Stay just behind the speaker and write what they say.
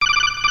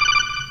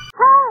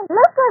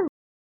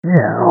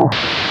Yeah.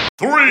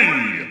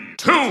 3,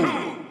 2,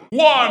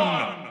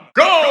 1,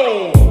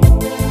 go!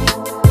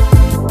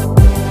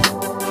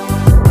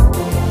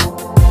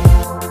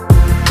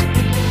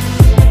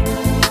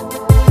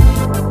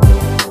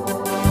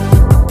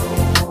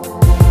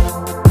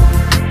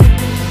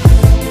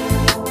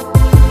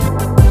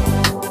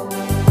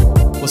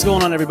 What's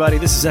going on, everybody?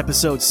 This is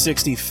episode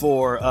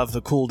 64 of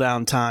the Cool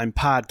Down Time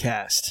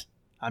podcast.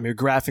 I'm your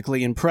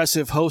graphically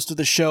impressive host of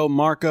the show,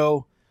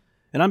 Marco,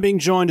 and I'm being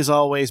joined, as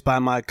always, by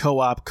my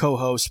co-op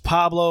co-host,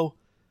 Pablo,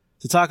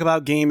 to talk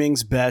about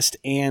gaming's best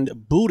and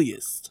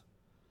bootiest.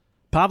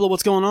 Pablo,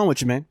 what's going on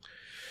with you, man?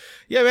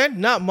 Yeah,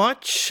 man, not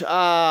much.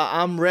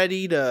 I'm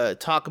ready to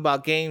talk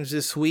about games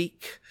this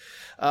week,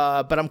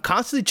 but I'm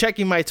constantly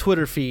checking my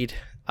Twitter feed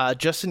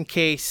just in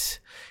case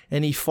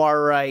any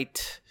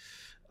far-right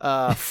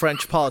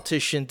French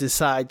politician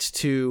decides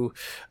to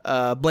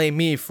blame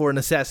me for an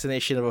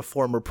assassination of a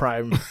former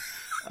prime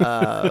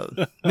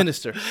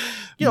minister.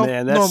 You know,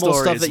 Man, that normal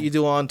story stuff is- that you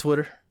do on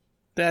Twitter.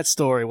 That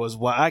story was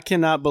wild. I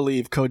cannot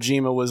believe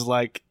Kojima was,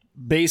 like,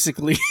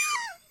 basically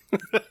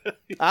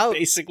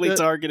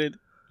targeted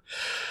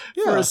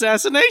for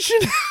assassination.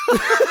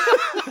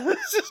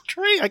 It's just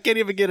crazy. I can't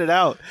even get it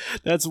out.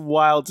 That's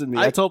wild to me.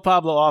 I told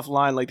Pablo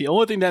offline, like, the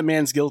only thing that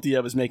man's guilty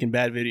of is making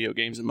bad video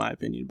games, in my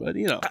opinion. But,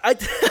 you know.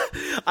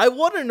 I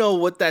want to know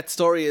what that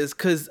story is,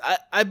 because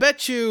I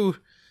bet you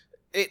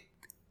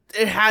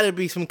it had to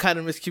be some kind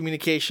of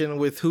miscommunication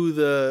with who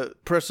the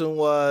person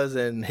was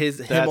and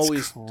him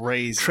always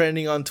crazy.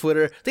 trending on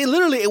Twitter.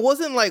 It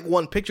wasn't like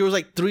one picture. It was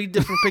like 3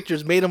 different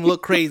pictures made him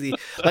look crazy.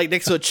 Like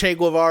next to a Che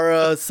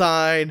Guevara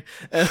sign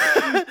and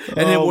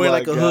him wearing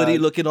like a hoodie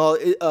looking all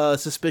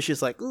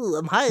suspicious, like, ooh,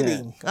 I'm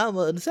hiding. Yeah. I'm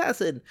an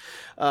assassin.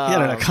 He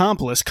had an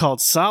accomplice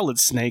called Solid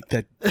Snake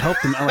that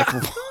helped him. I'm like,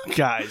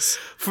 guys.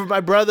 For my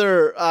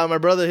brother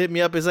hit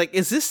me up. Is like,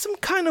 is this some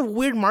kind of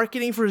weird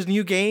marketing for his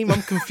new game?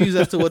 I'm confused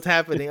as to what's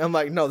happening. I'm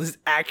like, no, this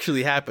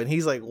actually happened.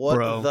 He's like,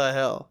 what the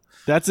hell?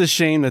 That's a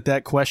shame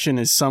that question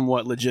is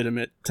somewhat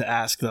legitimate to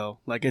ask, though.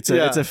 Like, it's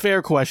a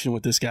fair question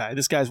with this guy.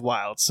 This guy's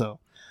wild, so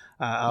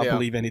I'll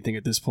believe anything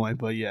at this point.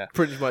 But yeah,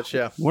 pretty much,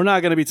 yeah. We're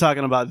not going to be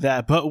talking about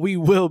that, but we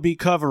will be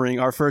covering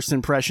our first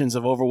impressions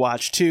of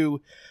Overwatch 2,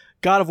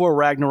 God of War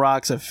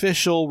Ragnarok's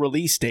official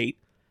release date,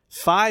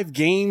 5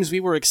 games we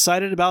were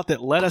excited about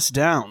that let us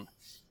down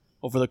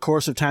over the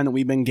course of time that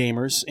we've been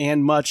gamers,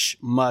 and much,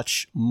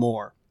 much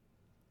more.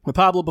 But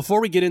Pablo,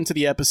 before we get into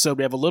the episode,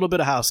 we have a little bit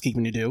of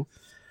housekeeping to do.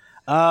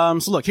 So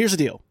look, here's the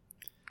deal.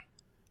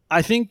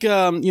 I think,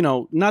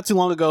 not too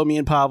long ago, me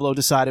and Pablo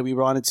decided we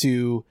wanted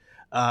to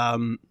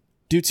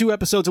do 2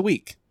 episodes a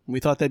week.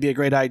 We thought that'd be a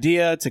great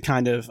idea to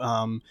kind of,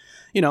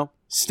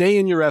 stay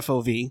in your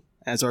FOV,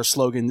 as our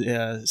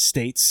slogan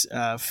states,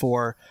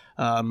 for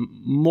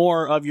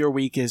more of your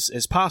week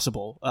as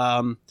possible.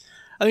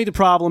 I think the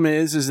problem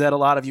is that a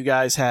lot of you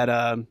guys had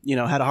a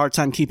hard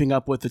time keeping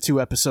up with the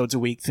 2 episodes a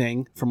week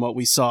thing from what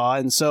we saw.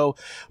 And so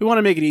we want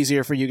to make it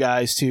easier for you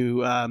guys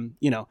to,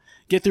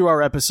 get through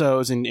our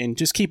episodes and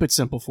just keep it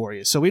simple for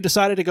you. So we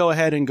decided to go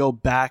ahead and go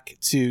back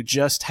to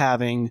just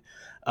having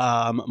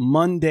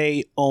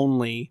Monday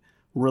only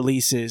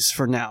releases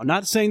for now.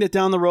 Not saying that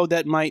down the road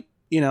that might,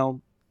 it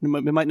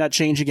might not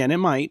change again. It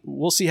might.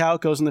 We'll see how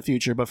it goes in the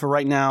future. But for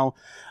right now,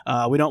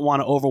 we don't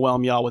want to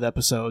overwhelm y'all with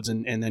episodes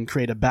and then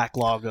create a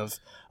backlog of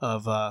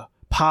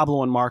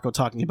Pablo and Marco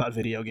talking about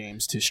video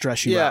games to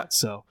stress you out.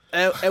 So,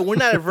 and we're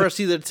not averse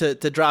either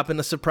to drop in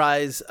a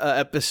surprise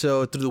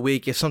episode through the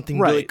week if something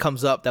really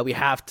comes up that we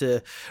have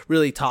to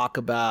really talk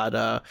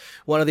about.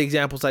 One of the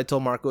examples I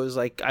told Marco is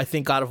like, I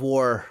think God of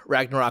War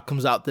Ragnarok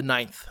comes out the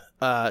 9th.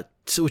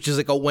 Which is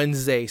like a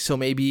Wednesday, so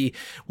maybe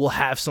we'll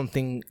have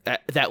something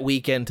that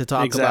weekend to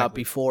talk about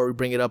before we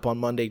bring it up on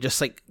Monday, just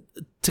like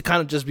to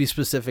kind of just be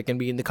specific and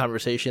be in the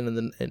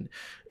conversation and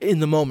in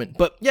the moment.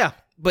 But yeah,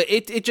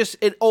 it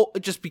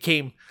just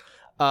became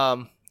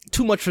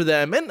too much for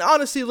them, and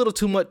honestly a little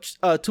too much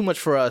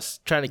for us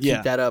trying to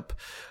keep that up.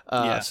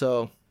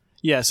 So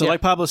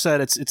like Pablo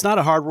said, it's not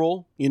a hard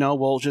rule.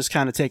 We'll just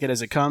kind of take it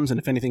as it comes, and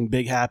if anything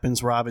big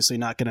happens, we're obviously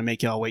not going to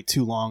make y'all wait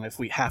too long if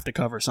we have to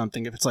cover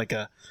something. If it's like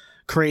a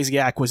crazy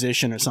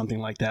acquisition or something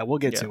like that, we'll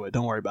get to it.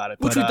 Don't worry about it.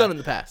 Which we've done in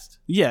the past.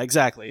 Yeah,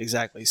 exactly.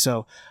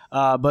 So,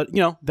 but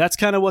that's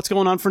kind of what's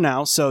going on for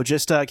now. So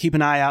just keep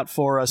an eye out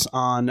for us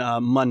on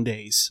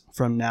Mondays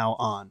from now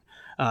on.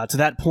 To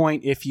that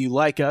point, if you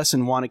like us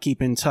and want to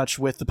keep in touch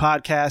with the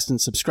podcast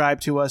and subscribe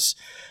to us,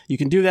 you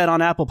can do that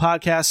on Apple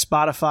Podcasts,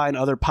 Spotify, and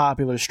other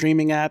popular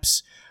streaming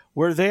apps.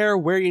 We're there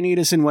where you need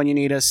us and when you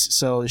need us,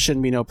 so there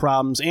shouldn't be no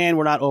problems. And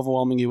we're not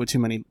overwhelming you with too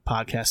many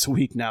podcasts a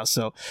week now,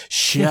 so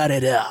shut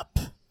it up.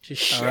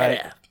 Just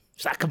shut up.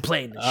 Stop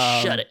complaining.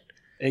 Shut it.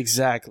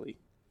 Exactly.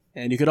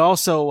 And you could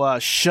also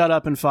shut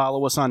up and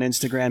follow us on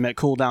Instagram at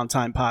Cool Down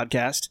Time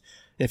Podcast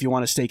if you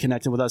want to stay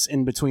connected with us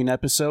in between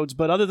episodes.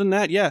 But other than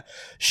that,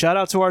 shout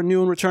out to our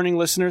new and returning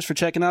listeners for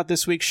checking out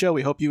this week's show.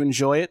 We hope you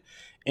enjoy it.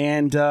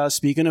 And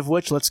speaking of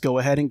which, let's go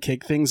ahead and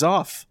kick things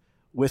off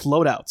with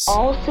loadouts.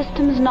 All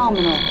systems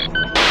nominal.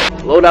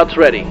 Loadouts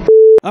ready.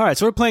 All right,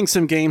 so we're playing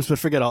some games, but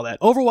forget all that.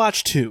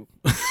 Overwatch 2.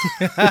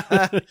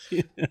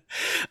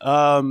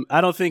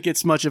 I don't think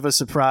it's much of a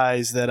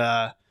surprise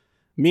that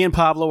me and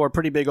Pablo are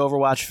pretty big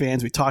Overwatch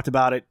fans. We talked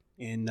about it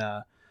in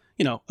a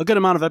good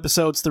amount of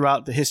episodes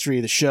throughout the history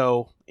of the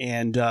show.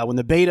 And when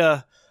the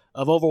beta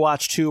of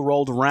Overwatch 2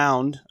 rolled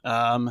around,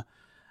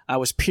 I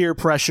was peer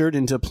pressured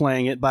into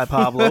playing it by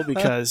Pablo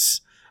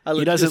because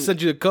he doesn't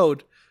send you the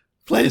code.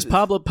 Because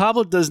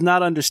Pablo does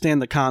not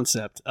understand the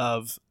concept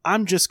of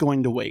I'm just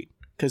going to wait.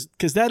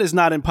 Because that is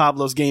not in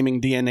Pablo's gaming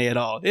DNA at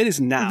all. It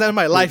is now. That's in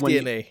my life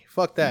DNA.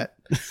 Fuck that.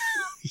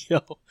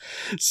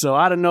 So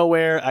out of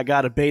nowhere, I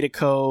got a beta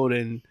code,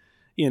 and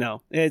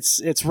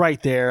it's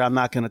right there. I'm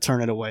not going to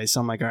turn it away.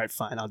 So I'm like, all right,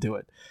 fine, I'll do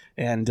it.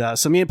 And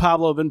so me and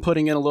Pablo have been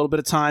putting in a little bit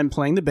of time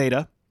playing the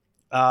beta,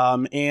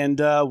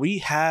 and we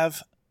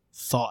have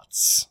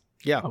thoughts.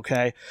 Yeah.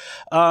 Okay.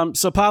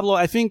 So Pablo,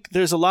 I think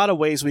there's a lot of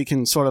ways we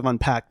can sort of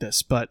unpack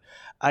this, but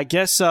I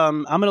guess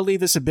I'm going to leave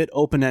this a bit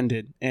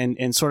open-ended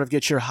and sort of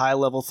get your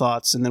high-level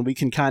thoughts, and then we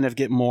can kind of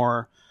get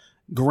more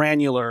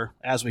granular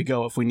as we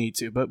go if we need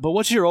to. But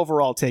what's your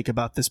overall take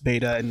about this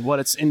beta and what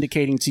it's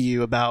indicating to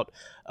you about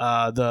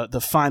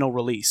the final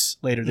release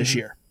later this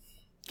year?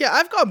 Yeah,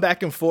 I've gone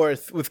back and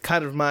forth with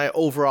kind of my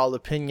overall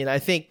opinion. I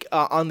think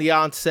on the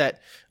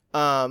onset,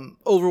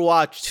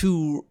 Overwatch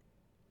 2,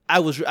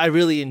 I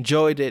really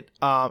enjoyed it.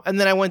 And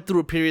then I went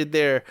through a period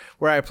there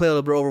where I played a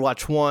little bit of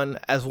Overwatch 1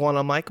 as one.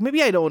 I'm like,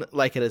 maybe I don't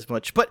like it as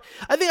much. But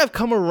I think I've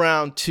come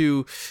around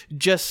to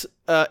just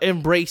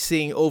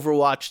embracing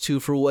Overwatch 2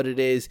 for what it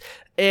is.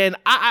 And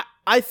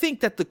I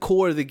think that the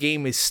core of the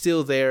game is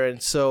still there.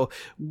 And so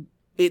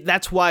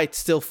that's why it's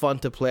still fun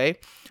to play.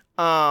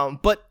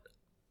 But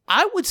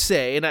I would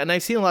say, and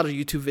I've seen a lot of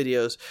YouTube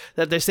videos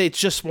that they say it's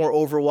just more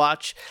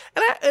Overwatch,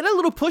 and a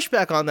little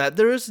pushback on that.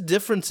 There is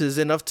differences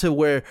enough to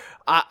where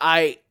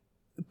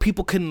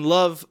people can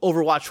love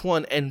Overwatch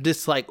 1 and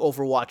dislike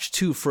Overwatch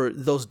 2 for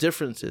those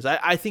differences.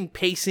 I think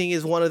pacing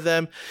is one of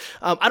them.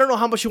 I don't know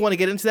how much you want to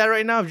get into that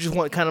right now. I just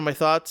want kind of my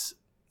thoughts.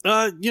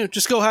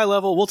 Just go high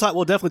level. We'll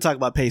definitely talk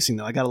about pacing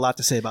though. I got a lot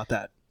to say about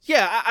that.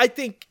 Yeah, I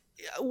think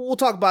we'll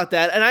talk about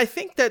that. And I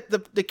think that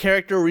the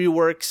character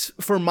reworks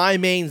for my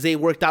mains, they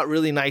worked out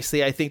really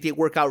nicely. I think they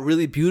work out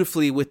really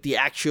beautifully with the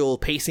actual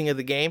pacing of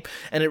the game.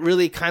 And it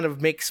really kind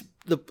of makes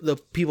the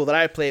people that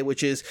I play,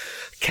 which is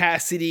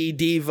Cassidy,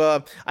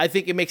 D.Va, I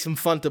think it makes them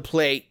fun to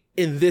play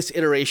in this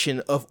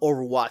iteration of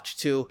Overwatch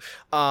 2.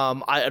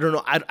 I don't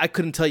know. I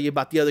couldn't tell you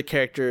about the other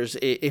characters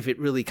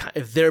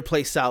if their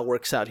play style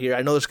works out here.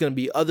 I know there's going to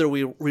be other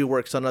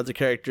reworks on other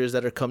characters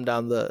that are come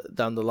down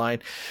the line.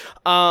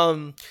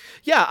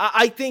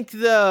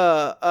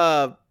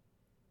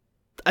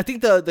 I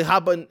think the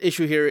hot button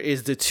issue here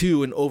is the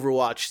 2 in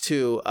Overwatch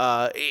 2.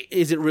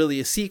 Is it really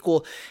a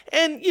sequel?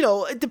 And,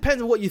 it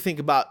depends on what you think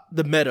about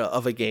the meta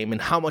of a game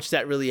and how much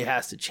that really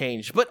has to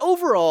change. But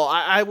overall,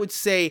 I would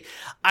say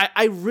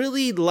I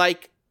really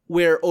like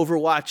where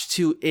Overwatch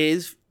 2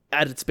 is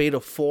at its beta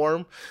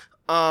form.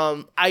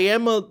 I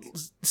am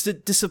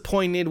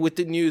disappointed with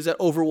the news that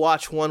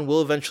Overwatch 1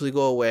 will eventually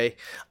go away.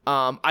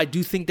 I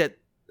do think that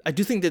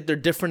they're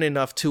different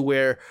enough to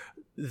where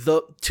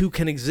the 2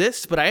 can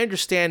exist, but I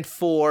understand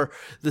for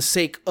the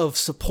sake of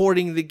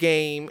supporting the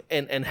game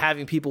and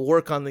having people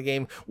work on the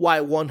game why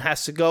 1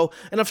 has to go,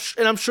 and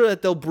I'm sure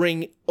that they'll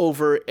bring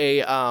over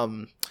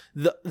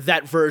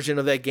that version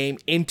of that game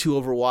into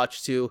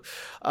Overwatch 2,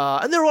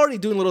 and they're already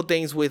doing little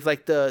things with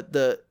like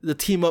the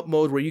team up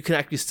mode where you can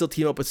actually still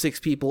team up with 6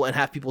 people and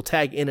have people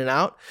tag in and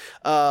out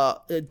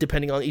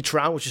depending on each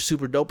round, which is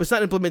super dope. It's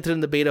not implemented in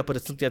the beta, but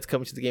it's something that's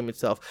coming to the game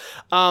itself.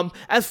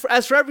 As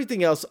for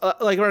everything else,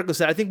 like Marco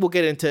said, I think we'll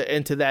get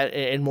into that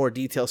in more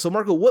detail. So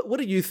Marco, what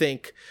do you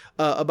think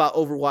about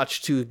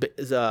Overwatch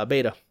 2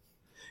 beta?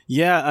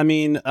 Yeah, I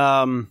mean,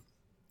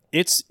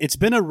 it's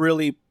been a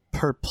really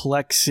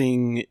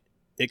perplexing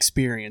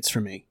experience for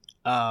me.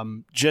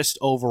 Just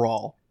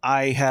overall,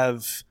 I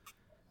have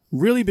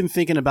really been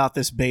thinking about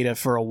this beta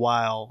for a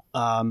while.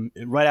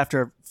 Right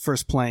after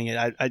first playing it,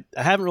 I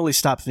haven't really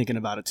stopped thinking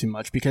about it too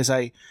much because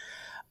I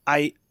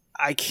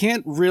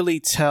can't really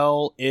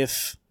tell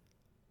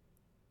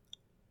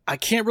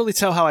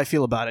how I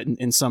feel about it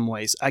in some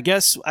ways. I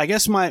guess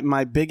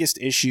my biggest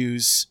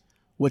issues,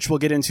 which we'll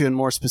get into in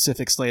more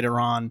specifics later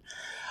on,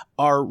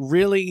 are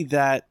really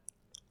that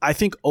I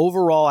think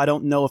overall, I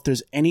don't know if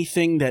there's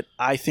anything that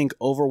I think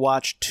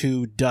Overwatch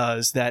 2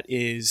 does that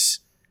is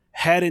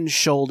head and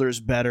shoulders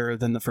better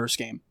than the first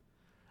game.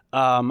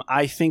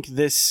 I think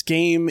this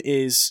game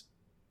is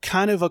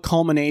kind of a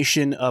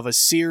culmination of a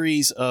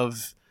series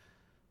of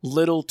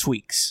little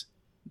tweaks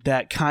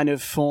that kind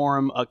of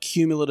form a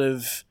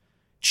cumulative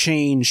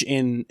change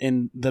in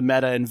the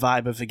meta and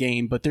vibe of the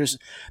game. But there's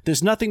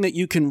nothing that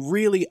you can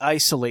really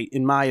isolate,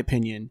 in my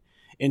opinion,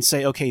 and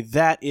say, okay,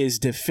 that is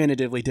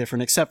definitively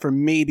different, except for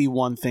maybe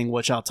one thing,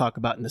 which I'll talk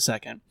about in a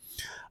second.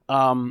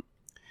 I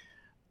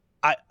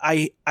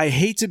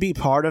hate to be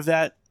part of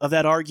that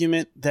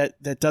argument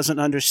that doesn't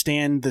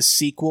understand the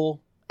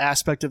sequel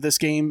aspect of this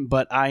game,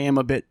 but I am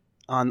a bit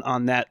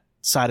on that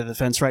side of the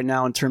fence right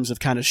now in terms of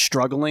kind of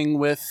struggling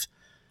with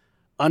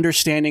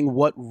understanding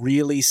what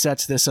really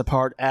sets this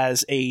apart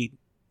as a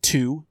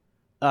 2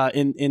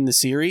 in the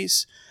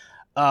series.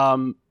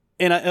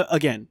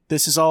 Again,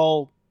 this is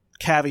all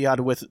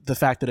caveated with the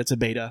fact that it's a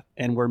beta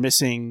and we're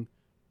missing,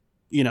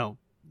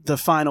 the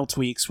final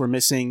tweaks. We're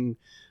missing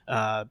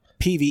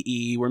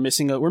PvE. We're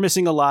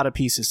missing a lot of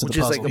pieces to the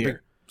puzzle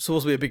here.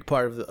 Supposed to be a big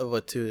part of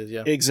what 2 is,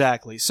 yeah.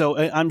 Exactly. So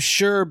I'm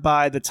sure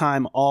by the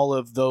time all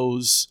of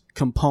those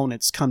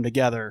components come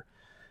together,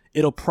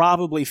 it'll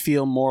probably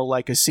feel more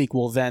like a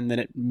sequel then than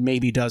it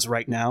maybe does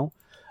right now.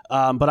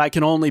 But I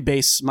can only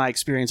base my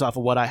experience off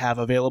of what I have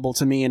available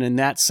to me, and in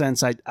that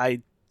sense,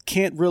 I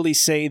can't really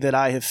say that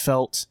I have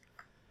felt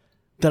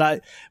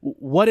that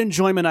what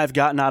enjoyment I've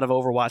gotten out of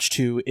Overwatch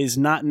 2 is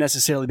not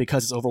necessarily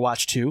because it's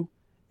Overwatch 2.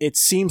 It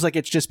seems like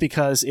it's just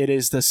because it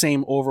is the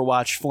same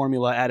Overwatch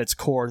formula at its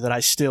core that I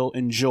still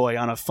enjoy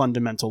on a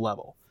fundamental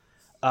level.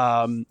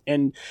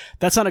 And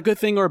that's not a good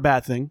thing or a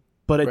bad thing,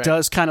 but it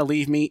does kind of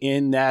leave me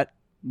in that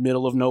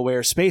middle of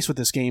nowhere space with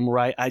this game where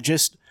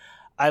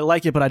I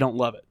like it, but I don't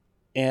love it.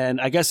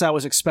 And I guess I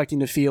was expecting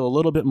to feel a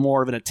little bit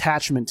more of an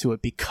attachment to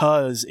it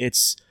because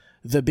it's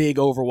the big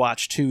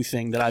Overwatch 2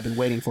 thing that I've been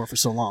waiting for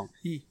so long.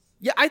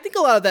 Yeah, I think a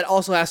lot of that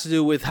also has to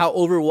do with how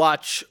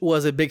Overwatch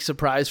was a big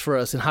surprise for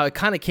us and how it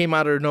kind of came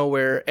out of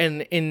nowhere.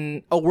 And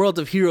in a world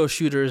of hero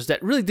shooters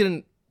that really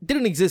didn't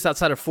exist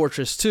outside of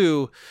Fortress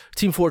 2,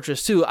 Team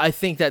Fortress 2, I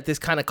think that this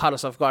kind of caught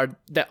us off guard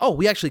that,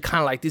 we actually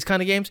kind of like these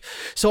kind of games.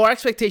 So our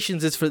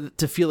expectations is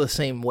to feel the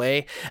same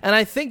way. And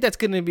I think that's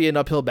going to be an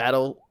uphill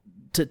battle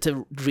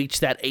to reach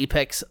that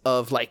apex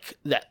of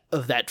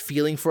that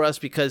feeling for us,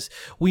 because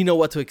we know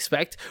what to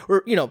expect.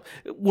 Or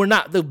we're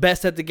not the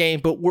best at the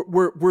game, but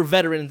we're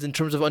veterans in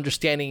terms of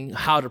understanding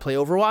how to play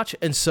Overwatch.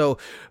 And so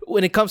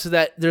when it comes to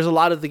that, there's a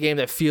lot of the game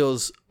that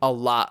feels a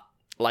lot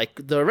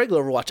like the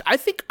regular Overwatch. I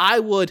think I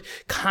would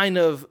kind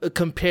of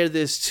compare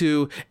this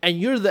to, and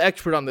you're the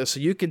expert on this, so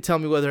you can tell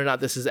me whether or not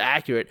this is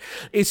accurate.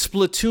 It's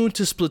Splatoon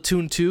to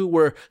Splatoon 2,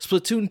 where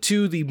Splatoon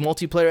 2, the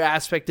multiplayer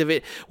aspect of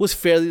it was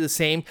fairly the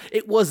same.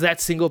 It was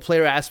that single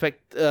player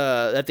aspect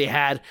that they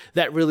had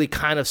that really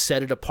kind of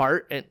set it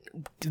apart and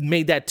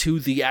made that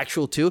 2 the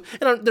actual 2.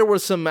 And there were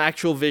some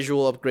actual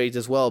visual upgrades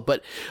as well.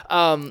 But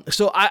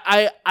so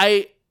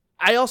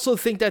I also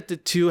think that the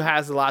 2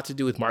 has a lot to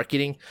do with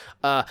marketing,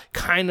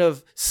 kind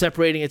of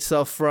separating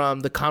itself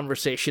from the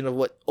conversation of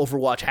what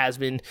Overwatch has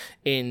been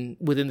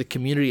within the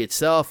community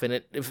itself,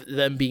 and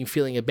them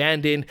feeling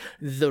abandoned,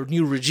 the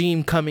new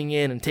regime coming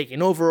in and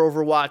taking over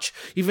Overwatch.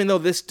 Even though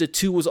the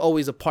 2 was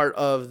always a part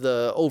of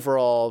the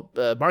overall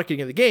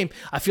marketing of the game,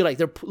 I feel like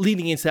they're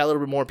leaning into that a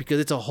little bit more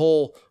because it's a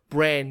whole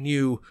brand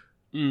new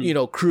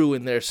crew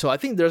in there. So I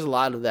think there's a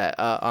lot of that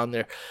on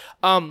there.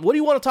 What do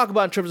you want to talk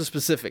about in terms of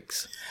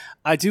specifics?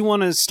 I do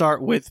want to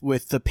start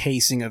with the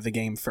pacing of the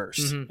game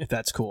first, if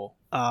that's cool.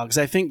 Because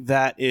I think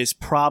that is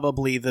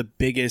probably the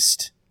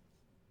biggest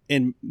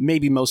and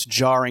maybe most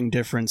jarring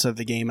difference of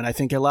the game. And I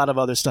think a lot of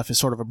other stuff is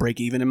sort of a break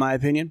even, in my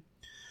opinion.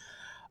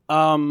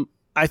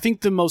 I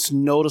think the most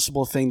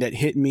noticeable thing that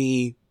hit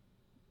me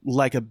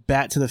like a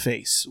bat to the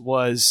face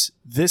was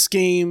this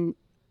game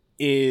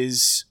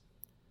is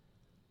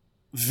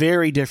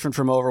very different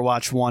from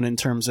Overwatch 1 in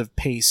terms of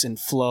pace and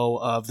flow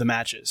of the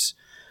matches.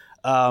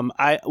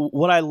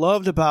 What I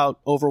loved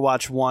about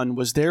Overwatch 1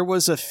 was there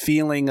was a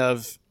feeling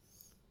of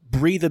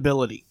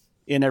breathability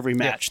in every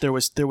match. Yeah.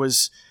 There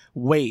was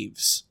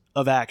waves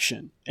of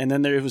action, and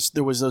then there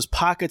was those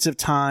pockets of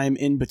time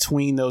in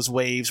between those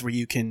waves where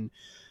you can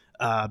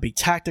be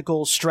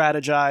tactical,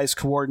 strategize,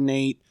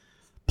 coordinate,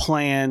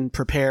 plan,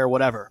 prepare,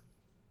 whatever.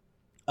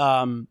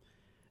 And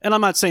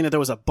I'm not saying that there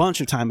was a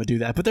bunch of time to do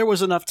that, but there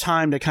was enough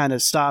time to kind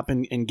of stop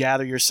and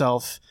gather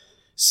yourself,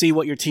 see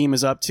what your team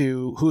is up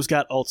to, who's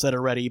got ults that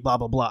are ready, blah,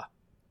 blah, blah.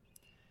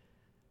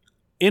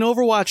 In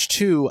Overwatch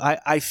 2,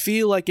 I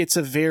feel like it's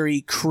a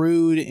very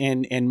crude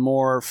and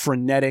more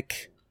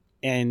frenetic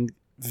and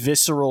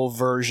visceral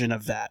version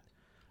of that.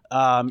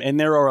 And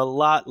there are a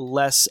lot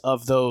less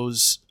of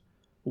those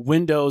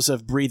windows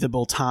of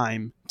breathable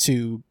time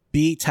to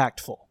be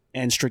tactful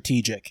and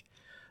strategic.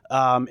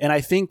 And I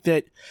think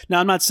that, now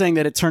I'm not saying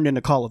that it turned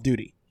into Call of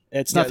Duty.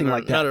 It's nothing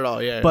like that. Not at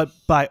all, yeah. But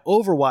by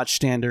Overwatch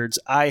standards,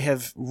 I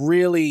have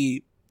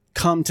really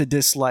come to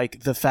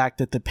dislike the fact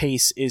that the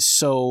pace is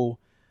so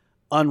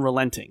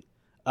unrelenting.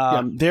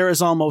 There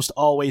is almost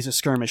always a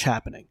skirmish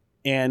happening.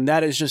 And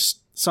that is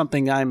just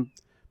something I'm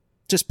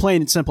just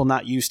plain and simple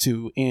not used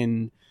to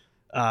in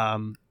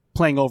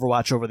playing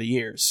Overwatch over the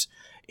years.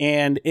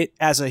 And it,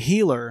 as a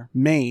healer,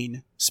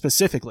 main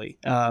specifically,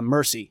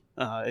 Mercy,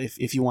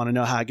 if you want to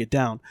know how I get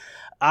down,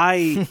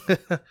 I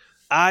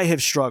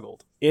have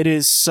struggled. It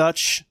is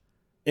such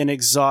an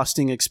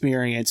exhausting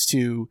experience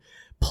to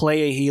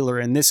play a healer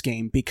in this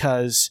game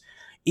because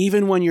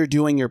even when you're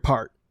doing your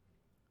part,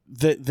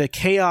 the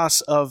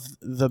chaos of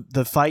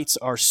the fights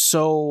are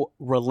so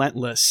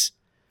relentless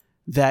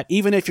that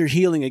even if you're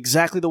healing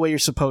exactly the way you're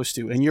supposed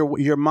to and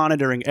you're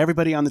monitoring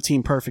everybody on the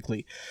team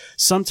perfectly,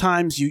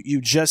 sometimes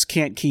you just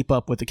can't keep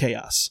up with the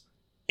chaos.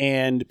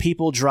 and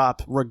people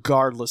drop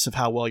regardless of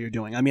how well you're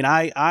doing. I mean,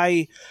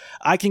 I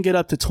can get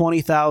up to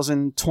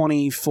 20,000,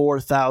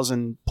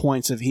 24,000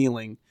 points of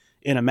healing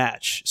in a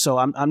match. So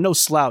I'm no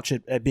slouch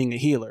at being a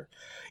healer.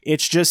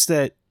 It's just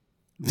that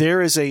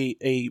there is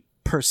a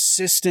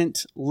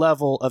persistent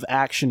level of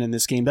action in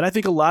this game that I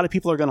think a lot of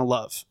people are going to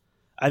love.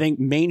 I think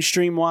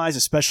mainstream wise,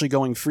 especially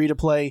going free to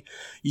play,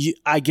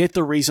 I get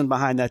the reason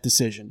behind that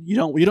decision. You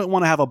don't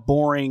want to have a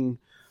boring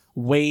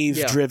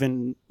wave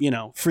driven,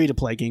 free to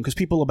play game because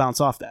people will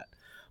bounce off that.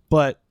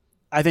 But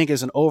I think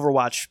as an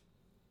Overwatch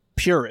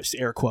purist,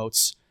 air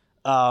quotes,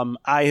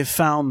 I have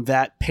found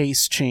that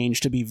pace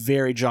change to be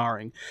very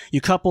jarring. You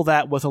couple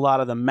that with a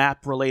lot of the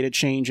map related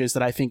changes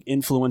that I think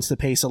influence the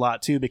pace a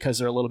lot too, because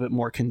they're a little bit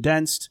more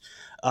condensed,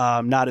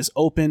 not as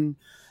open.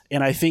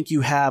 And I think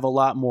you have a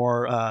lot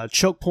more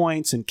choke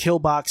points and kill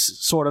box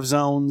sort of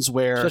zones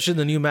where... Especially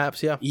the new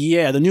maps, yeah.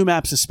 Yeah, the new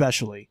maps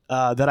especially,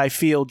 that I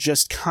feel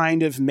just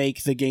kind of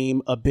make the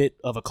game a bit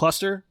of a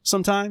cluster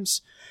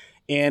sometimes.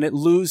 And it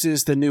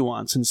loses the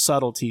nuance and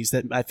subtleties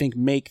that I think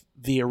make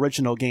the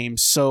original game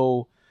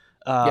so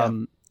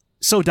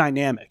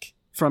dynamic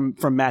from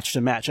match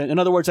to match. In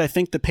other words, I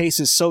think the pace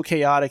is so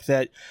chaotic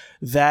that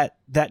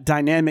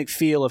dynamic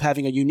feel of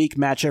having a unique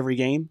match every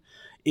game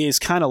is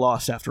kind of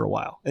lost after a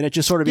while, and it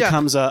just sort of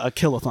becomes a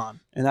kill-a-thon,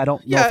 and I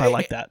don't know if I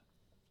like that.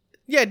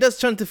 Yeah, it does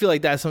tend to feel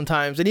like that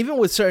sometimes, and even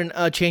with certain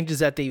changes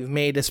that they've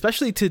made,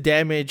 especially to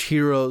damage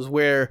heroes,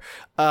 where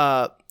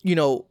in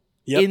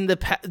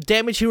the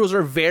damage heroes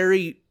are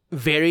very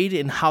varied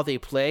in how they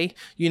play.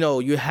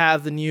 You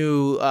have the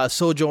new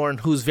Sojourn,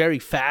 who's very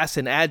fast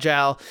and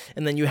agile,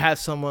 and then you have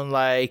someone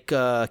like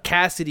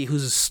Cassidy,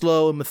 who's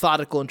slow and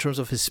methodical in terms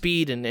of his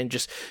speed and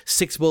just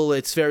 6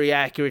 bullets, very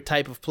accurate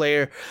type of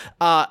player.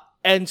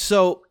 And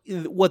so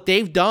what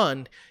they've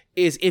done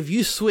is if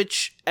you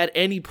switch at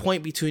any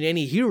point between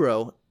any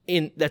hero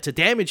that's a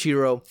damage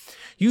hero,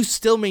 you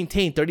still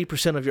maintain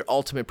 30% of your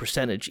ultimate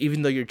percentage,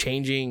 even though you're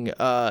changing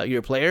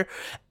your player.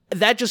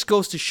 That just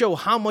goes to show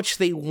how much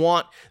they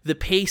want the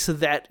pace of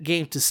that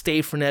game to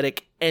stay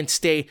frenetic and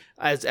stay,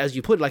 as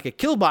you put it, like a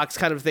kill box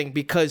kind of thing,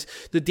 because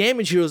the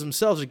damage heroes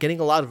themselves are getting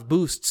a lot of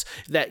boosts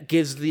that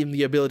gives them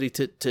the ability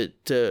to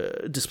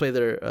display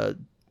their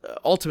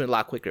ultimate a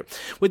lot quicker.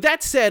 With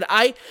that said,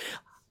 I'm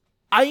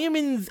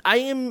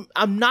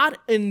not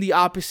in the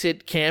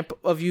opposite camp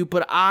of you,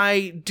 but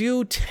I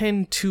do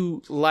tend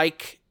to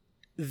like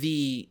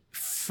the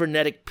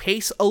frenetic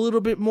pace a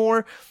little bit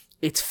more.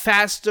 It's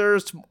faster,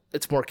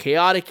 it's more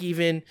chaotic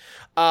even.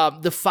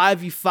 The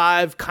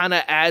 5v5 kind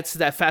of adds to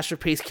that faster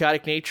paced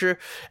chaotic nature.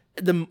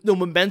 The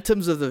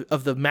momentums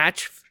of the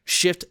match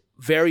shift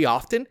very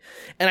often,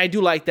 and I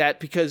do like that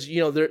because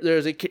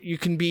you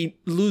can be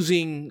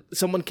losing,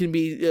 someone can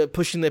be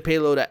pushing the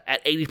payload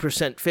at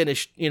 80%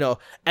 finished,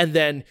 and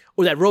then,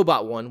 or that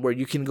robot one where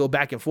you can go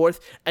back and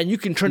forth and you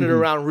can turn it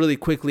around really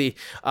quickly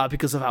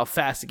because of how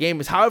fast the game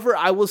is. However,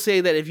 I will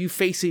say that if you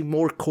face a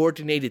more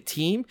coordinated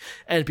team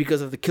and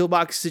because of the kill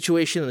box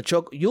situation and the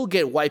choke, you'll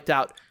get wiped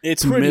out.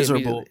 It's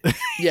miserable.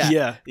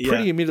 Yeah,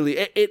 pretty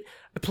immediately.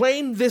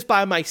 Playing this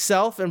by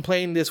myself and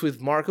playing this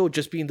with Marco,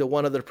 just being the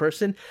one other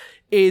person,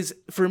 is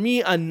for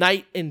me a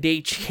night and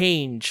day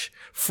change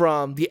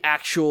from the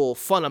actual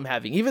fun I'm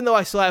having. Even though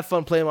I still have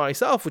fun playing by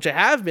myself, which I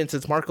have been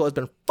since Marco has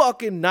been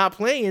fucking not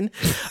playing,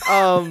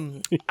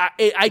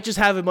 I just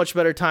have a much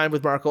better time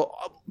with Marco.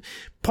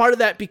 Part of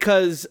that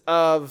because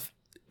of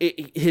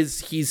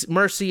he's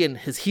Mercy and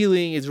his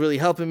healing is really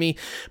helping me,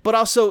 but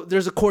also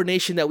there's a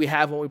coordination that we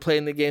have when we play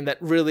in the game that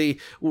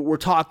really we're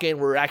talking,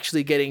 we're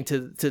actually getting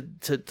to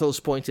those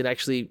points and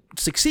actually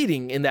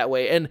succeeding in that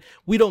way, and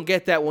we don't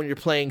get that when you're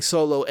playing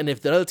solo. And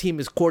if the other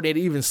team is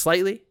coordinated even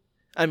slightly,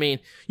 I mean,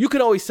 you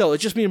can always tell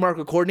it's just me and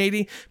Marco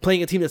coordinating,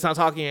 playing a team that's not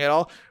talking at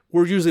all.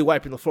 We're usually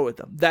wiping the floor with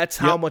them. That's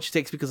how much it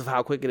takes because of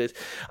how quick it is.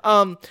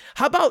 How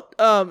about,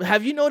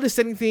 have you noticed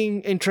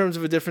anything in terms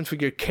of a difference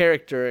with your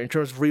character in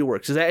terms of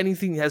reworks? Is that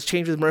anything that has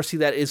changed with Mercy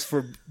that is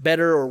for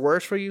better or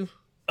worse for you?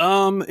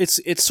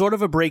 It's sort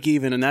of a break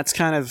even, and that's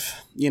kind of,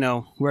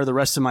 where the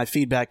rest of my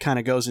feedback kind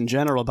of goes in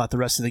general about the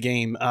rest of the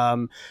game.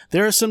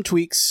 There are some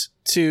tweaks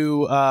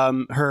to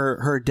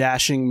her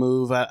dashing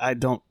move. I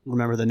don't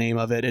remember the name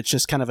of it. It's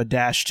just kind of a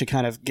dash to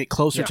kind of get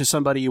closer to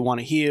somebody you want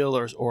to heal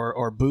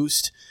or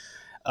boost.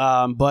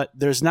 But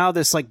there's now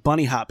this like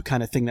bunny hop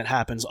kind of thing that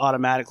happens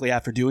automatically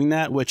after doing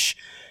that, which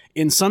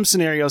in some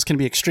scenarios can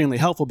be extremely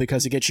helpful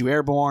because it gets you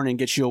airborne and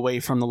gets you away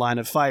from the line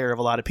of fire of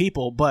a lot of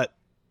people. But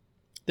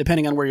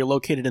depending on where you're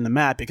located in the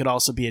map, it could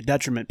also be a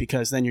detriment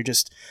because then you're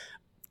just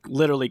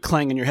literally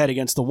clanging your head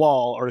against the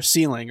wall or a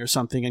ceiling or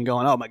something and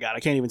going, oh my God, I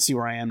can't even see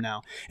where I am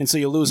now. And so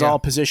you lose all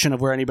position of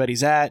where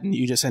anybody's at and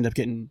you just end up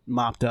getting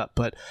mopped up.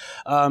 But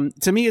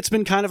to me, it's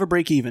been kind of a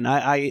break even.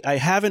 I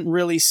haven't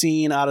really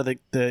seen out of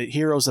the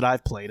heroes that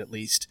I've played, at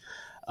least,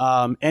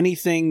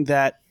 anything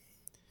that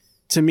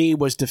to me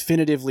was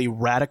definitively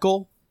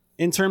radical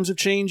in terms of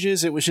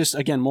changes. It was just,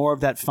 again, more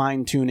of that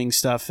fine tuning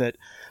stuff that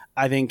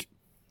I think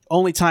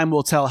only time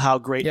will tell how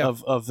great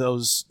of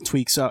those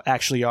tweaks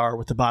actually are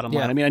with the bottom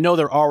line. Yeah. I mean, I know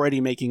they're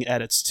already making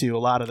edits to a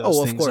lot of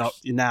those things out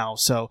now,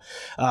 so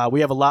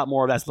we have a lot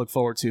more of that to look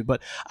forward to.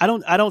 But I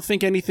don't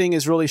think anything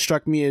has really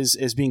struck me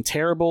as being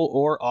terrible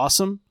or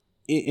awesome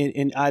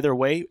in either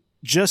way,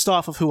 just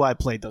off of who I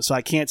played, though. So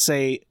I can't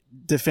say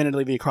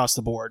definitively across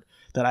the board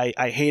that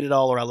I hate it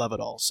all or I love it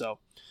all. So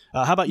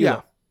how about you?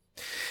 Yeah.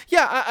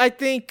 Yeah, I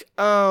think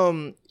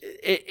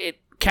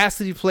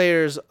Cassidy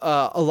players,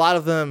 a lot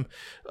of them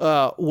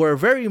were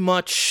very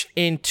much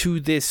into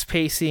this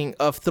pacing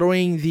of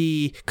throwing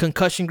the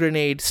concussion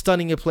grenade,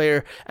 stunning a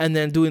player, and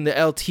then doing the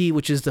LT,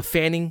 which is the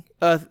fanning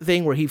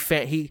thing where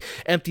he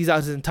empties out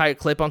his entire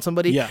clip on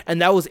somebody. Yeah.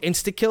 And that was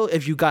insta-kill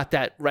if you got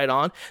that right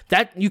on.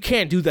 That you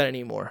can't do that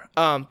anymore.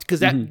 Because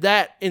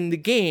that in the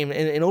game,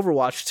 in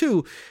Overwatch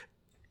 2,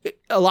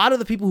 a lot of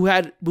the people who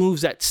had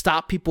moves that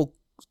stop people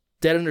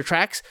dead in their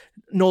tracks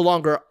no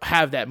longer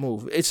have that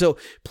move. So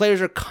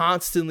players are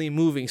constantly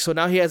moving. So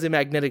now he has a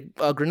magnetic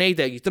grenade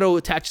that you throw,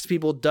 attaches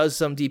people, does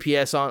some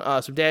DPS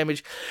on some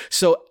damage.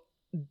 So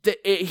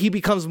he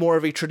becomes more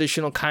of a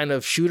traditional kind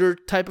of shooter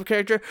type of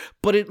character,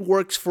 but it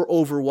works for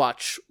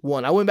Overwatch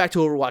 1. I went back to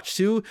Overwatch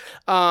 2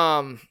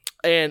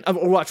 and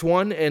Overwatch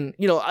 1, and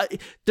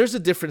there's a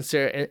difference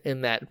there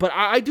in that. But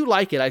I do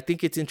like it. I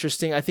think it's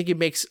interesting. I think it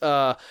makes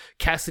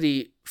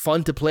Cassidy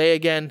fun to play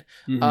again.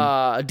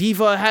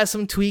 D.Va has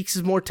some tweaks,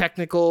 is more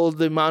technical.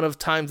 The amount of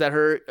times that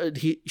her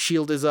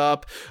shield is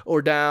up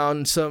or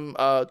down. Some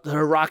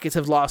her rockets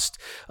have lost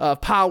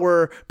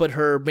power, but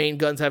her main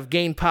guns have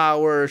gained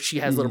power. She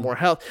has a little more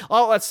health.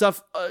 All that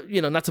stuff,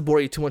 not to bore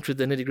you too much with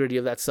the nitty gritty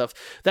of that stuff.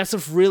 That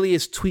stuff really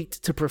is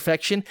tweaked to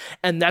perfection,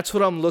 and that's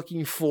what I'm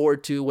looking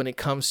forward to when it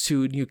comes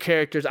to new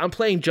characters. I'm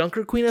playing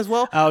Junker Queen as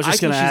well. I was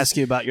just going to ask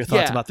you about your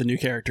thoughts about the new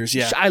characters.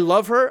 Yeah, I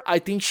love her. I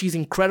think she's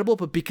incredible,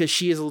 but because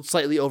she is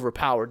slightly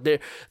overpowered,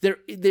 there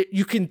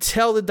you can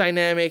tell the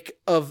dynamic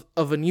of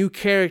a new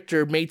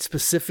character made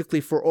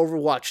specifically for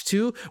Overwatch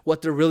 2,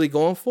 what they're really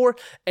going for,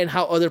 and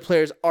how other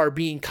players are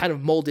being kind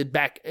of molded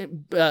into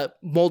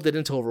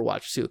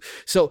Overwatch 2.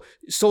 So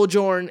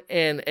Sojourn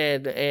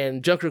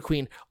and Junker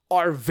Queen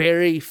are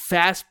very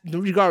fast,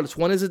 regardless.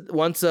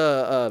 One's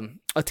a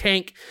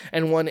tank,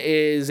 and one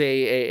is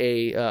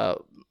a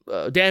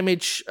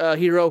damage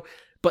hero,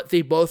 but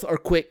they both are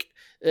quick.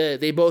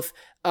 They both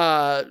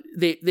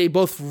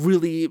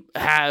really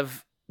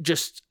have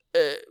just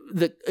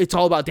it's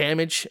all about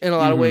damage in a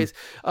lot of ways.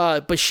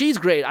 But she's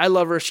great. I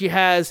love her. She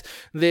has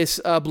this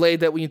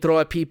blade that when you throw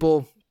at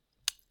people,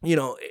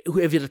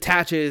 if it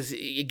attaches,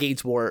 it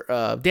gains more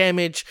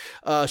damage.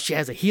 She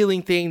has a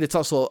healing thing that's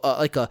also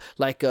like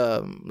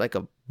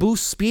a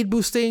boost, speed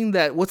boosting.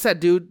 What's that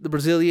dude, the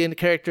Brazilian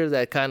character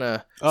that kind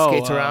of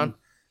skates around?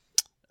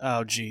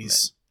 Oh,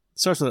 geez.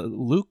 Starts with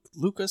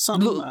Lucas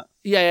something?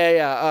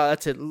 Yeah.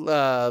 That's it.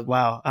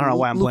 Wow. I don't know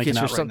why I'm blanking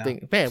out right now.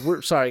 Man,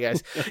 we're sorry,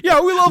 guys.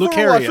 Yeah, we love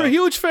Overwatch. We're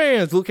huge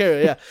fans.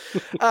 Lucario, yeah.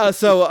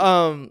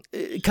 So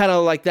kind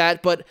of like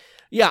that. But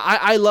yeah,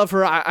 I love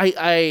her.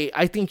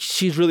 I think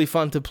she's really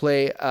fun to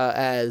play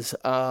as.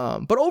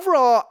 But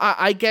overall,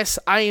 I guess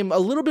I am a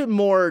little bit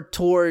more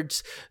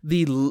towards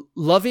the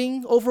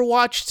loving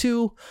Overwatch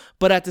 2,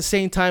 but at the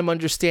same time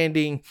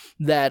understanding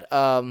that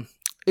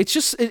it's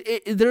just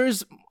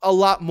there's a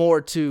lot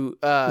more to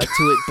it.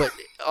 But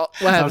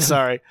I'm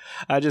sorry,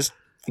 I just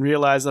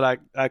realized that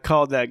I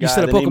called that guy. You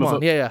said a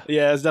Pokemon. Yeah,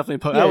 it's definitely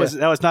Pokemon.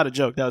 That was not a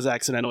joke. That was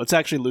accidental. It's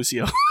actually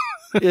Lucio.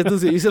 Yeah,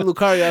 you said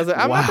Lucario. I was like,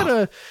 I'm not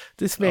gonna.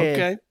 This man,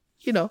 okay.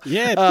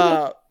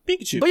 Yeah,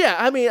 Pikachu. But yeah,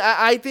 I mean,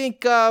 I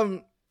think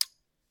Overwatch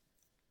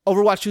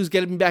 2 is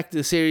getting me back to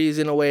the series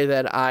in a way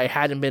that I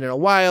hadn't been in a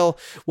while.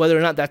 Whether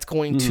or not that's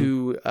going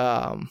to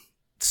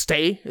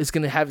stay, is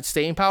going to have its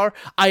staying power.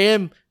 I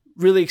am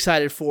really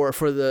excited for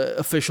the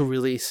official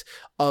release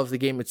of the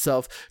game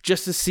itself,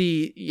 just to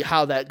see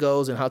how that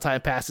goes and how time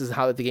passes and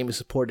how the game is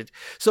supported.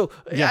 So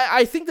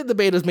I think that the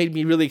beta has made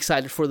me really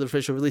excited for the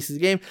official release of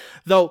the game,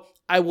 though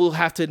I will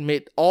have to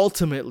admit,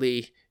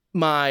 ultimately,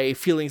 my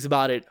feelings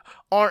about it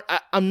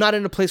I'm not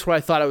in a place where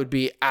I thought I would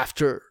be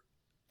after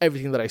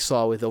everything that I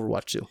saw with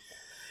Overwatch 2.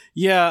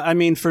 Yeah, I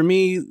mean, for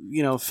me,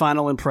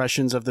 final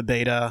impressions of the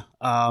beta,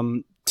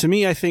 to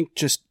me, I think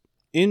just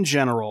in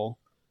general,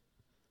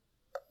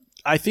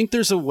 I think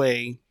there's a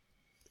way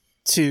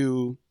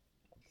to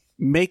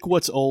make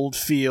what's old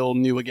feel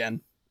new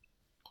again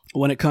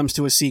when it comes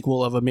to a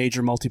sequel of a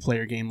major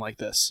multiplayer game like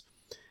this.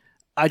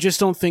 I just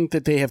don't think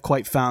that they have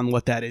quite found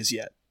what that is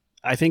yet.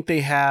 I think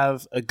they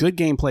have a good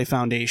gameplay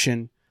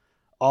foundation,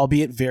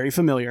 albeit very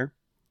familiar,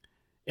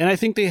 and I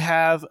think they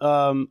have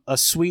a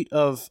suite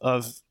of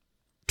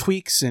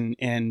tweaks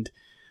and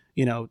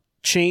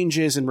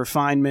changes and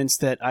refinements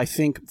that I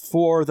think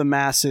for the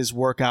masses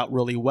work out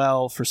really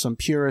well. For some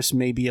purists,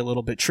 maybe a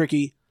little bit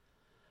tricky.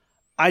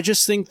 I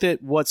just think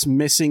that what's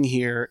missing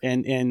here,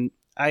 and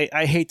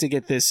I hate to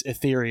get this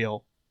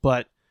ethereal,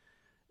 but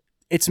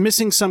it's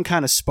missing some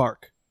kind of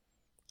spark.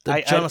 Je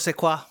ne sais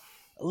quoi.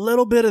 A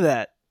little bit of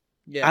that.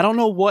 Yeah. I don't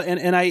know what,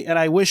 and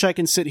I wish I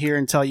can sit here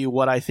and tell you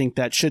what I think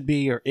that should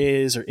be or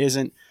is or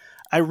isn't.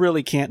 I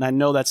really can't, and I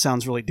know that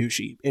sounds really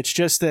douchey. It's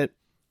just that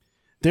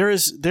there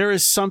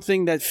is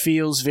something that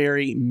feels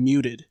very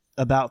muted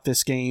about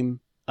this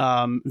game,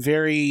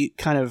 very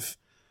kind of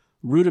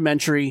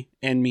rudimentary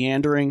and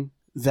meandering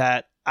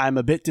that I'm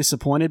a bit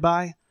disappointed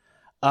by.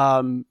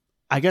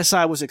 I guess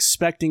I was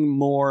expecting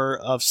more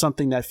of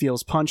something that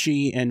feels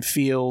punchy and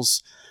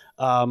feels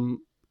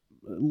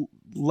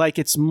like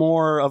it's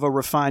more of a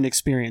refined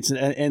experience.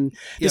 And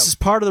this is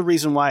part of the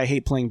reason why I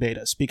hate playing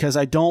betas, because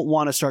I don't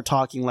want to start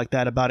talking like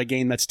that about a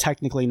game that's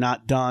technically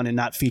not done and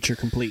not feature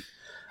complete.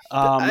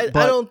 I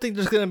don't think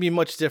there's going to be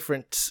much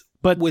difference.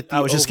 But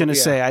I was just going to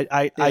say,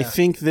 I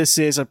think this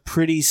is a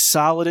pretty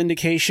solid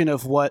indication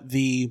of what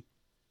the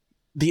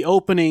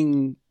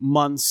opening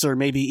months or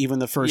maybe even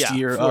the first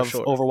year of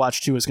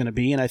Overwatch 2 is going to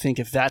be. And I think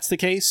if that's the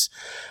case,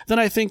 then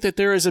I think that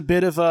there is a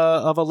bit of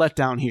a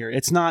letdown here.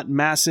 It's not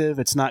massive.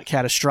 It's not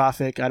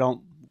catastrophic. I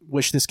don't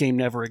wish this game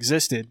never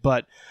existed,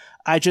 but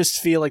I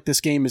just feel like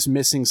this game is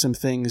missing some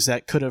things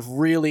that could have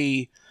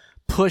really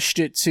pushed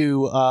it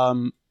to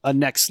a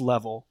next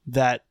level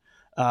that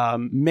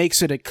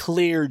makes it a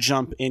clear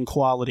jump in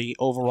quality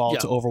overall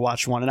to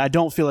Overwatch 1. And I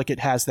don't feel like it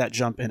has that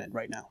jump in it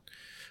right now.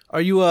 Are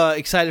you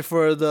excited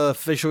for the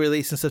official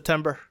release in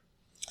September?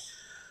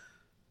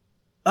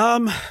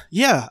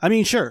 Yeah, I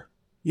mean, sure.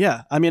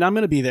 Yeah, I mean, I'm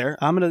gonna be there.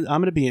 I'm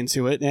gonna be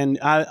into it, and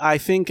I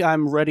think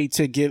I'm ready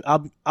to give.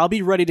 I'll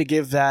be ready to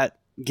give that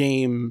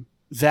game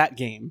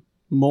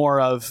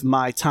more of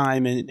my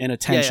time and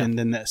attention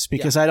than this,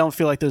 because I don't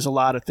feel like there's a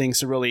lot of things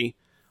to really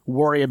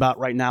worry about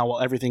right now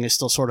while everything is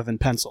still sort of in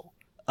pencil.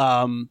 But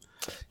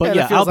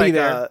I'll be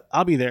there.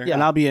 I'll be there,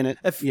 and I'll be in it.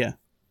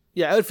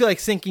 Yeah, I would feel like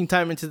sinking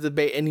time into the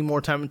beta, any more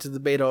time into the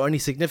beta, or any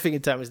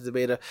significant time into the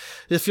beta,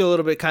 just feel a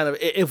little bit kind of,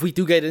 if we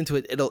do get into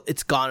it,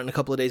 it's gone in a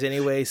couple of days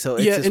anyway, so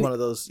it's just one of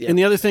those. Yeah. And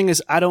the other thing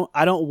is, I don't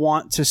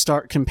want to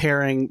start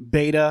comparing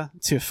beta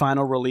to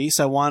final release.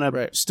 I want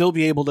to still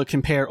be able to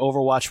compare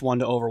Overwatch 1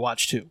 to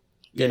Overwatch 2,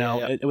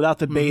 without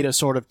the beta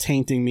sort of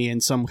tainting me in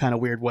some kind of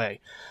weird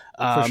way.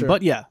 For sure.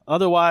 But yeah,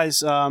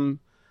 otherwise,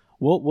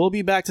 we'll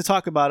be back to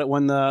talk about it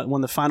when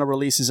the final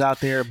release is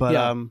out there.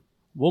 But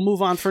we'll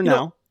move on for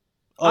now.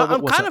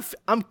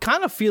 I'm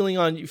kind of feeling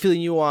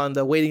you on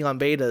the waiting on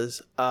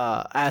betas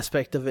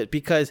aspect of it,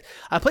 because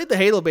I played the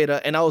Halo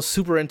beta and I was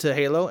super into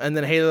Halo, and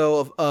then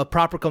Halo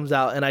proper comes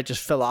out and I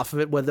just fell off of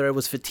it, whether it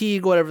was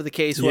fatigue, whatever the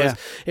case was.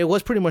 It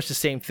was pretty much the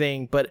same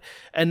thing.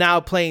 And now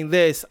playing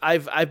this,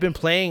 I've been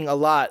playing a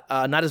lot,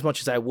 not as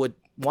much as I would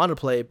want to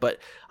play, but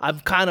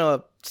I'm kind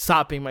of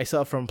stopping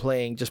myself from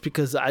playing just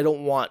because I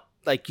don't want,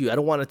 like you, I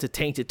don't want it to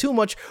taint it too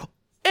much.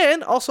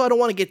 And also, I don't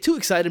want to get too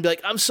excited and be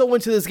like, I'm so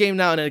into this game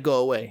now, and then it go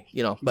away,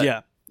 But,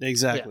 yeah,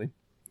 exactly.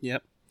 Yeah.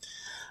 Yep.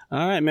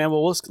 All right, man.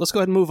 Well, let's go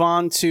ahead and move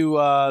on to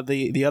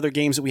the other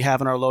games that we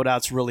have in our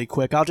loadouts really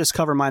quick. I'll just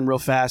cover mine real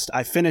fast.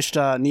 I finished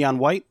Neon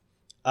White.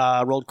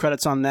 Rolled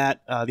credits on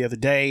that the other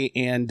day,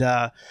 and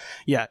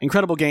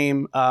incredible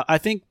game. I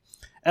think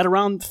at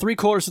around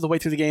 3/4 of the way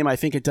through the game, I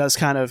think it does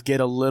kind of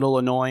get a little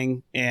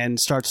annoying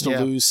and starts to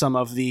lose some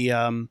of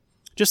the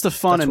just the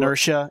fun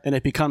inertia, and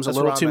it becomes a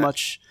little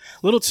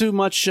too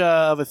much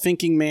of a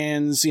thinking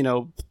man's,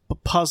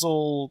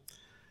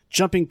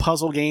 jumping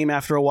puzzle game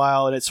after a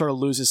while, and it sort of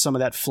loses some of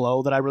that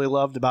flow that I really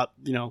loved about,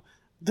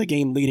 the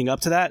game leading up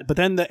to that. But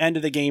then the end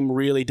of the game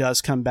really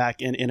does come back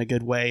in a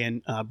good way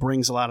and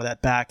brings a lot of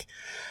that back.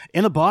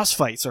 And the boss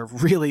fights are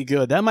really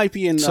good. That might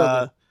be in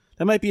some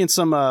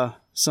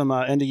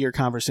end of year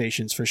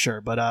conversations for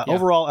sure. But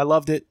overall, I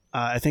loved it.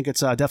 I think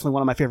it's definitely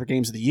one of my favorite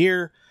games of the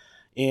year.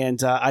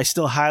 And I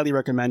still highly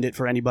recommend it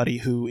for anybody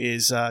who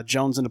is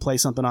jonesing to play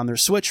something on their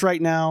Switch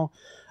right now.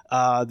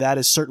 That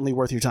is certainly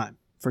worth your time,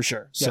 for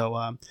sure. Yeah.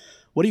 So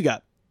what do you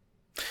got?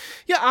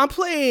 Yeah, I'm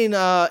playing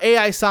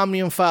AI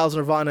Somnium Files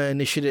Nirvana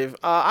Initiative.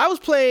 I was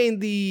playing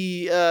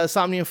the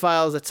Somnium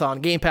Files that's on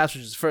Game Pass,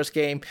 which is the first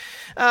game.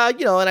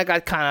 And I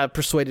got kind of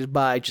persuaded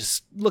by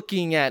just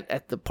looking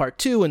at the part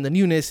 2 and the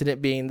newness and it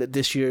being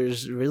this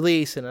year's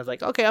release. And I was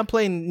like, okay, I'm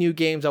playing new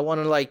games. I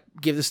want to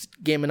give this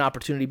game an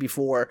opportunity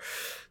before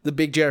the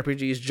big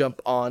JRPGs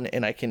jump on,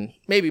 and I can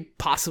maybe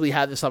possibly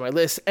have this on my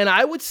list. And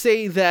I would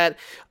say that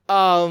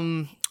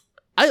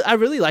I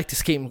really like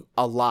this game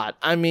a lot.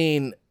 I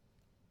mean,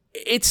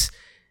 it's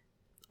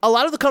a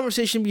lot of the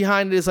conversation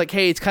behind it is like,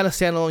 hey, it's kind of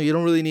standalone. You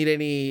don't really need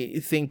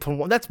anything from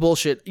one. That's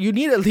bullshit. You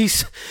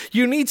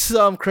need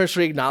some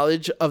cursory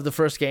knowledge of the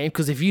first game,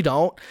 because if you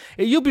don't,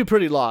 you'll be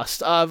pretty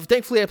lost.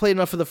 Thankfully, I played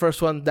enough for the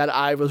first one that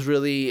I was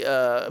really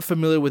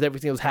familiar with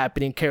everything that was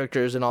happening,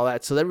 characters and all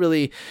that. So it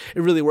really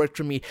worked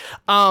for me.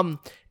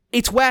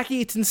 It's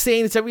wacky, it's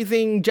insane, it's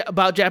everything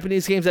about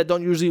Japanese games that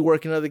don't usually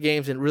work in other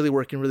games, and really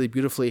working really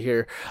beautifully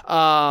here.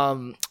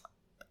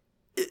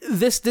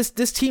 This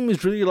team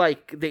is really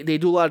they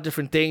do a lot of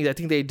different things. I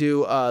think they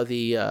do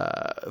the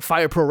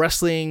Fire Pro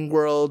Wrestling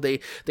world.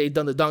 They've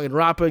done the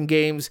Danganronpa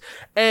games,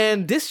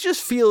 and this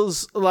just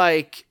feels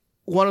like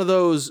one of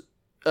those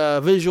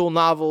visual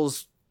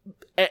novels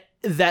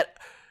that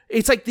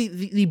it's like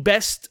the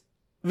best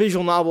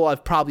visual novel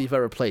I've probably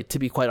ever played, to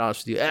be quite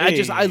honest with you.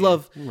 And I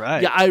love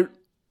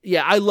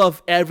yeah, I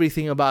love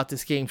everything about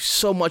this game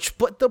so much.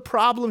 But the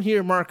problem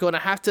here, Marco, and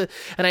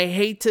I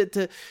hate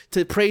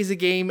to praise the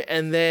game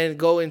and then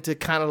go into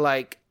kind of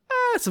like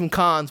some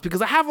cons,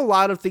 because I have a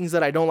lot of things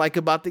that I don't like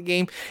about the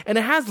game, and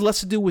it has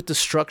less to do with the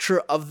structure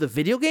of the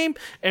video game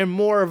and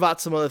more about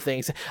some other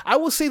things. I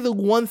will say the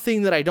one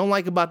thing that I don't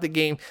like about the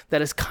game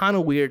that is kind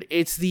of weird,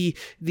 it's the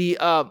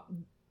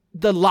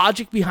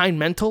logic behind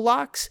mental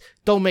locks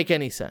don't make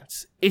any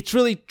sense. It's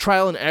really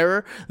trial and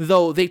error,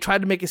 though they try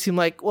to make it seem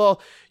like,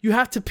 well, you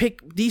have to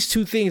pick these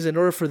two things in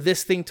order for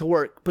this thing to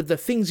work. But the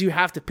things you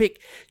have to pick,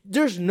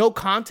 there's no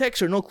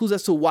context or no clues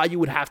as to why you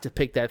would have to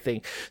pick that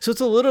thing. So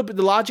it's a little bit,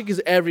 the logic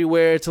is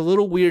everywhere. It's a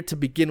little weird to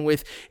begin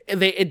with.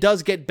 And it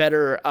does get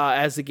better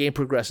as the game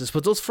progresses.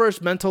 But those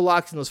first mental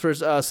locks and those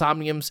first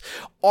somniums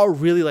are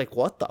really like,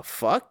 what the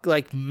fuck?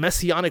 Like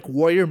Messianic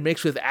warrior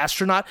mixed with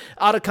astronaut.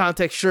 Out of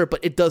context, sure,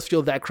 but it does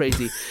feel that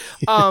crazy.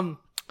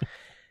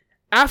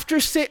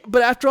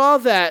 But after all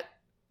that,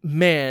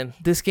 man,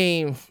 this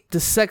game,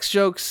 the sex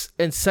jokes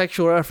and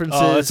sexual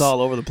references. Oh, it's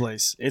all over the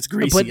place. It's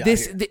greasy. But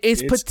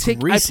it's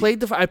particular.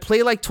 I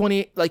played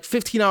like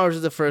 15 hours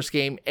of the first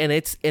game, and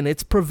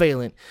it's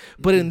prevalent.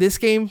 But in this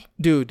game,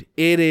 dude,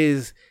 it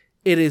is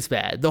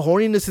bad. The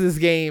horniness of this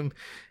game.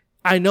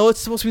 I know it's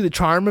supposed to be the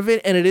charm of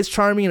it, and it is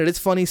charming and it is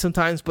funny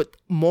sometimes, but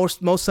most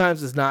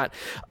times it's not.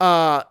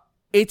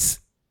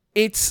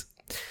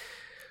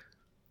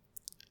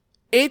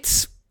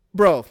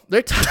 Bro,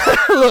 they're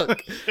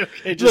look.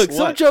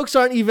 Some jokes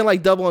aren't even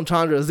like double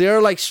entendres. They're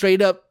like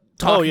straight up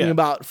talking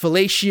about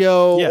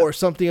fellatio or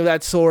something of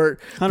that sort.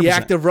 100%. The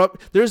act of rub.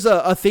 There's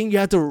a thing you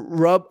have to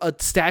rub a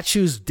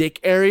statue's dick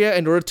area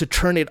in order to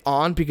turn it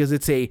on because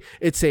it's a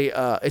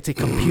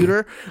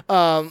computer.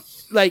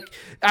 Like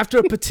after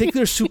a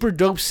particular super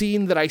dope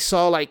scene that I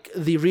saw, like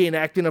the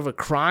reenactment of a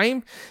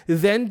crime,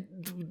 then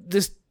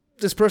this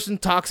person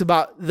talks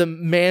about the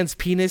man's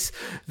penis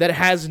that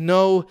has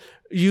no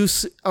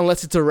use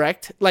unless it's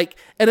erect, like,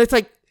 and it's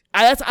like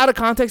that's out of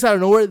context, out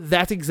of nowhere.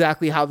 That's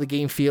exactly how the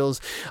game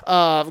feels.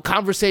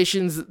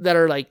 Conversations that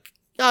are like,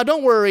 oh,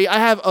 don't worry, I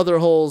have other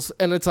holes,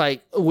 and it's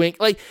like a wink,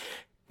 like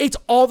it's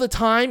all the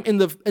time in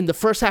the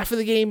first half of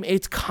the game.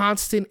 It's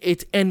constant.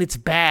 It's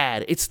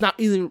bad. It's not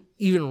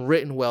even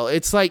written well.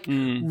 It's like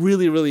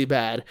really, really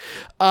bad.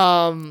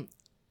 And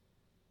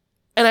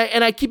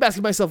I keep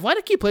asking myself, why do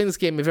I keep playing this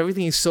game if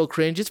everything is so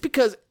cringe? It's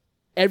because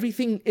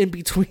everything in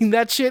between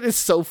that shit is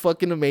so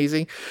fucking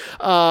amazing.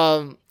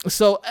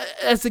 So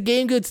as the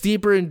game gets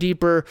deeper and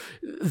deeper,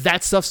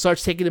 that stuff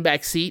starts taking a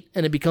back seat,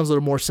 and it becomes a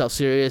little more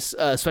self-serious,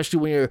 especially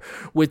when you're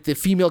with the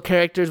female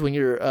characters, when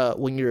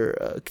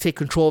you're take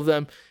control of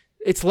them.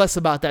 It's less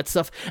about that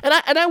stuff. And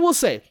I will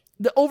say,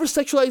 the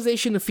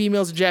over-sexualization of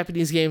females in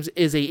Japanese games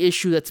is a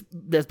issue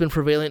that's been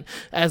prevalent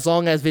as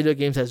long as video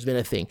games has been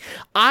a thing.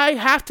 I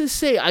have to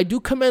say, I do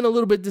commend a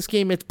little bit this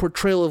game its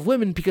portrayal of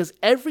women, because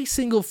every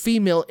single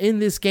female in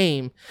this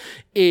game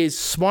is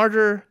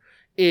smarter,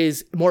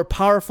 is more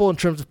powerful in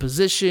terms of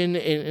position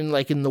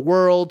in the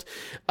world,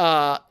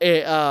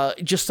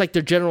 just like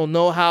their general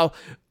know-how.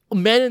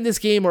 Men in this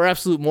game are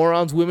absolute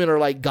morons. Women are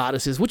like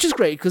goddesses, which is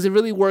great because it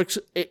really works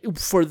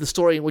for the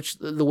story in which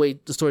the way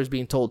the story is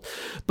being told.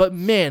 But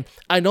man,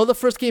 I know the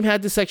first game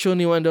had the sexual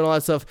innuendo and all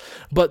that stuff,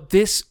 but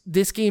this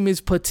game is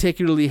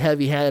particularly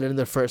heavy-handed in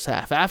the first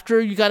half. After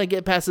you gotta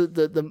get past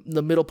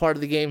the middle part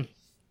of the game,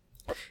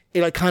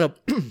 it like kind of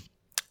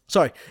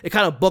it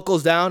kind of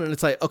buckles down, and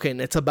it's like, okay,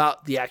 and it's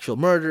about the actual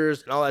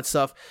murders and all that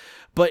stuff.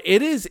 But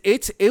it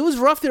was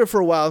rough there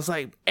for a while. It's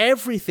like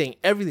everything,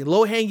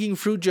 low-hanging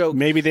fruit joke.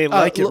 Maybe they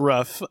like it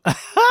rough.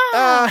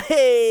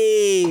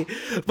 Hey,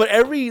 but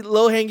every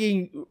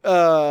low-hanging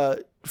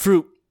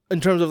fruit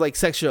in terms of like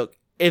sex joke,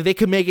 if they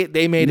could make it,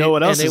 they made it. You know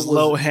what else is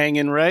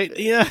low-hanging, right?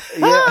 Yeah,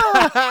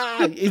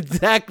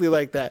 exactly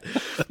like that.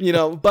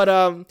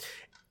 But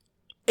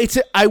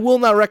I will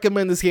not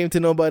recommend this game to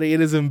nobody.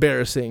 It is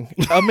embarrassing.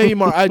 Maybe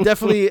Mark. I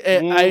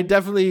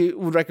definitely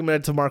would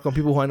recommend it to Mark on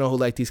people who I know who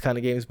like these kind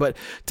of games. But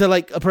to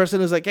like a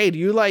person who's like, hey, do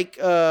you like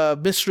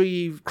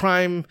mystery,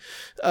 crime,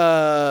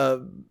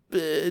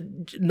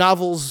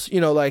 novels,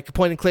 like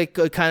point and click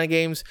kind of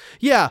games?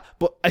 Yeah,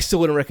 but I still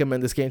wouldn't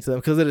recommend this game to them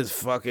because it is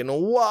fucking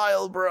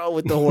wild, bro,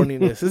 with the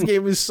horniness. This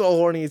game is so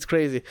horny, it's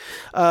crazy.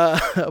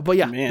 But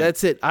yeah, man,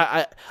 that's it.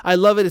 I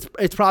love it.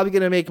 It's probably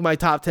gonna make my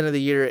top 10 of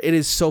the year. It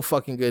is so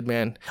fucking good,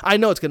 man. I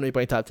know it's gonna make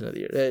my top 10 of the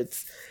year.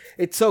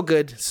 It's so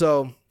good.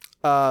 So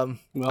I'm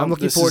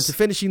looking forward to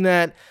finishing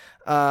that.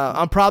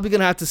 I'm probably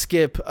gonna have to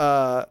skip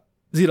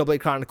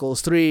Xenoblade Chronicles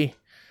 3.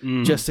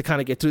 Just to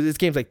kind of get through this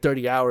game's like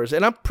 30 hours,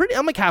 and I'm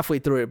like halfway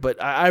through it,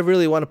 but I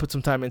really want to put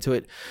some time into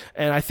it,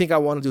 and I think I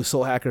want to do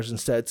Soul Hackers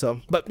instead. So,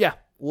 but yeah,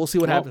 we'll see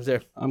what happens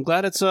there. I'm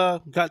glad it's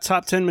got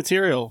top 10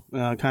 material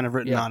kind of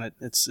written on it.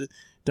 It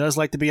does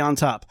like to be on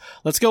top.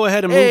 Let's go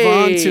ahead and move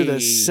on to the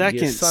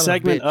second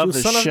segment of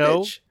the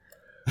show.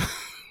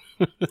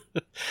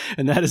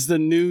 And that is the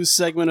new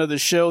segment of the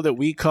show that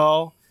we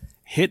call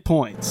Hit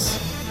Points.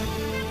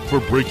 For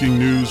breaking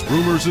news,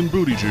 rumors, and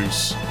booty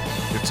juice,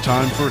 it's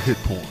time for Hit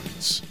Points.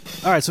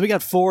 All right, so we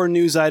got 4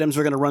 news items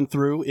we're going to run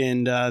through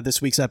in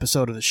this week's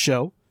episode of the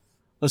show.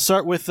 Let's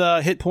start with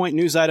Hit Point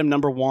news item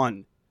number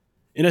 1.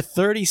 In a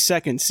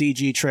 30-second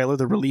CG trailer,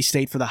 the release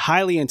date for the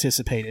highly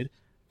anticipated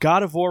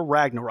God of War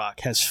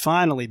Ragnarok has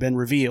finally been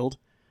revealed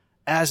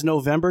as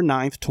November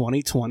 9th,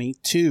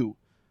 2022,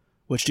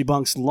 which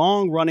debunks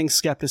long-running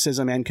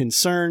skepticism and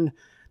concern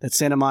that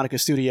Santa Monica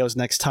Studios'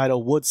 next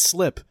title would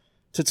slip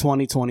to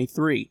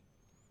 2023.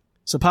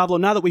 So Pablo,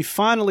 now that we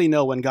finally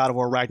know when God of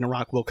War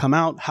Ragnarok will come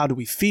out, how do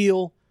we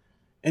feel?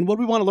 And what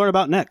do we want to learn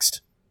about next?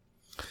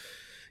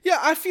 Yeah,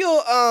 I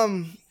feel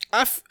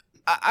I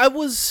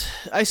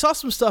saw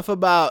some stuff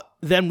about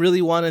them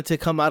really wanting to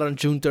come out on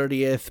June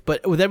 30th,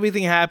 but with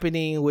everything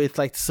happening with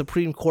like the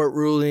Supreme Court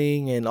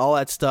ruling and all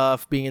that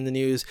stuff being in the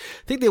news,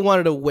 I think they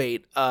wanted to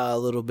wait a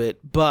little bit.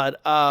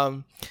 But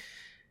I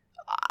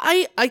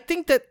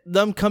think that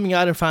them coming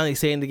out and finally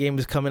saying the game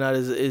is coming out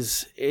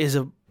is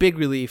a big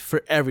relief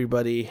for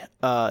everybody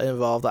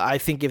involved. I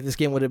think if this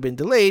game would have been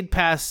delayed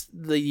past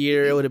the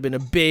year, it would have been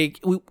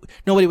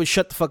nobody would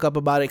shut the fuck up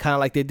about it, kind of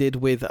like they did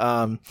with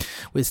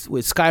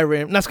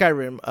Skyrim, not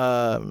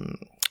Skyrim,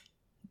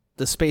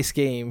 the space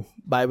game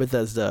by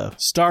Bethesda,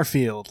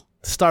 Starfield,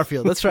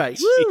 that's right.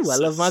 Woo, I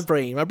love my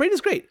brain. My brain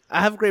is great.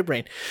 I have a great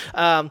brain.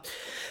 As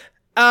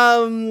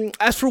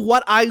for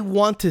what I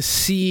want to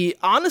see,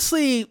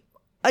 honestly,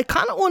 I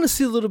kind of want to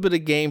see a little bit of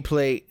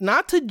gameplay,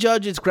 not to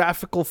judge its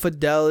graphical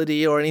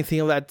fidelity or anything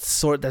of that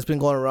sort that's been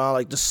going around,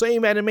 like the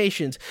same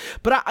animations,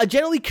 but I'm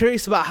generally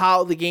curious about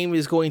how the game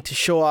is going to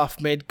show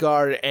off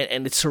Midgard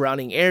and its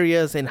surrounding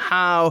areas, and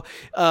how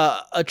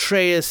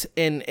Atreus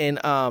and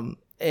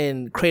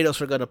Kratos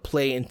are going to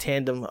play in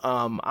tandem.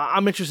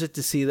 I'm interested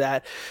to see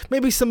that.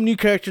 Maybe some new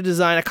character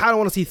design. I kind of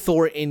want to see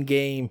Thor in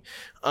game.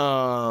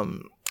 That's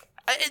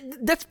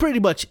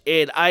pretty much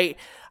it. I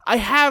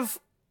have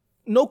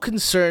no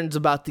concerns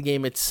about the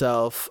game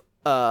itself,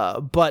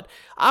 but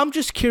I'm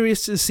just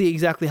curious to see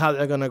exactly how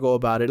they're going to go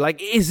about it.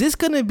 Like, is this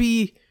going to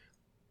be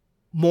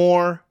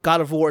more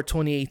God of War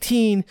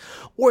 2018,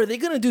 or are they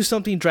going to do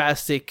something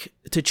drastic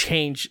to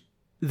change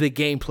the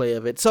gameplay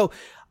of it? So,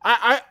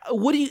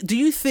 what do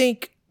you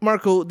think,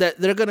 Marco, that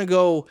they're going to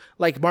go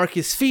like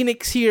Marcus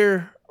Phoenix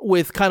here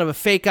with kind of a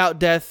fake out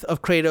death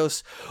of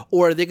Kratos,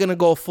 or are they going to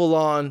go full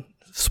on,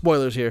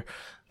 spoilers here,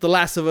 The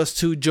Last of Us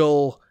 2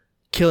 Joel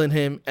killing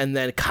him and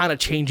then kind of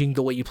changing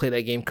the way you play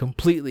that game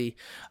completely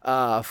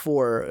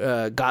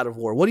for God of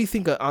War? What do you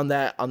think on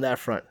that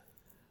front?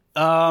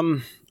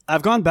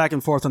 I've gone back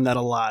and forth on that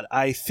a lot.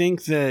 I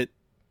think that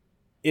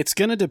it's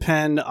going to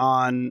depend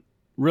on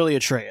really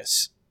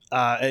Atreus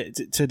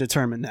to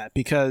determine that,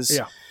 because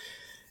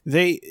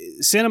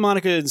Santa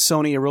Monica and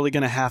Sony are really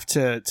going to have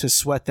to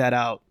sweat that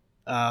out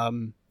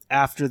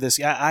after this.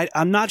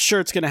 I'm not sure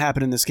it's going to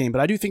happen in this game,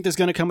 but I do think there's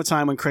going to come a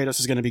time when Kratos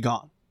is going to be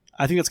gone.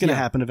 I think that's going to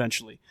happen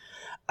eventually.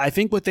 I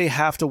think what they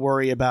have to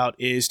worry about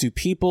is, do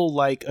people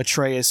like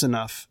Atreus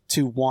enough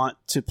to want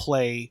to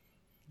play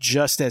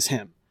just as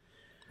him?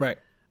 Right.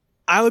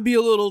 I'd be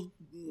a little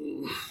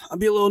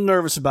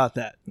nervous about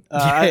that.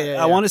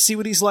 I want to see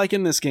what he's like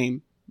in this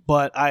game,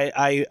 but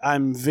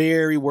I'm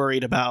very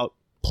worried about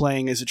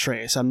playing as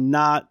Atreus. I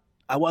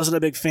wasn't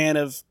a big fan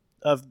of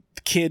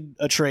kid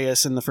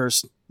Atreus in the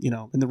first, in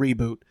the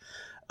reboot.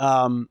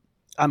 I'm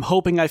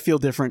hoping I feel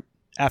different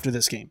after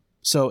this game.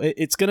 So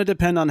it's going to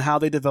depend on how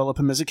they develop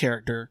him as a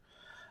character.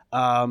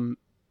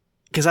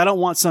 Because I don't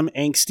want some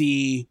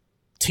angsty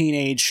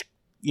teenage,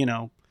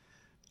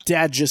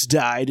 dad just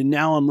died and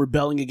now I'm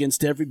rebelling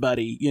against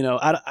everybody.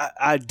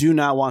 I do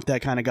not want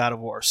that kind of God of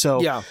War.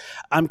 So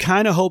I'm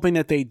kind of hoping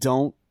that they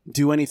don't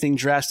do anything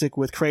drastic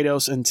with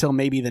Kratos until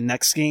maybe the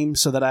next game,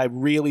 so that I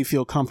really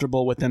feel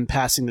comfortable with them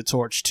passing the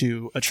torch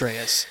to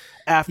Atreus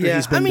after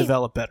he's been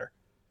developed better.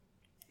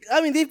 I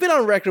mean, they've been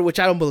on record, which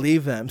I don't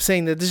believe them,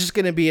 saying that this is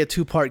going to be a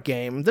 2-part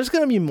game. There's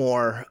going to be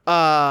more.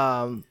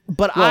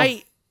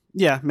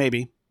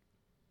 Maybe.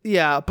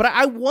 Yeah, but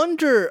I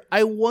wonder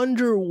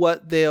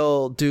what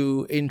they'll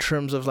do in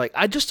terms of, like,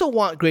 I just don't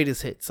want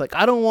greatest hits. Like,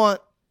 I don't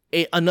want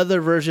another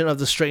version of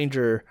the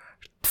Stranger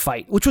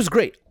fight, which was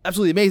great,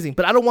 absolutely amazing,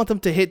 but I don't want them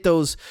to hit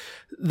those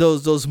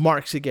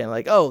marks again.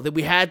 Like, oh, that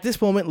we had this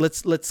moment,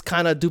 let's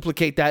kind of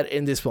duplicate that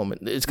in this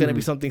moment. It's going to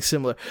be something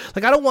similar.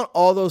 Like, I don't want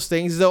all those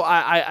things, though.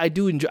 I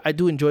do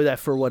enjoy that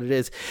for what it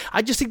is.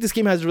 I just think this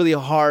game has really a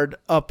hard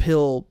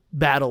uphill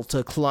battle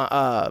to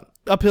climb,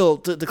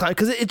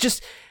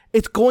 because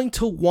it's going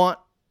to want,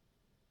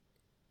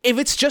 if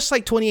it's just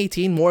like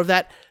 2018, more of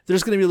that,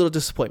 there's going to be a little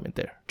disappointment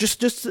there.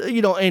 Just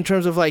in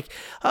terms of like,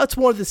 it's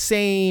more of the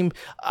same.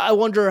 I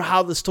wonder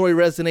how the story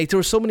resonates. There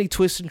were so many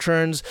twists and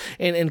turns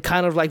and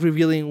kind of like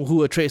revealing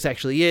who Atreus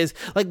actually is.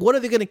 Like, what are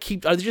they going to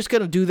keep? Are they just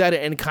going to do that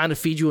and kind of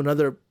feed you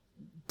another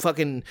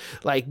fucking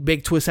like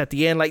big twist at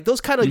the end? Like,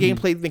 those kind of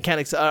gameplay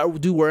mechanics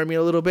do worry me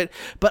a little bit.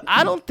 But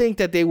I don't think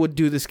that they would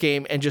do this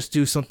game and just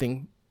do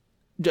something,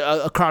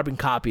 a carbon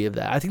copy of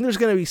that. I think there's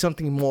going to be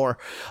something more.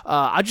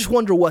 I just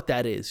wonder what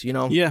that is,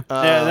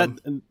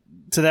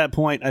 To that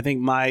point, I think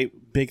my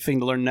big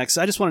thing to learn next,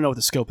 I just want to know what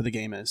the scope of the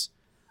game is.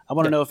 I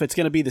want to know if it's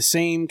going to be the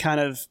same kind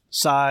of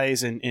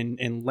size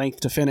and length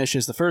to finish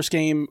as the first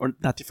game, or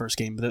not the first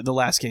game, but the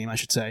last game, I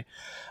should say.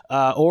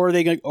 Or are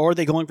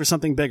they going for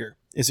something bigger?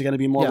 Is it going to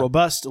be more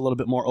robust, a little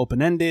bit more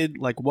open-ended?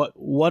 Like,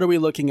 what are we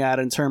looking at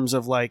in terms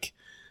of, like,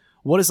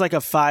 what does, like, a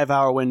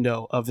 5-hour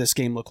window of this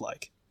game look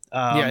like?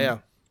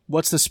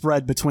 What's the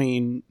spread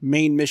between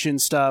main mission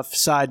stuff,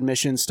 side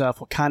mission stuff?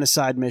 What kind of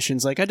side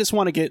missions? Like, I just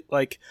want to get,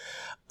 like,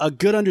 a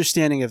good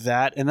understanding of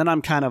that, and then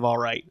I'm kind of all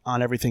right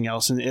on everything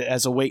else and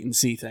as a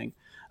wait-and-see thing,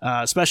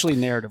 especially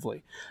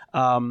narratively.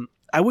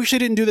 I wish they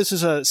didn't do this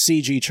as a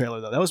CG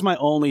trailer, though. That was my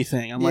only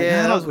thing. I'm like,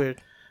 that was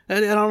weird. I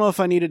don't know if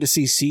I needed to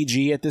see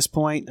CG at this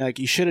point. Like,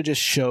 you should have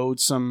just showed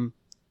some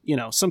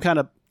kind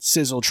of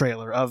sizzle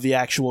trailer of the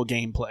actual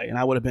gameplay, and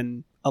I would have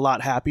been a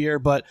lot happier.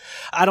 But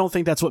I don't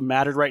think that's what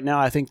mattered right now.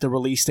 I think the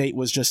release date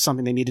was just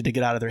something they needed to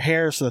get out of their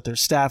hair so that their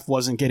staff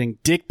wasn't getting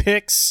dick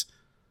pics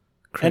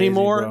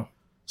anymore. Bro.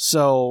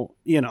 So,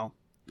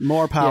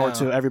 more power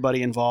to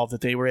everybody involved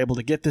that they were able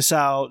to get this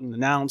out and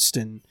announced,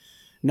 and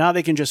now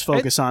they can just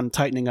focus on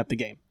tightening up the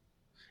game.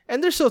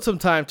 And there's still some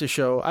time to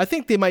show. I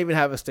think they might even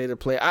have a state of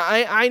play.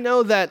 I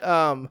know that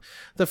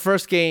the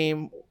first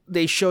game,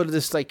 they showed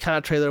this like kind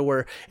of trailer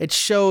where it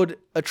showed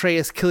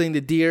Atreus killing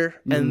the deer,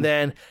 and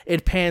then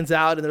it pans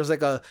out and there's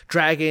like a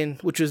dragon,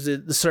 which was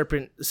the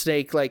serpent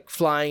snake, like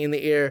flying in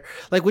the air,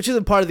 like, which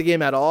isn't part of the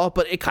game at all,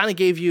 but it kind of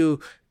gave you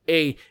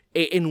a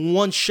in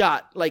one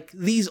shot, like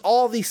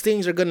all these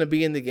things are going to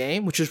be in the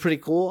game, which is pretty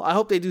cool. I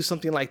hope they do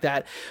something like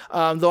that.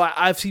 Though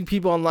I've seen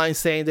people online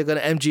saying they're going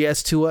to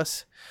MGS to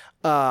us.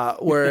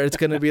 Where it's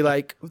going to be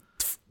like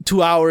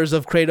 2 hours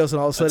of Kratos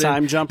and all of a sudden... A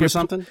time jump or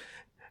something?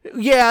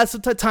 Yeah, it's a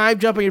time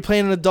jump and you're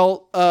playing an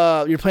adult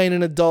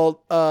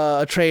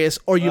Atreus,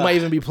 or you might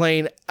even be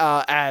playing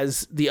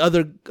as the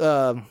other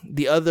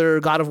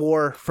God of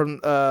War from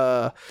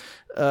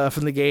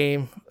the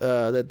game,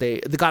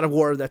 the God of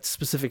War that's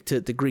specific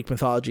to the Greek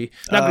mythology,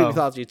 not Greek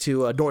mythology,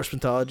 to Norse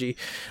mythology,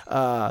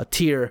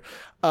 Tyr.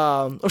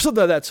 Or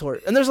something of that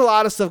sort. And there's a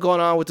lot of stuff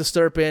going on with the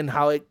Sturpin,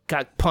 how it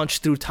got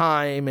punched through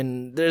time,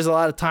 and there's a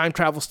lot of time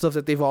travel stuff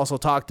that they've also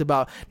talked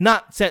about.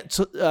 Not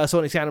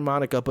Sony Santa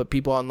Monica, but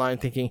people online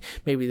thinking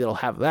maybe they'll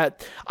have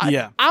that.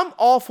 I'm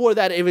all for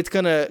that if it's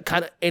going to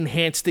kind of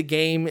enhance the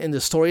game and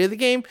the story of the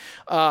game,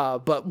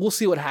 but we'll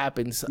see what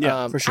happens.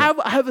 For sure.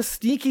 I have a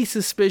sneaky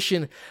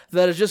suspicion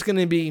that it's just going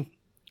to be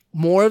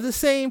more of the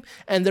same,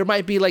 and there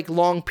might be like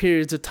long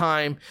periods of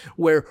time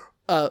where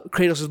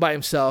Kratos is by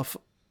himself,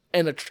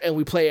 and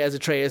we play as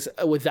Atreus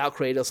without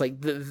Kratos. Like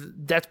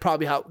that's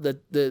probably how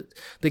the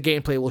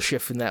gameplay will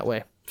shift in that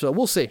way. So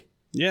we'll see.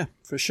 Yeah,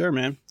 for sure,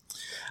 man.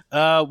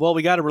 Well,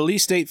 we got a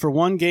release date for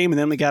one game, and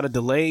then we got a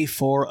delay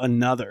for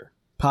another.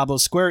 Pablo,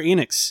 Square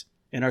Enix,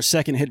 in our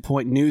second Hit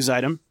Point news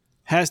item,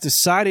 has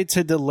decided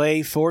to delay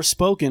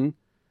Forspoken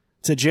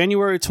to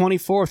January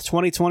 24th,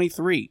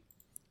 2023.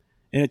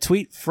 In a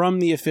tweet from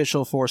the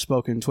official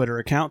Forspoken Twitter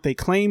account, they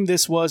claim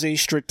this was a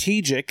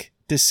strategic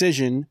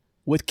decision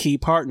with key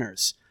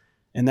partners.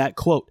 And that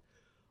quote,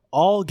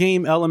 all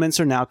game elements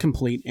are now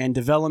complete and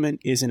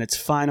development is in its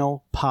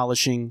final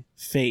polishing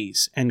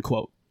phase, end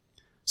quote.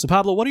 So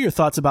Pablo, what are your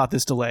thoughts about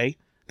this delay,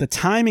 the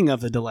timing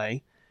of the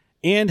delay,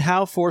 and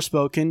how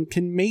Forspoken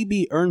can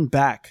maybe earn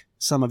back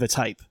some of its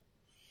hype?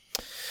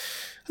 I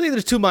think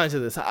there's two minds to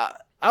this.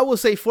 I will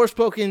say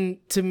Forspoken,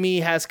 to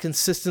me, has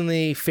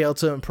consistently failed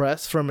to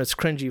impress, from its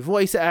cringy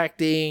voice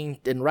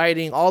acting and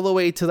writing all the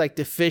way to like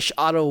the fish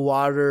out of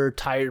water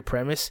tired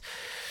premise.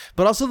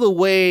 But also the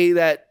way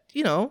that,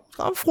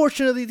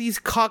 unfortunately, these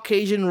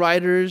Caucasian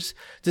writers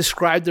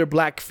describe their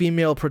black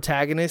female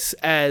protagonists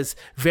as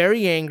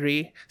very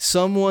angry,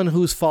 someone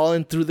who's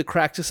fallen through the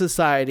cracks of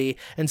society,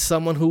 and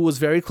someone who was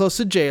very close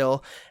to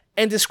jail,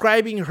 and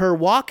describing her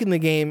walk in the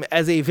game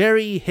as a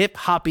very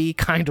hip-hoppy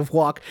kind of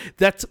walk.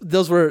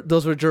 Those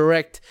were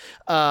direct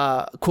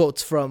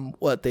quotes from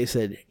what they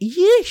said.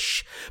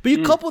 Yeesh. But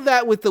you couple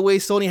that with the way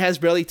Sony has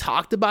barely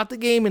talked about the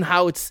game and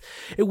how it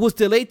was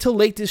delayed till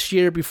late this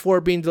year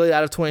before being delayed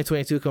out of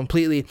 2022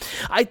 completely.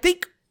 I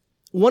think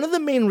one of the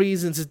main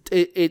reasons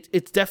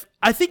it's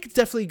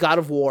definitely God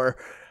of War,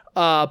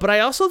 but I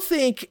also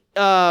think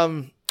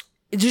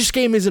this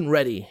game isn't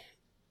ready.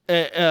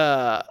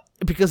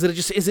 Because it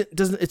just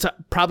it's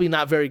probably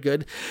not very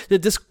good. The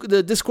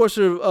discourse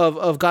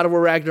of God of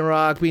War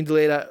Ragnarok being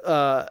delayed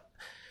out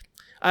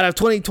of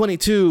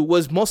 2022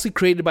 was mostly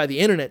created by the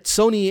internet.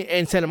 Sony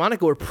and Santa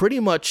Monica were pretty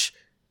much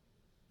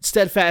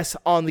steadfast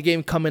on the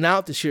game coming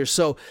out this year.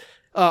 So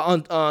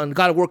on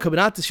God of War coming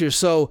out this year.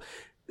 So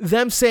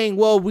them saying,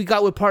 well, we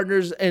got with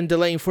partners and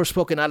delaying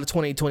Forspoken out of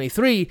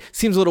 2023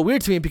 seems a little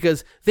weird to me,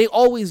 because they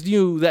always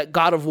knew that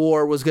God of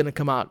War was going to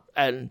come out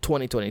in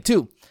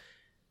 2022.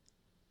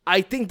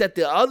 I think that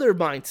the other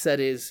mindset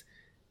is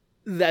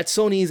that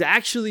Sony is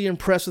actually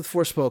impressed with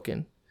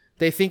Forspoken,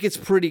 They think it's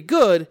pretty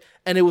good,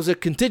 and it was a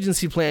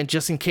contingency plan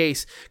just in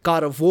case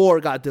God of War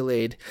got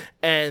delayed.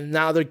 And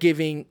now they're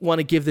want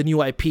to give the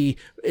new IP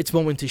its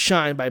moment to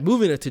shine by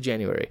moving it to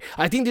January.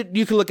 I think that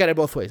you can look at it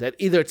both ways. That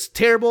either it's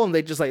terrible and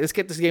they just like, let's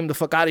get this game the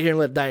fuck out of here and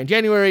let it die in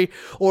January,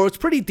 or it's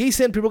pretty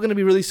decent. People are going to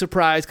be really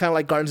surprised, kind of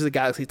like Guardians of the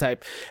Galaxy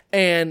type.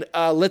 And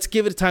let's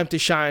give it time to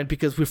shine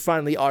because we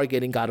finally are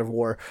getting God of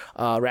War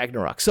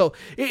Ragnarok. So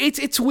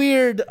it's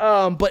weird,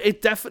 but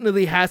it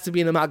definitely has to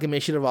be an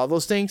amalgamation of all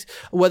those things.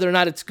 Whether or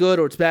not it's good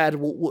or it's bad,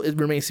 it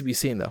remains to be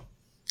seen, though.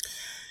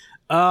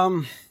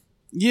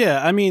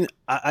 Yeah, I mean,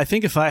 I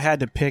think if I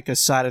had to pick a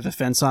side of the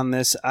fence on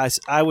this,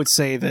 I would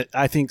say that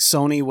I think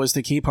Sony was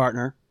the key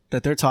partner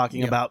that they're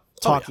talking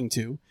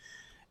to,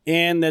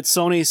 and that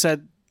Sony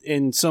said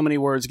in so many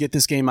words, "Get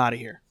this game out of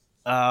here."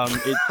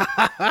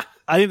 I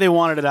think they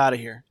wanted it out of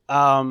here.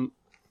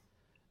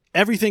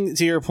 Everything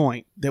to your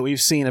point that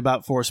we've seen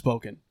about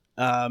Forspoken,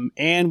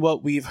 and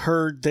what we've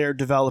heard their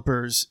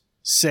developers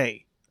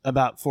say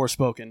about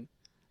Forspoken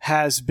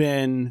has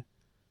been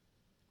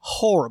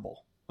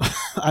horrible.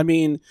 I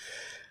mean,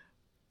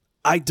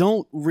 I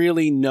don't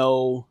really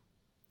know,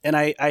 and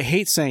I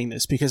hate saying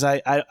this because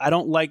I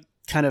don't like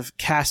kind of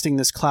casting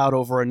this cloud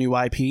over a new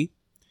IP,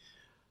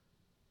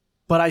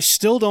 but I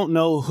still don't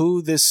know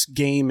who this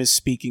game is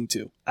speaking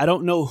to. I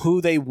don't know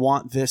who they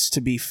want this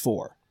to be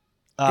for.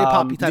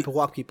 Hip-hop type of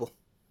walk people.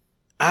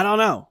 I don't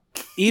know.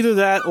 Either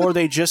that or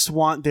they just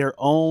want their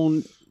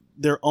own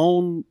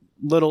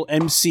little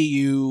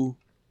MCU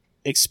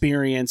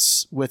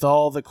experience with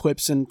all the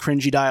quips and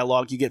cringy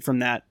dialogue you get from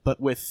that, but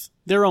with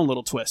their own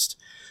little twist.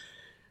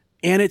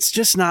 And it's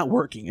just not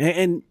working.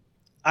 And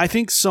I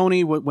think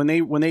Sony,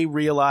 when they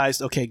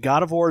realized, okay,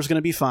 God of War is going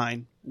to be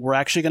fine, we're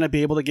actually going to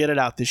be able to get it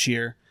out this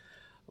year,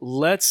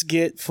 let's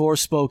get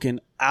Forspoken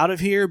out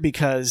of here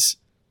because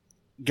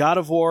God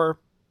of War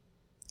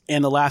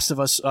and The Last of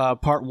Us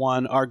Part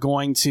 1 are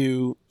going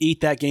to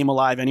eat that game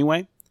alive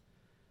anyway.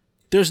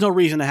 There's no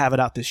reason to have it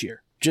out this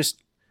year.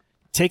 Just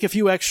take a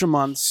few extra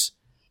months,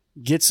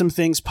 get some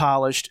things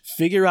polished,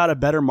 figure out a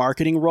better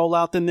marketing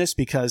rollout than this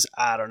because,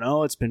 I don't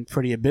know, it's been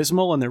pretty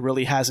abysmal and there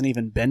really hasn't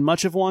even been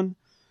much of one.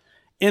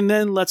 And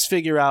then let's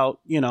figure out,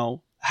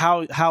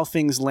 how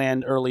things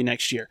land early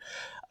next year.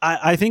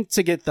 I think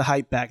to get the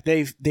hype back,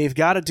 they've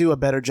got to do a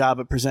better job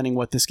of presenting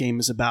what this game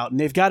is about, and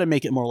they've got to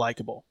make it more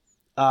likable.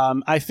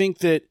 I think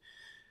that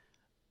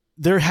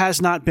there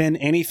has not been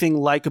anything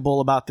likable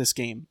about this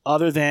game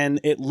other than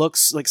it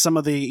looks like some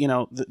of the,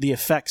 the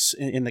effects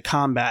in the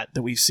combat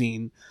that we've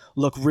seen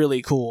look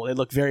really cool. They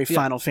look very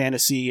Final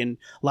Fantasy and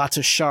lots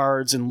of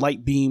shards and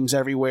light beams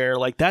everywhere.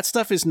 Like that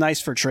stuff is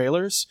nice for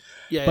trailers,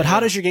 but how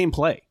does your game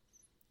play?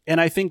 And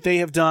I think they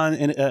have done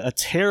a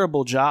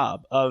terrible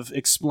job of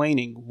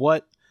explaining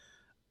what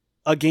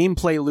a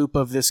gameplay loop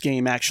of this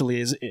game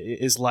actually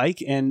is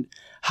like and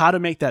how to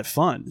make that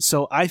fun.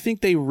 So I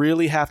think they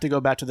really have to go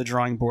back to the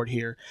drawing board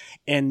here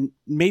and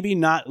maybe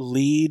not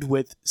lead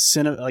with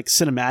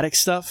cinematic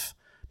stuff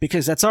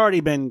because that's already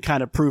been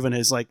kind of proven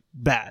as like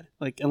bad.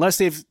 Like unless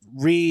they've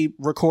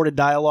re-recorded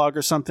dialogue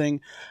or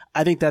something,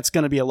 I think that's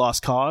going to be a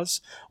lost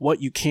cause.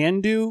 What you can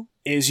do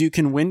is you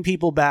can win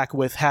people back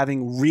with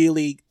having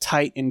really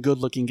tight and good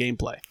looking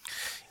gameplay.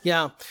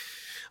 Yeah.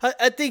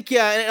 I think,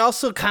 and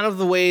also kind of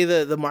the way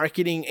the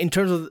marketing in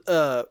terms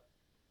of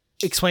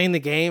explaining the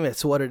game,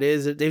 it's what it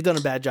is. They've done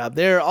a bad job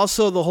there.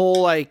 Also, the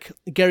whole like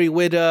Gary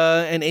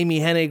Whitta and Amy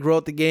Hennig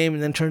wrote the game,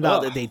 and then turned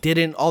out that they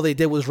didn't. All they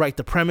did was write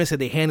the premise, and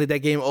they handed that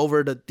game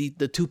over to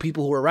the two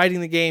people who were writing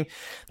the game.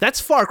 That's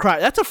far cry.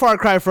 That's a far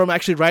cry from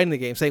actually writing the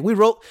game. Saying we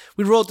wrote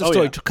the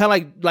story,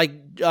 kind of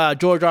like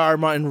George R.R.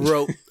 Martin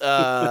wrote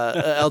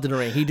Elden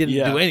Ring. He didn't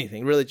do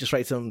anything really, just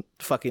write some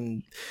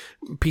fucking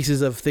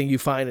pieces of thing you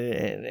find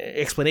and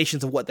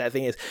explanations of what that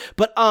thing is.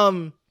 But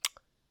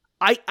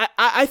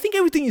I think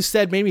everything you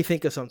said made me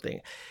think of something.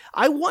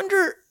 I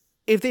wonder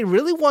if they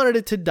really wanted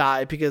it to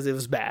die because it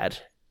was bad.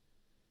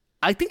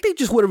 I think they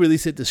just would have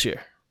released it this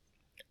year.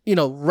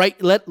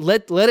 Right? Let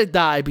it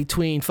die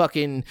between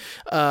fucking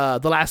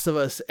The Last of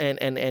Us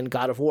and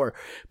God of War.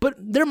 But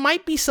there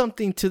might be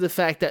something to the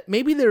fact that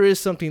maybe there is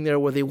something there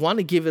where they want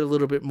to give it a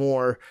little bit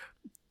more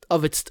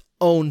of its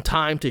own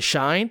time to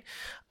shine.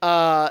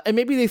 And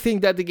maybe they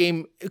think that the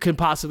game can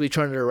possibly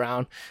turn it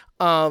around.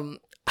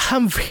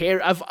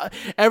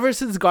 Ever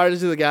since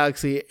Guardians of the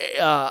Galaxy,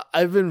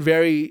 I've been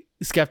very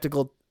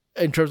skeptical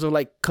in terms of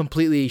like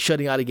completely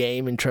shutting out a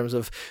game in terms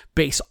of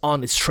based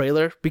on its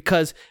trailer,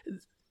 because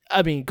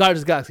I mean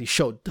Guardians of the Galaxy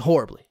showed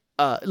horribly,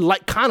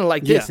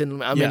 this in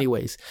many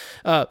ways.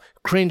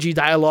 Cringy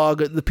dialogue,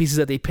 the pieces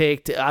that they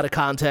picked out of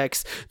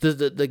context,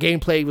 the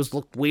gameplay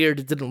looked weird,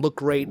 it didn't look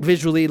great,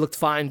 visually it looked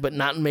fine but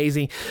not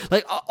amazing.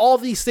 Like all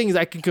these things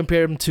I can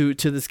compare them to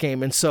this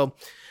game, and so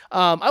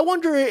I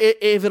wonder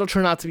if it'll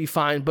turn out to be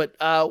fine, but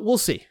we'll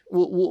see.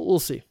 We'll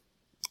see.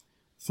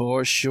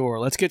 For sure.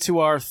 Let's get to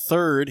our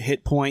third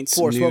hit points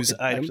news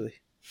item. Actually.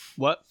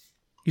 What?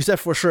 You said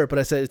for sure, but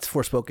I said it's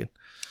Forspoken.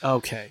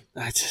 Okay.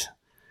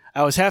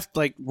 I was half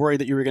worried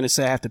that you were going to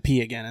say I have to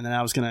pee again, and then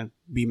I was going to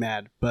be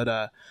mad.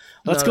 But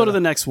let's go to the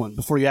next one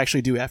before you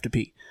actually do have to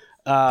pee.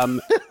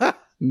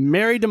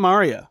 Mary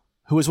DeMaria,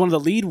 who is one of the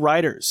lead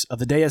writers of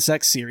the Deus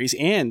Ex series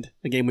and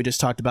the game we just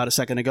talked about a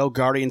second ago,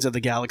 Guardians of the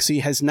Galaxy,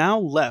 has now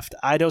left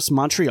Eidos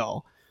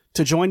Montreal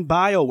to join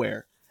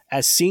BioWare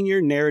as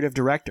senior narrative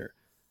director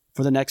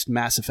for the next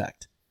Mass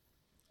Effect.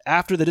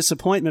 After the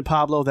disappointment,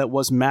 Pablo, that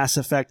was Mass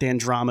Effect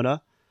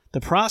Andromeda, the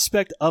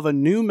prospect of a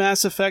new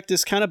Mass Effect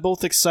is kind of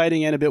both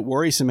exciting and a bit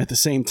worrisome at the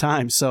same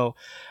time. So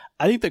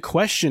I think the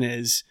question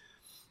is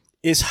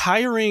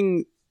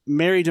hiring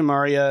Mary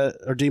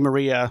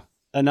DeMaria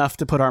enough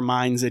to put our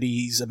minds at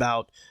ease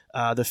about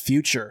the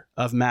future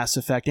of Mass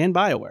Effect and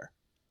BioWare?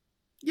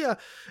 Yeah,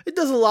 it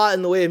does a lot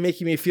in the way of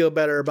making me feel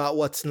better about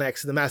what's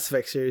next in the Mass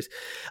Effect series.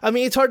 I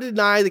mean, it's hard to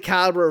deny the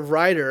caliber of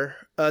writer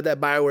that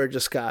BioWare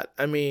just got.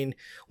 I mean,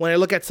 when I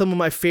look at some of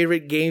my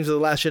favorite games of the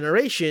last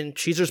generation,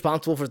 she's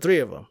responsible for 3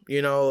 of them.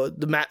 You know,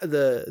 the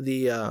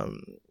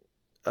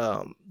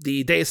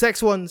Deus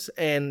Ex ones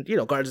and, you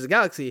know, Guardians of the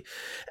Galaxy.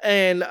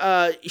 And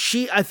I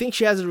think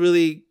she has a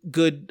really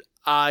good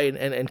eye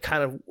and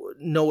kind of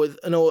know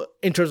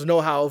in terms of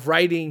know-how of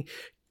writing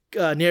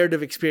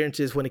narrative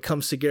experiences when it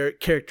comes to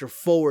character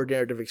forward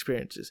narrative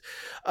experiences.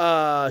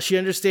 She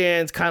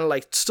understands kind of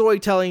like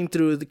storytelling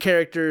through the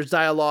characters,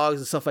 dialogues,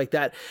 and stuff like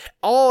that.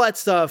 All that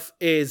stuff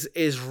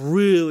is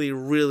really,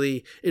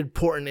 really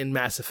important in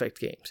Mass Effect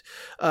games.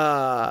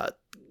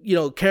 You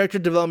know, character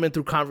development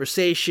through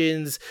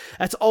conversations.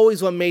 That's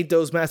always what made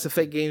those Mass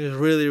Effect games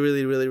really,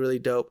 really, really, really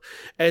dope.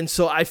 And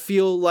so I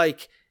feel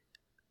like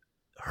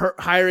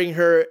hiring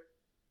her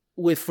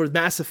for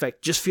Mass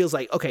Effect just feels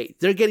like, okay,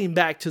 they're getting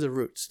back to the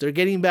roots. They're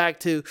getting back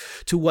to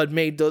what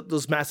made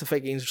those Mass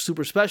Effect games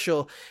super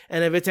special.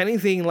 And if it's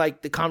anything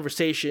like the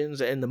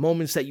conversations and the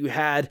moments that you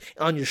had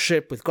on your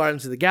ship with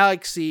Guardians of the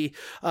Galaxy,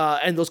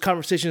 and those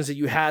conversations that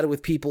you had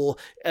with people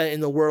in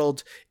the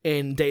world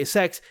in Deus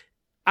Ex,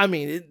 I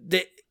mean,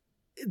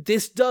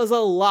 this does a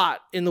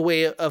lot in the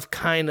way of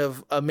kind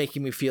of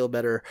making me feel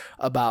better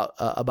about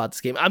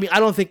this game. I mean,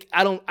 I think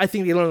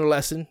they learned a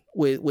lesson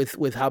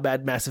with how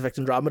bad Mass Effect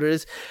Andromeda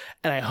is,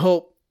 and I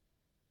hope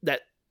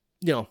that,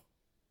 you know,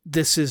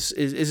 this is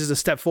a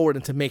step forward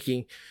into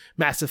making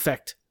Mass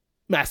Effect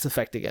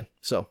again.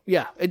 So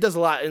yeah, it does a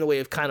lot in the way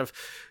of kind of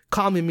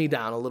calming me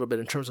down a little bit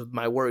in terms of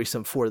my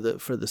worrisome for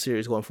the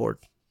series going forward.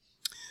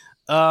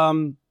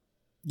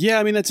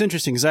 Yeah, I mean, that's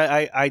interesting because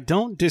I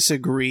don't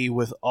disagree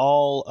with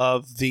all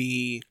of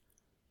the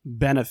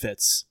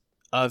benefits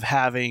of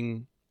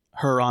having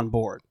her on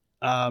board.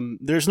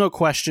 There's no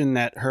question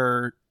that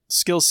her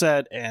skill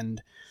set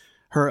and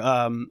her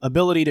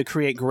ability to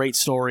create great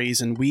stories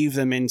and weave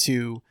them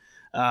into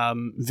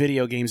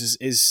video games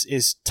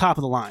is top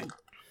of the line.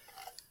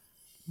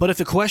 But if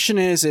the question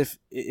is if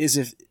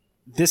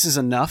this is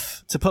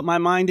enough to put my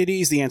mind at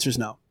ease, the answer is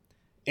no.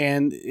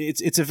 And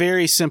it's a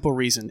very simple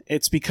reason.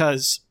 It's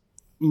because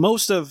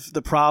most of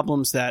the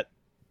problems that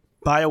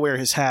BioWare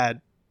has had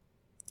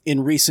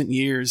in recent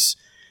years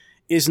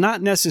is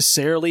not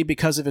necessarily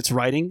because of its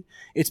writing.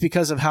 It's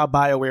because of how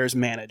BioWare is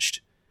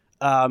managed.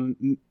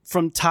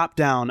 From top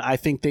down, I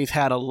think they've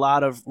had a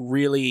lot of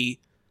really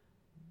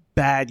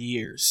bad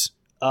years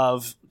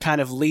of kind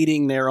of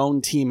leading their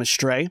own team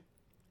astray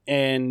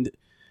and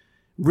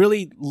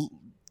really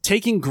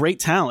taking great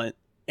talent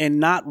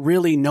and not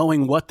really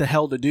knowing what the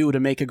hell to do to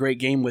make a great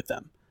game with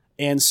them.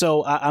 And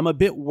so I'm a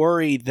bit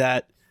worried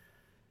that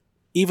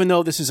even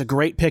though this is a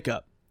great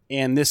pickup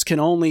and this can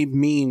only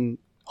mean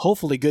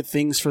hopefully good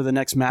things for the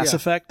next Mass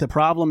Effect, the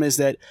problem is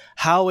that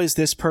how is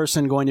this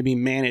person going to be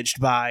managed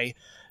by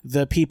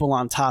the people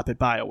on top at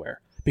BioWare?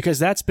 Because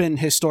that's been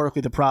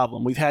historically the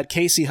problem. We've had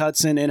Casey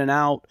Hudson in and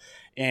out,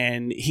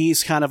 and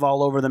he's kind of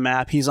all over the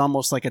map. He's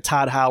almost like a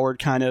Todd Howard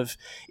kind of.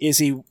 Is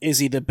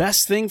he the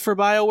best thing for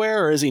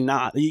BioWare or is he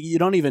not? You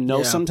don't even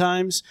know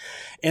sometimes.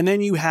 And then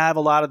you have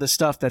a lot of the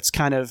stuff that's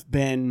kind of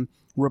been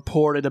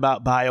reported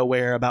about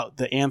BioWare, about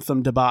the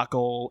Anthem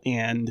debacle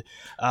and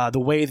the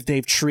way that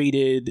they've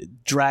treated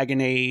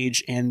Dragon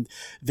Age and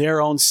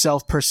their own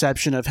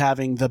self-perception of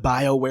having the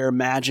BioWare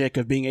magic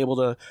of being able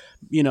to,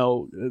 you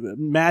know,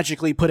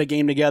 magically put a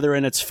game together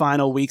in its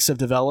final weeks of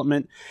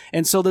development.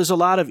 And so there's a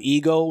lot of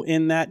ego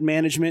in that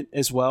management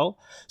as well.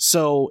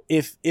 So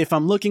if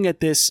I'm looking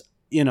at this,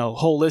 you know,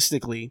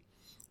 holistically,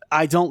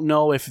 I don't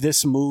know if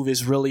this move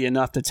is really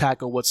enough to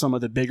tackle what some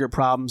of the bigger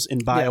problems in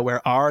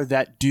BioWare are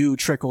that do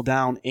trickle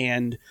down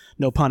and,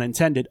 no pun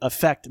intended,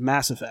 affect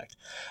Mass Effect.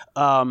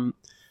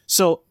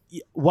 So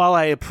while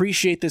I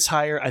appreciate this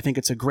hire, I think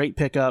it's a great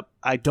pickup.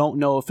 I don't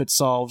know if it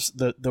solves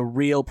the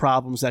real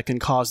problems that can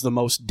cause the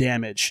most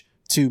damage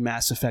to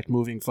Mass Effect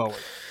moving forward.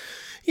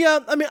 Yeah,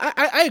 I mean,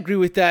 I agree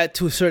with that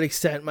to a certain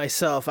extent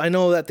myself. I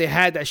know that they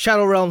had that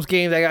Shadow Realms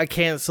game that got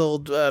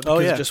canceled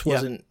because it just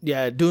wasn't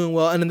doing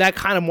well. And then that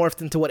kind of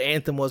morphed into what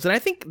Anthem was. And I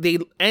think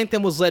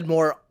Anthem was led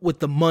more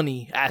with the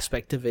money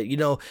aspect of it, you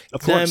know,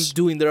 them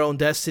doing their own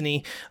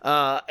destiny.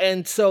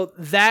 And so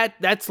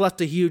that's left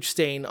a huge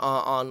stain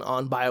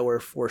on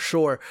BioWare for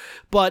sure.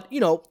 But, you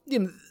know,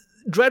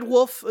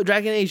 Dreadwolf,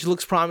 Dragon Age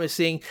looks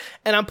promising,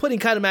 and I'm putting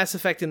kind of Mass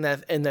Effect in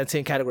that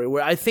same category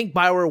where I think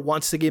BioWare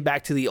wants to get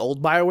back to the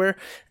old BioWare,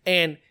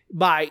 and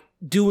by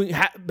doing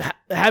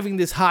having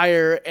this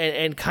hire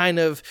and kind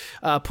of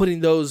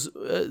putting those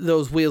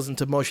wheels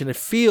into motion. It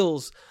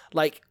feels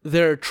like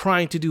they're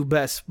trying to do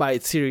best by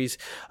its series,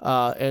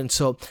 and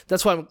so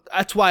that's why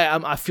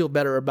I feel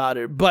better about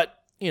it. But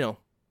you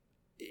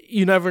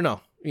never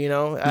know.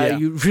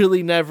 You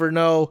really never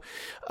know.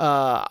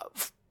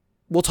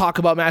 We'll talk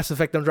about Mass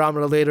Effect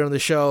Andromeda later in the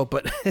show,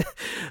 but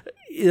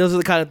those are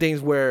the kind of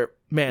things where,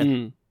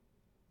 man,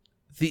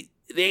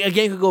 a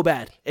game could go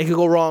bad. It could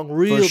go wrong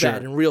real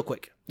bad and real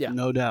quick. Yeah,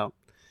 no doubt.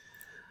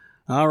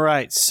 All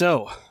right,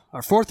 so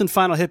our fourth and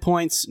final hit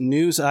points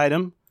news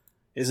item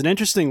is an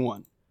interesting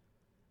one.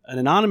 An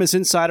anonymous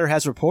insider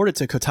has reported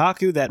to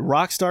Kotaku that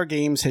Rockstar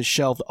Games has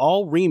shelved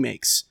all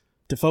remakes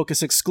to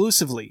focus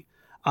exclusively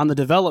on the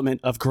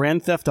development of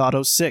Grand Theft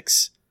Auto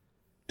 6.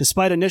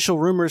 Despite initial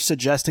rumors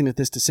suggesting that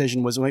this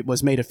decision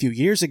was made a few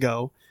years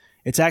ago,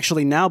 it's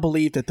actually now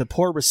believed that the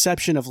poor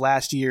reception of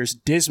last year's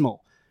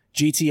dismal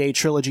GTA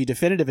Trilogy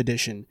Definitive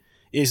Edition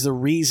is the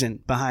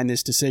reason behind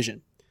this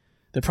decision.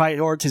 The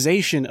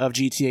prioritization of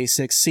GTA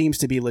 6 seems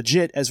to be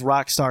legit, as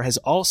Rockstar has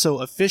also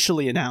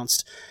officially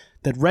announced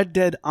that Red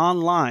Dead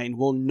Online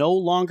will no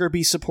longer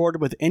be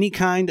supported with any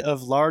kind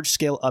of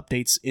large-scale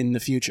updates in the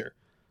future.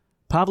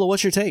 Pablo,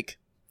 what's your take?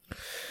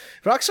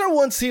 Rockstar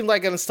once seemed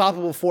like an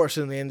unstoppable force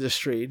in the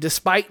industry,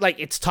 despite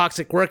its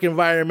toxic work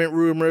environment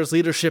rumors,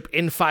 leadership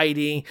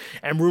infighting,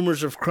 and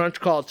rumors of crunch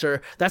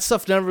culture. That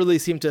stuff never really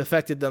seemed to have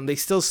affected them. They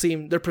still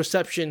their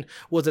perception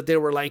was that they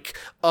were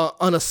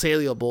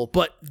unassailable,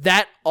 but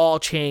that all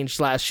changed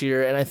last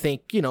year. And I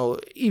think,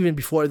 even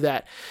before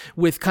that,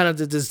 with kind of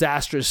the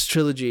disastrous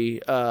trilogy,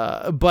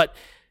 but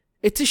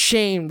it's a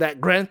shame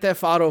that Grand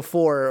Theft Auto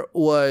 4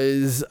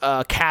 was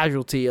a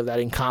casualty of that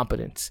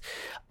incompetence.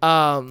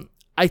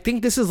 I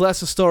think this is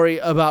less a story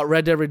about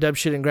Red Dead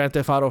Redemption and Grand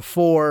Theft Auto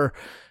 4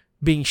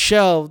 being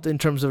shelved in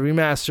terms of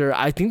remaster.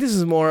 I think this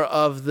is more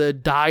of the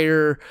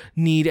dire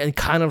need and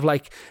kind of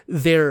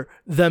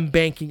them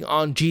banking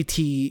on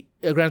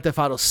Grand Theft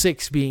Auto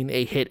 6 being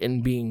a hit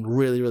and being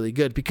really, really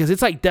good, because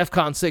it's like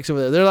DEFCON 6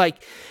 over there.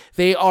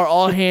 They are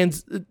all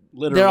hands,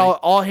 literally. They're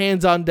all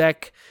hands on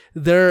deck.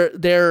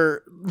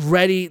 They're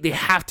ready. They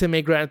have to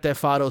make Grand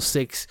Theft Auto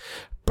 6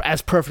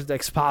 as perfect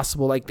as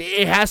possible. The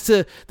game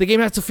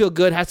has to feel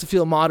good, has to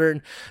feel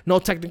modern, no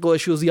technical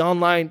issues. The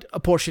online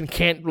portion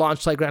can't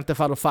launch like Grand Theft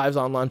Auto 5's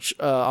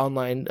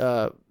online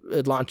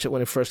it launched it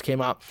when it first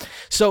came out.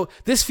 So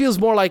this feels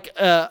more like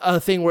a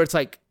thing where it's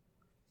like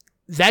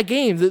that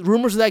game, the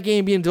rumors of that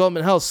game being in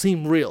development hell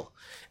seem real.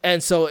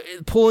 And so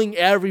pulling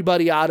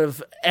everybody out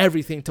of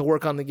everything to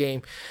work on the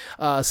game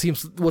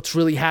seems what's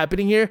really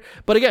happening here.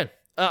 But again,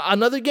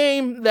 another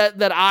game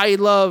that I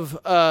love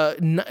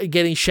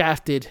getting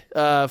shafted.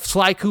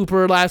 Sly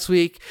Cooper last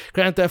week,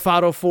 Grand Theft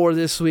Auto 4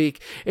 this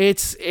week.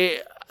 What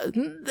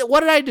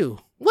did I do?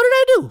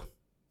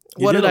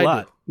 You did a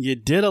lot. You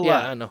did a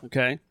lot. Yeah, I know.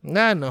 Okay.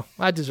 I know.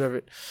 I deserve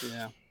it.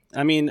 Yeah.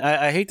 I mean,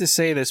 I hate to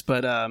say this,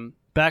 but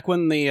back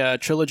when the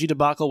trilogy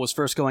debacle was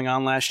first going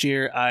on last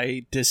year,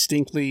 I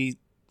distinctly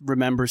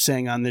remember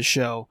saying on this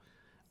show,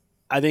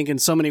 I think in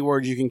so many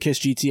words you can kiss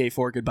GTA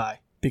 4 goodbye,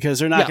 because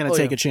they're not going to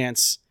take a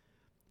chance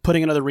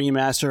putting another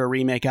remaster or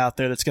remake out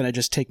there that's going to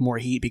just take more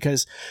heat.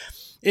 Because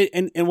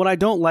and what I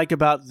don't like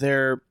about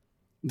their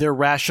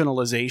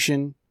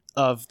rationalization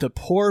of the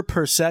poor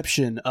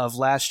perception of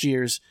last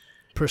year's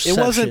it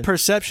wasn't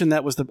perception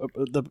that was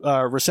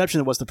the reception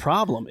that was the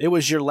problem. It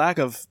was your lack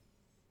of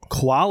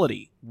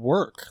quality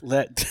work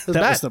that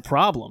was the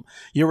problem.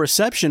 Your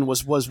reception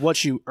was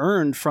what you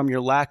earned from your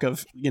lack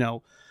of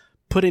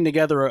putting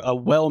together a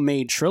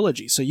well-made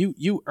trilogy. So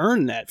you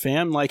earned that,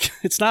 fam.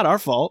 It's not our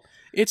fault.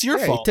 It's your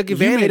fault. You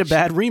made a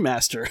bad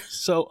remaster,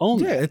 so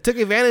own it. Yeah, it took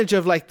advantage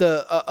of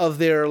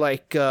their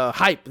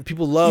hype.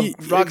 People love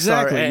Rockstar.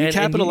 Exactly. You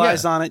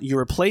capitalized on it. You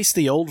replaced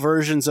the old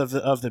versions of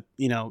the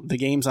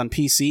games on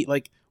PC.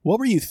 What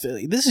were you?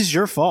 This is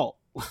your fault.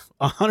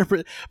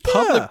 100%.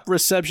 Public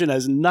reception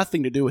has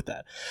nothing to do with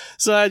that.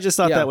 So I just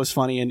thought that was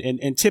funny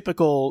and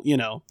typical.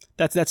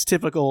 That's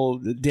typical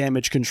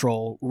damage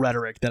control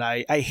rhetoric that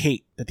I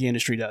hate that the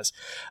industry does.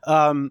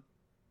 Now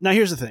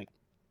here's the thing.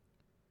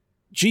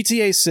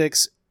 GTA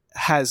 6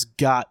 has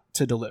got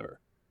to deliver.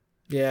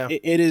 Yeah.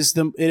 It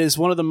is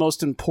one of the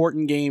most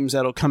important games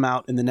that'll come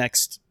out in the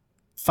next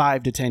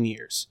 5 to 10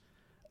 years.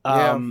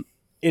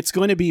 It's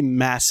going to be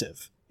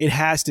massive. It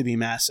has to be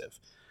massive.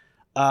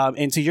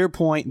 And to your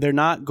point, they're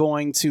not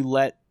going to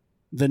let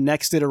the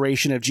next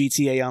iteration of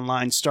GTA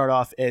Online start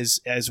off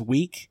as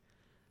weak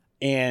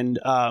and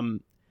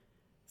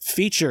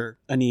feature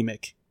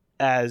anemic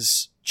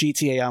as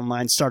GTA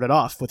Online started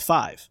off with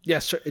 5.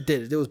 Yes, it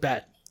did. It was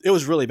bad. It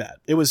was really bad.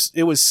 It was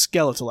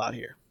skeletal out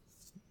here.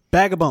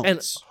 Bag of bones.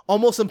 And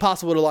almost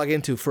impossible to log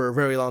into for a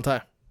very long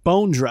time.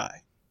 Bone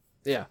dry.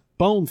 Yeah.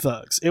 Bone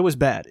thugs. It was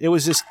bad. It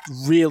was just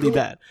really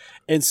bad.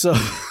 And so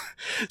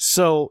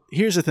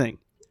here's the thing.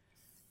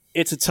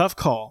 It's a tough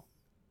call,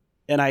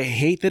 and I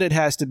hate that it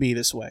has to be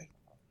this way.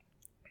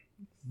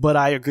 But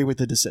I agree with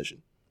the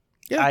decision.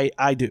 Yeah.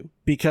 I do.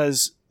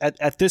 Because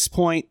at this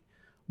point,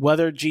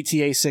 whether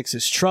GTA 6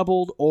 is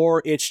troubled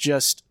or it's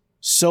just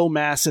so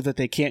massive that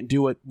they can't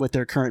do it with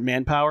their current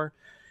manpower,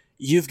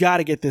 you've got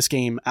to get this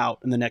game out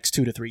in the next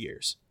 2 to 3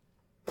 years.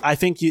 I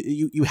think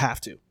you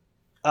have to.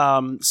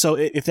 So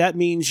if that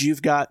means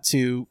you've got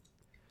to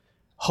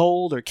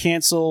hold or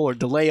cancel or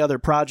delay other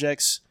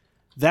projects,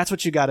 that's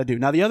what you got to do.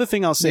 Now, the other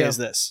thing I'll say is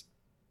this.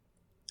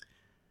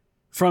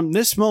 From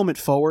this moment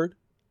forward,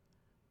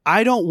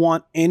 I don't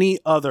want any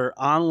other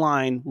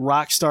online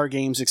Rockstar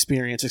Games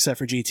experience except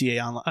for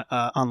GTA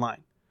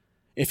Online.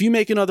 If you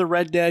make another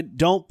Red Dead,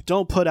 don't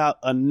put out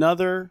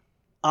another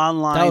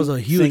online. That was a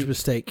huge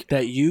mistake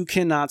that you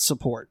cannot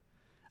support.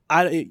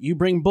 You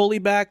bring Bully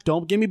back,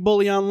 don't give me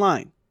Bully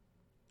Online.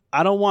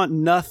 I don't want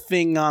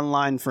nothing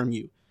online from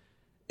you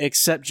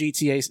except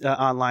GTA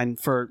Online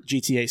for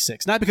GTA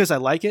 6. Not because I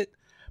like it,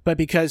 but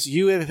because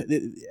you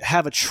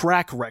have a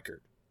track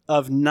record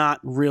of not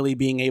really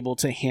being able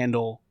to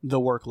handle the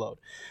workload.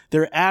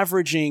 They're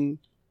averaging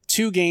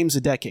 2 games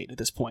a decade at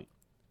this point,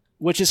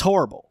 which is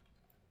horrible.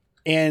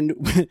 And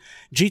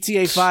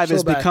GTA 5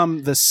 has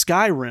become the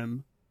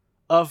Skyrim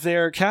of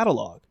their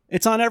catalog.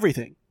 It's on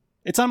everything.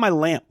 It's on my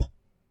lamp.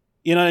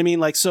 You know what I mean?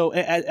 Like, so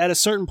at a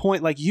certain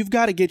point, like, you've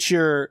got to get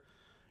your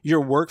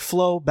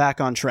workflow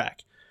back on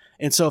track.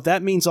 And so if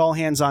that means all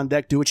hands on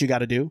deck, do what you got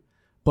to do.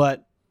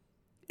 But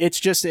it's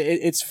just,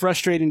 it's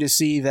frustrating to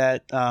see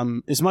that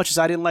as much as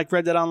I didn't like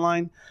Red Dead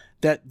Online,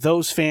 that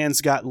those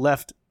fans got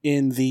left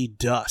in the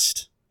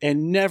dust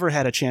and never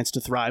had a chance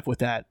to thrive with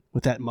that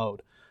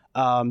mode.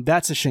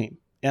 That's a shame.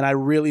 And I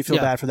really feel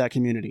bad for that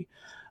community.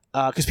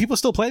 Because people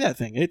still play that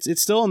thing.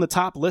 It's still on the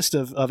top list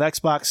of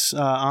Xbox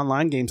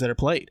online games that are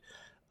played.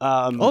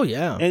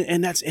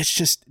 And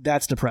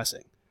that's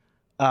depressing.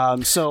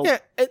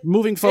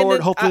 Moving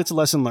forward, hopefully it's a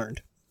lesson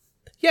learned.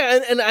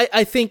 Yeah, and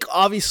I think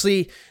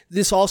obviously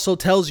this also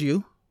tells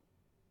you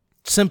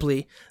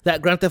simply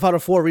that Grand Theft Auto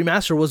 4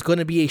 Remaster was going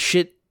to be a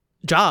shit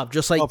job,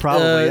 just like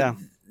phoned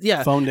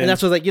in. And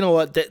that's what's like, you know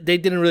what, they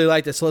didn't really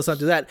like this, so let's not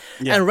do that.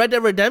 Yeah. And Red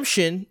Dead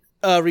Redemption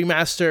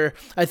Remaster,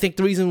 I think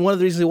one of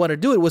the reasons they wanted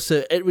to do it was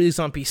to release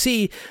on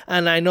PC,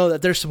 and I know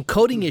that there's some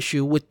coding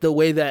issue with the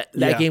way that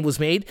game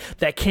was made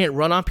that can't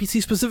run on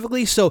PC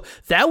specifically, so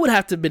that would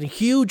have to have been a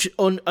huge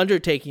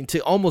undertaking to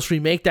almost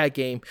remake that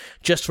game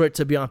just for it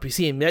to be on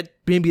PC, and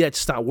maybe that's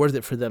just not worth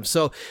it for them.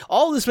 So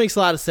all this makes a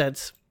lot of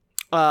sense.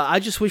 I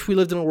just wish we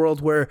lived in a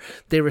world where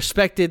they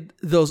respected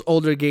those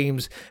older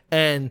games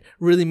and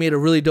really made a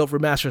really dope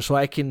remaster so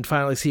I can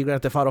finally see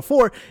Grand Theft Auto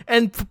 4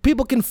 and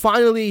people can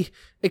finally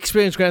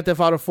experience Grand Theft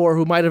Auto 4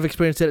 who might have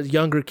experienced it as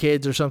younger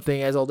kids or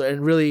something as older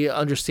and really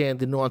understand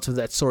the nuance of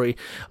that story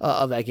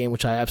of that game,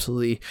 which I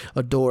absolutely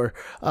adore.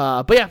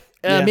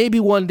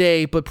 Maybe one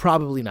day, but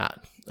probably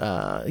not.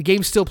 The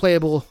game's still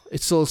playable.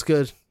 It still looks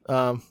good.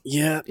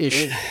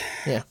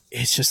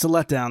 It's just a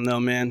letdown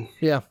though, man.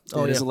 It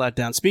is a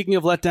letdown. Speaking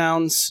of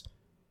letdowns,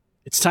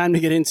 it's time to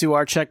get into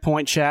our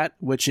checkpoint chat,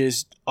 which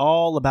is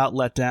all about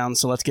letdowns,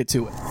 so let's get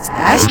to it.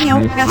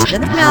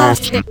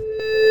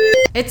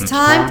 It's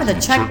time for the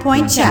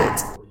checkpoint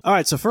chat. All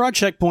right, so for our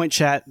checkpoint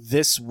chat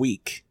this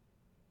week,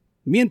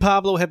 me and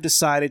Pablo have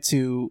decided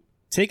to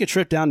take a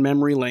trip down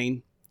memory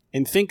lane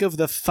and think of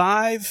the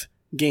 5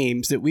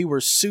 games that we were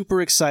super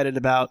excited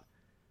about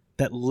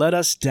that let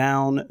us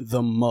down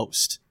the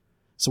most.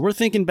 So we're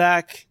thinking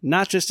back,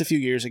 not just a few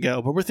years ago,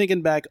 but we're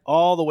thinking back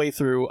all the way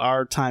through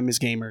our time as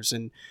gamers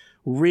and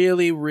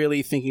really,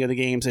 really thinking of the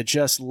games that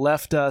just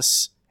left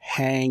us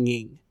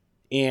hanging.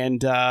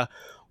 And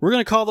we're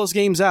going to call those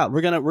games out.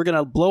 We're going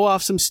to blow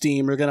off some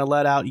steam. We're going to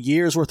let out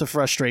years worth of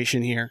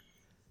frustration here.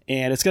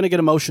 And it's going to get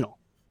emotional.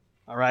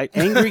 All right?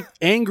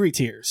 Angry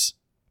tears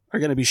are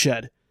going to be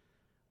shed.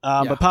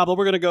 But Pablo,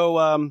 we're going to go,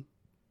 I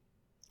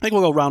think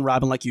we'll go round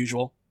robin like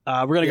usual.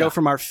 We're going to go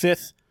from our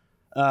fifth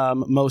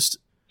biggest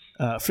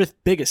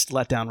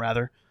letdown,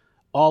 rather,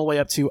 all the way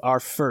up to our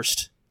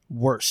first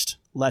worst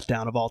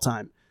letdown of all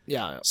time.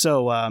 Yeah.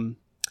 So,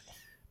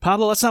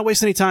 Pablo, let's not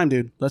waste any time,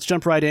 dude. Let's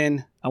jump right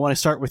in. I want to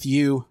start with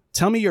you.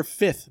 Tell me your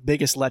 5th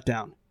biggest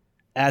letdown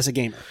as a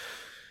gamer.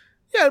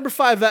 Yeah, number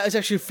 5 is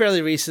actually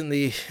fairly a recent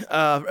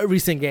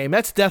game.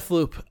 That's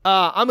Deathloop.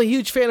 I'm a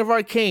huge fan of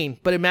Arcane,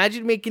 but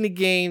imagine making a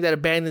game that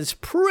abandons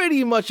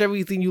pretty much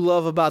everything you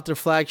love about their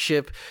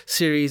flagship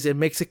series and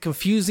makes a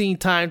confusing,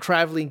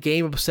 time-traveling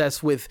game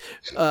obsessed with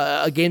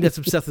a game that's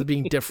obsessed with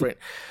being different.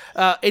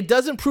 It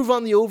does improve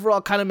on the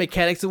overall kind of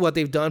mechanics of what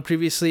they've done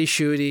previously.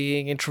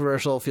 Shooting and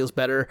traversal feels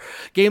better.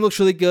 Game looks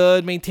really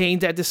good,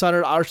 maintains that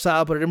Dishonored art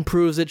style, but it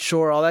improves it,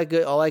 sure, all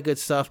that good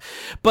stuff.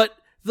 But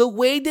the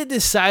way they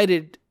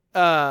decided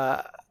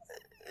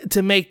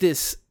to make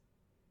this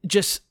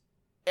just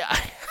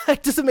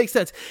it doesn't make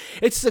sense.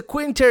 It's the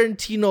Quentin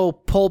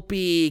Tarantino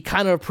pulpy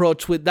kind of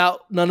approach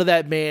without none of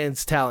that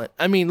man's talent.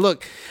 I mean,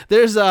 look,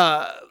 there's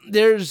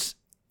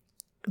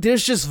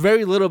just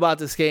very little about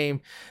this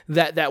game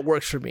that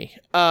works for me.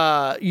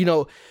 I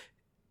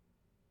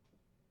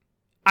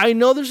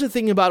know there's a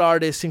thing about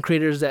artists and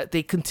creators that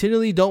they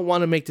continually don't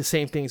want to make the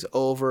same things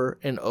over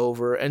and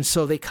over, and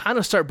so they kind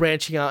of start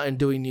branching out and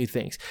doing new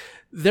things.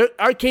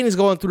 Arcane is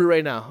going through it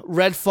right now.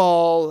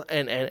 Redfall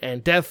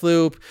and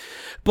Deathloop.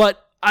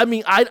 But I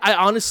mean, I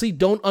honestly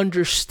don't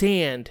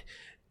understand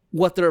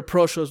what their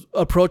approach was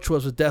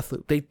with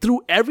Deathloop. They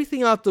threw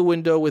everything out the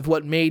window with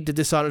what made the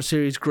Dishonored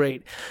series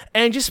great,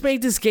 and just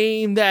made this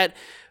game that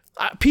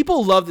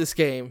people love this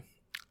game.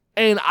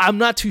 And I'm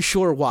not too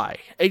sure why.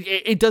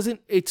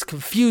 It's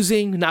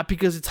confusing, not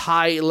because it's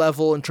high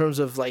level in terms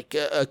of like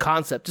a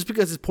concept, just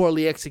because it's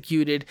poorly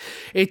executed.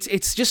 It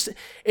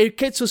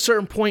gets to a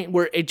certain point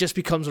where it just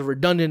becomes a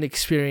redundant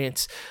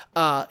experience.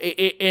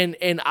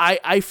 And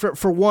I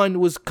for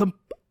one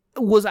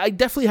I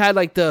definitely had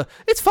like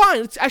it's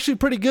fine. It's actually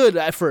pretty good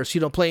at first,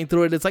 playing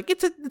through it. It's like,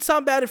 it's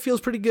not bad. It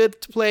feels pretty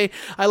good to play.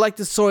 I like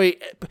the story,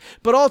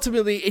 but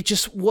ultimately it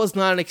just was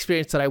not an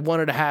experience that I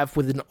wanted to have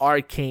with an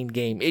Arcane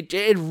game.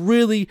 It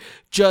really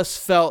just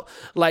felt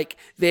like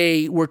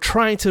they were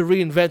trying to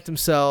reinvent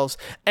themselves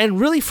and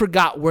really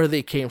forgot where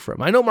they came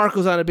from. I know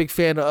Marco's not a big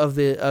fan of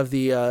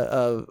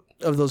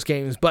those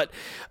games, but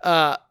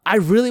I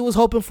really was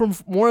hoping for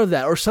more of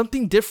that, or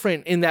something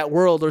different in that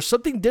world, or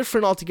something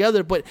different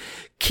altogether, but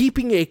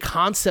keeping a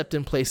concept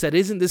in place that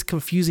isn't this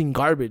confusing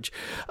garbage.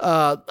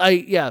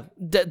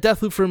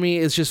 Deathloop for me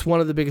is just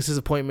one of the biggest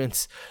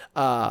disappointments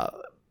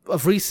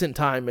of recent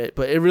time,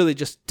 but it really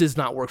just does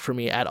not work for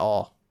me at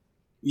all.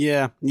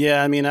 Yeah.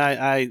 I mean,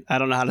 I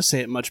don't know how to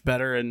say it much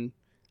better, and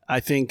I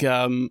think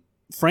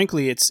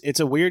frankly, it's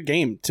a weird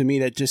game to me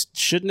that just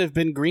shouldn't have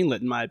been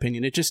greenlit, in my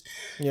opinion. It just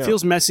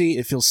feels messy.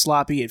 It feels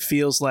sloppy. It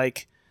feels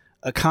like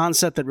a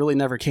concept that really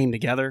never came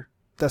together.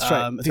 That's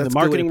right. I think the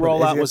marketing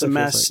rollout was a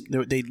mess.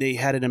 Like. They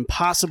had an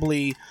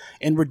impossibly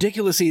and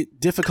ridiculously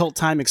difficult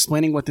time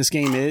explaining what this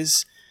game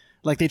is.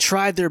 Like, they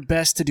tried their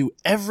best to do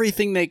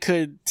everything they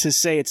could to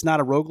say it's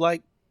not a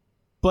roguelike,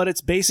 but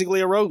it's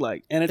basically a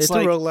roguelike. And it's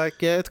like, a roguelike.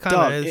 Yeah, it's kind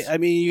of is. I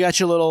mean, you got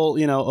your little,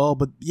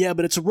 but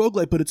it's a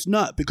roguelike, but it's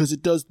not because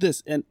it does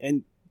this.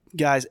 And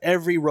guys,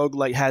 every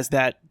roguelike has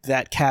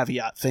that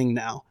caveat thing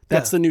now.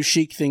 That's the new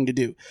chic thing to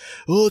do.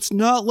 Oh, it's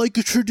not like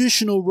a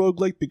traditional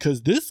roguelike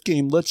because this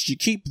game lets you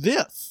keep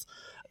this.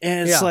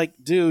 And it's like,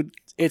 dude,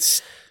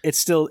 it's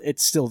still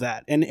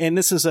that. And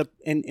this is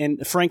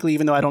and frankly,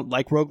 even though I don't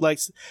like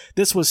roguelikes,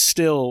 this was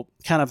still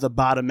kind of the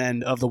bottom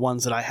end of the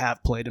ones that I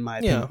have played, in my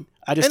opinion.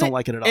 I just don't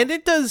like it at all. And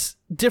it does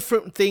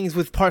different things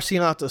with parsing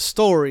out the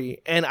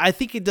story, and I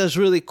think it does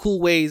really cool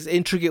ways,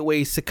 intricate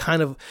ways to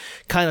kind of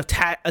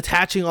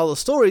attaching all the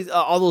stories,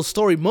 all those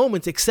story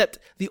moments. Except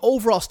the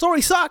overall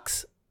story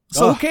sucks.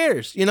 So who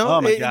cares?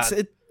 Oh my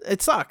God.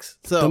 It sucks.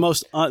 So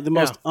the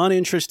most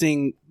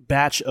uninteresting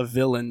batch of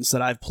villains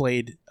that I've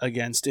played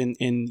against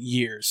in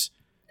years.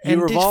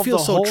 And it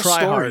feels so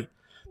try-hard.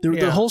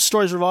 The whole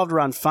story is revolved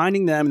around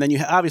finding them, and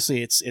then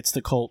obviously it's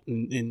the cult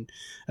and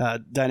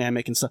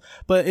dynamic and stuff.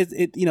 But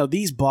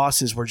these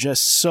bosses were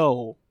just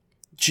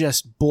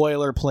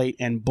boilerplate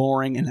and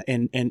boring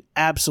and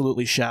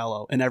absolutely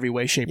shallow in every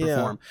way, shape, or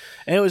form.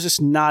 And it was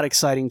just not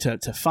exciting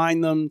to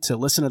find them, to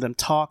listen to them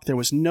talk. There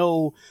was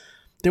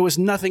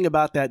nothing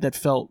about that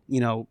felt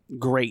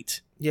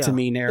great to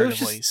me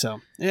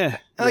narratively.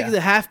 I like the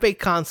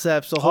half-baked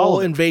concepts, the whole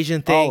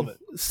invasion thing. All of it.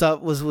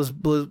 Stuff was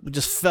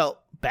just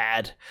felt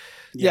bad.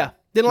 Yeah.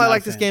 Didn't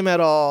like this game at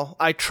all.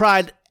 I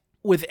tried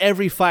with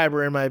every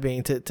fiber in my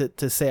being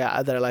to say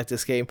that I like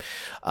this game.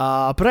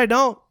 But I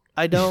don't.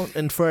 I don't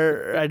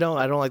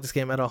like this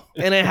game at all.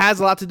 And it has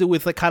a lot to do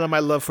with kind of my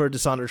love for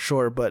Dishonored,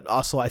 sure, but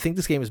also I think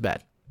this game is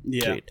bad.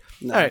 Yeah.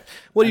 No, all right.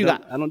 What do you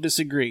got? I don't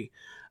disagree.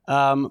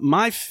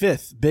 My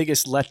fifth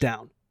biggest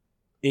letdown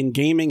in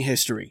gaming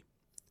history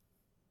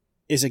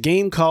is a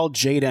game called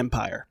Jade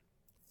Empire.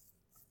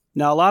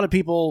 Now, a lot of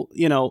people,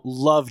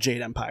 love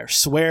Jade Empire,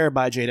 swear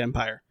by Jade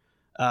Empire.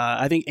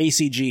 I think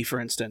ACG, for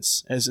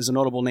instance, is a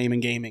notable name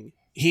in gaming.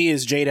 He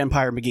is Jade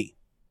Empire McGee.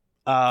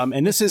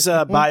 And this is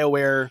a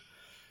BioWare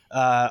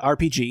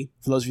RPG,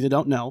 for those of you that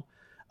don't know.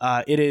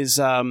 It is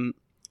an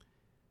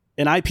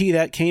IP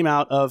that came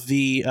out of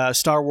the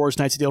Star Wars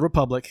Knights of the Old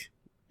Republic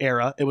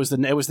era. It was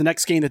the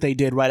next game that they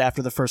did right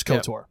after the first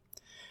KOTOR. Yep.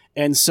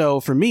 And so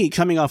for me,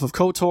 coming off of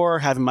KOTOR,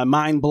 having my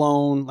mind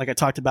blown, like I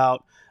talked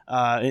about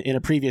in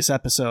a previous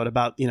episode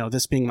about,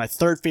 this being my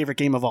third favorite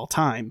game of all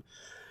time.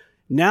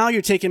 Now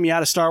you're taking me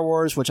out of Star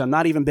Wars, which I'm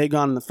not even big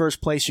on in the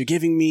first place. You're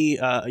giving me,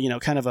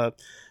 kind of a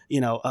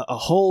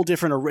whole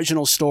different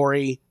original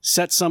story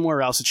set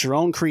somewhere else. It's your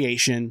own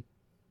creation.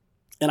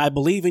 And I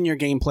believe in your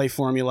gameplay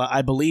formula.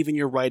 I believe in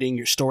your writing,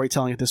 your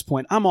storytelling at this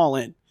point. I'm all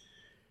in.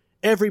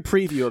 Every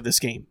preview of this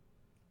game.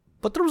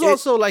 But there was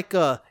also like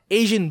a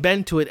Asian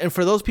bent to it. And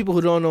for those people who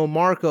don't know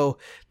Marco,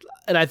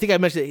 and I think I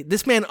mentioned it,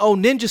 this man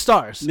owned ninja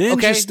stars.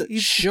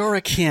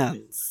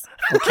 Shurikens.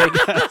 Okay,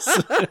 guys.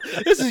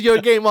 This is your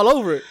game all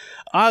over it.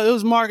 It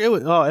was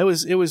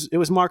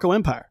Marco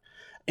Empire.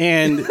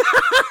 And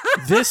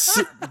this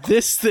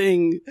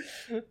thing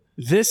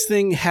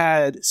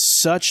had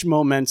such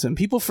momentum.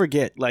 People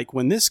forget, like,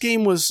 when this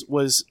game was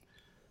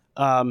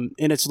in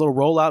its little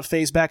rollout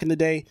phase back in the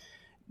day,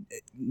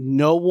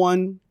 no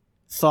one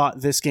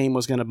thought this game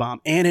was going to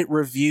bomb, and it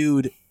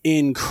reviewed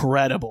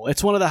incredible.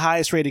 It's one of the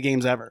highest rated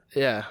games ever.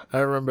 Yeah, I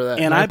remember that.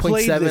 And I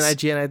played 9.7 this,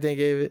 IGN, I think,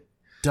 gave it.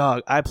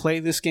 Dog, I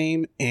played this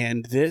game,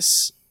 and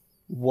this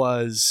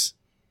was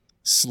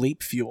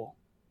sleep fuel.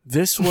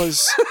 This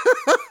was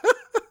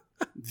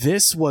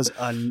this was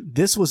a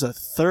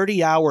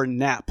 30-hour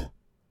nap.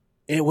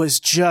 It was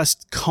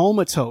just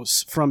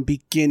comatose from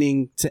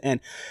beginning to end.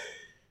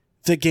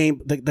 The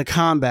game, the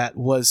combat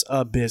was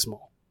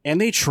abysmal. And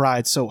they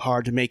tried so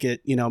hard to make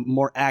it,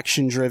 more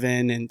action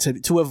driven and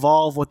to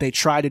evolve what they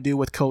tried to do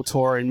with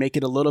KOTOR and make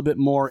it a little bit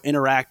more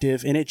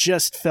interactive. And it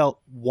just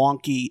felt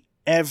wonky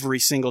every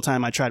single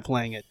time I tried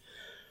playing it.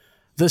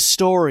 The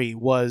story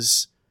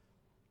was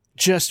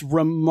just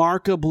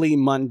remarkably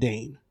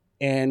mundane,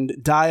 and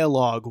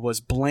dialogue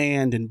was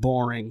bland and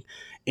boring,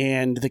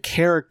 and the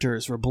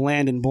characters were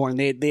bland and boring.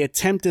 They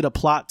attempted a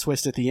plot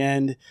twist at the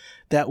end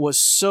that was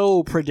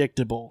so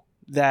predictable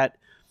that,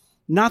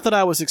 not that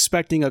I was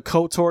expecting a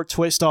KOTOR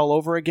twist all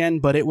over again,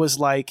 but it was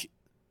like,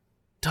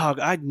 dog,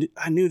 I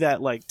knew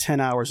that like 10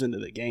 hours into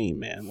the game,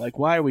 man. Like,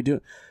 why are we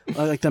doing,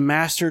 like the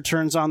master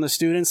turns on the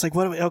students, like,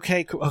 what are we,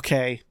 okay,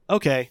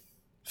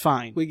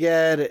 fine. We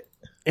get it.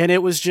 And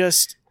it was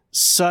just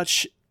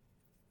such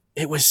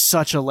a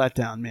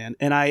letdown, man.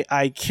 And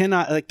I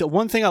cannot, like, the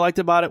one thing I liked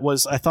about it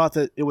was I thought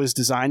that it was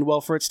designed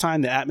well for its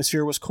time. The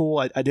atmosphere was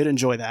cool. I did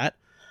enjoy that.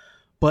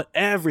 But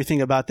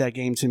everything about that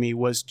game to me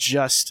was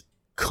just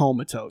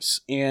comatose.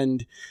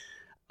 And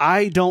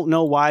I don't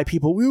know why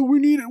people, we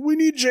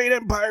need Jade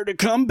Empire to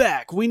come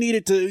back. They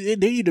need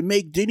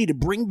to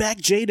bring back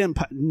Jade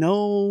Empire.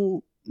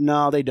 No,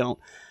 they don't.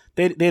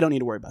 They don't need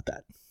to worry about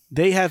that.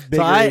 They have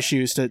bigger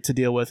issues to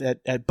deal with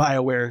at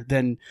BioWare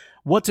than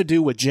what to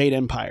do with Jade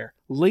Empire.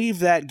 Leave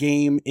that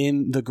game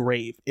in the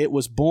grave. It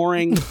was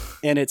boring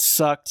and it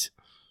sucked.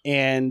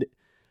 And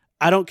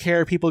I don't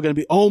care if people are going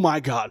to be, oh my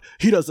God,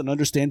 he doesn't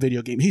understand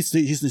video game. He's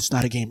just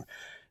not a gamer.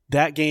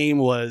 That game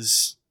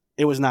was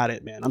not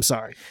it, man. I'm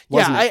sorry.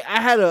 I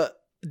had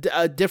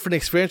a different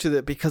experience with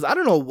it because I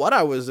don't know what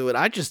I was doing.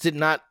 I just did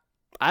not.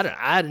 I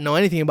didn't know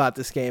anything about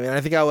this game, and I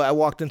think I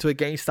walked into a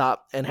GameStop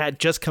and had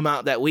just come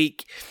out that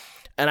week,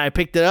 and I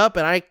picked it up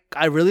and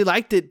I really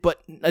liked it,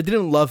 but I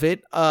didn't love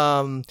it.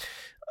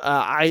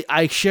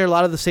 I share a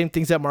lot of the same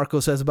things that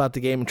Marco says about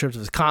the game in terms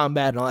of its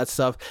combat and all that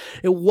stuff.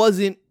 It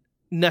wasn't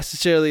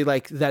necessarily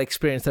like that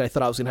experience that I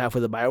thought I was going to have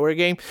with a BioWare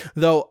game,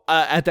 though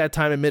at that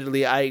time,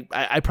 admittedly,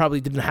 I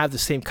probably didn't have the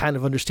same kind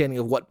of understanding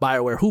of who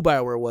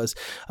BioWare was,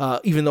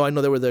 even though I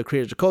know they were the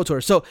creators of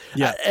KOTOR. So,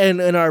 yeah.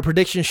 And in our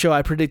prediction show,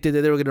 I predicted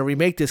that they were going to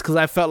remake this because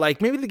I felt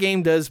like maybe the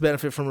game does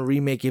benefit from a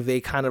remake if they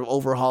kind of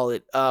overhaul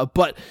it.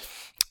 But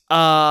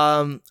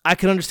I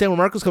can understand where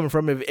Marco's coming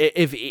from.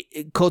 If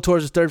KOTOR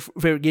is his third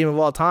favorite game of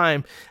all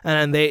time,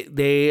 and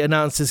they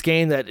announced this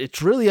game that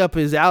it's really up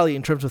his alley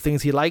in terms of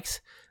things he likes,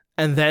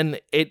 and then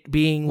it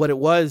being what it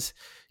was,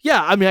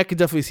 yeah, I mean, I could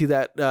definitely see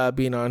that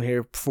being on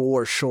here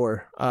for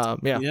sure. Yeah,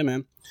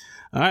 man.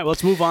 All right,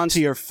 let's move on to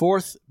your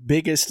fourth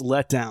biggest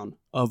letdown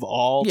of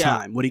all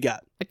time. What do you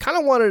got? I kind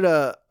of wanted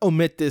to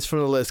omit this from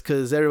the list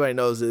because everybody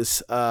knows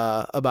this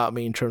about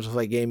me in terms of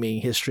like gaming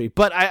history,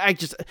 but I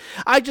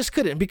just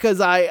couldn't because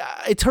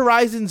it's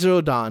Horizon Zero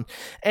Dawn,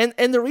 and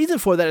the reason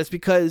for that is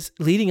because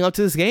leading up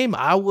to this game,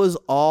 I was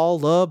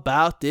all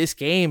about this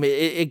game.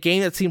 A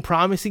game that seemed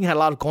promising, had a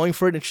lot of going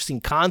for it, interesting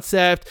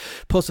concept,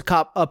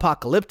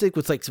 post-apocalyptic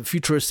with like some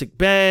futuristic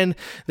bend.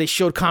 They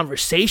showed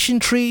conversation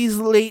trees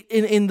late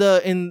in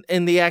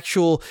the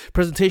actual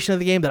presentation of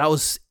the game that I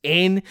was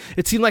in.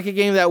 It seemed like a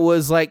game that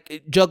was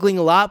like juggling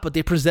a lot, but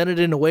they presented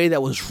it in a way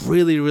that was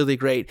really, really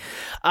great.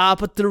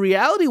 But the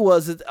reality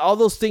was that all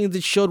those things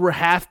it showed were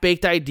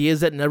half-baked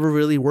ideas that never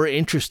really were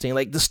interesting.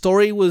 Like the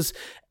story was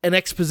an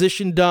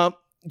exposition dump,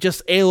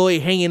 just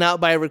Aloy hanging out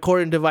by a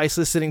recording device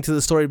listening to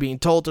the story being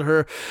told to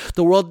her.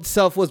 The world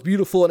itself was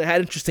beautiful and it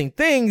had interesting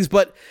things,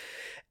 but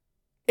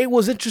it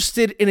was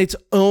interested in its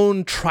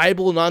own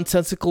tribal,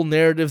 nonsensical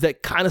narrative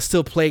that kind of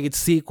still plagued its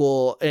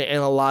sequel in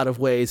a lot of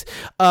ways.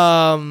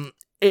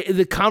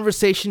 The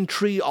conversation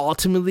tree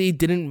ultimately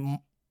didn't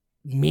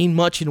mean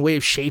much in way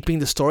of shaping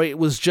the story. It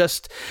was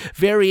just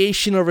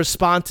variation of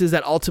responses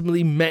that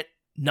ultimately meant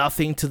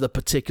nothing to the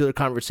particular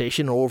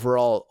conversation or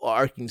overall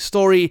arcing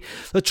story.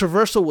 The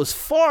traversal was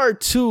far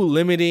too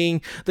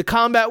limiting. The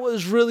combat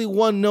was really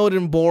one note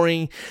and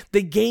boring.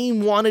 The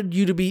game wanted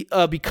you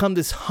to become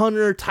this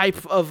hunter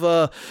type of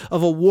a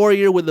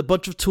warrior with a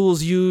bunch of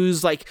tools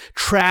used, like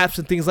traps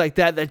and things like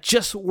that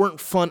just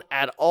weren't fun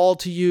at all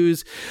to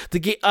use.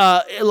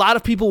 A lot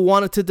of people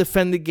wanted to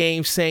defend the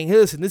game, saying, hey,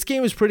 listen, this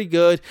game is pretty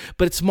good,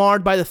 but it's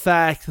marred by the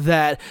fact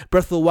that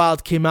Breath of the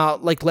Wild came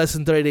out like less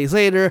than 30 days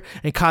later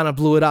and kind of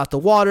blew it out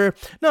the water.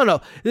 No,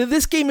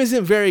 this game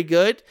isn't very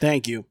good.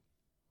 Thank you.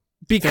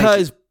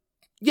 Because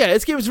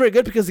this game is very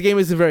good because the game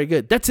isn't very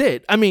good. That's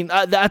it. I mean,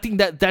 I think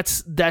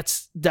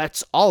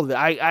that's all of it.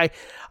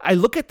 I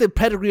look at the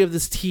pedigree of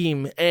this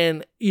team,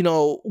 and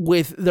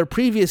with their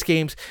previous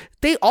games,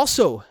 they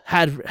also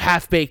had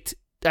half-baked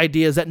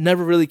ideas that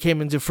never really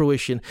came into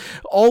fruition,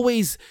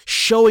 always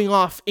showing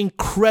off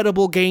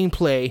incredible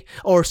gameplay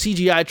or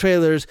CGI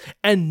trailers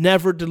and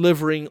never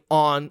delivering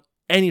on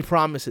any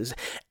promises.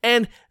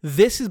 And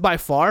this is by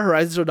far,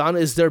 Horizon Zero Dawn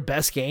is their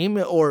best game,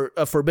 or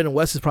Forbidden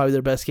West is probably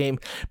their best game,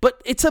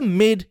 but it's a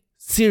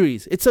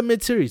mid-series. It's a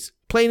mid-series,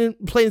 plain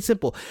and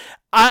simple.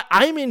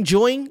 I'm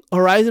enjoying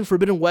Horizon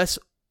Forbidden West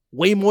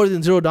way more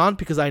than Zero Dawn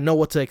because I know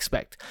what to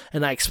expect.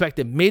 And I expect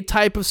a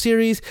mid-type of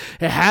series.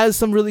 It has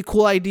some really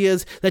cool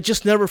ideas that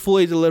just never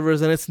fully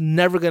delivers, and it's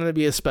never going to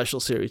be a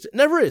special series. It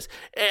never is.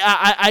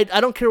 I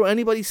don't care what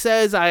anybody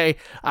says. I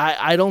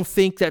don't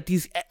think that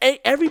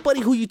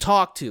everybody who you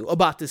talk to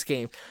about this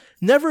game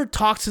never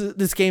talks to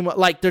this game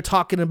like they're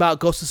talking about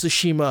Ghost of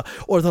Tsushima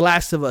or The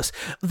Last of Us.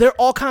 They're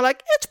all kind of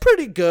like, it's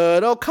pretty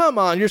good. Oh, come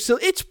on.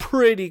 It's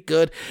pretty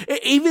good.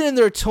 Even in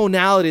their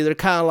tonality, they're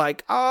kind of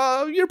like,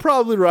 oh, you're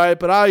probably right,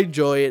 but I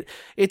enjoy it.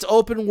 It's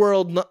open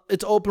world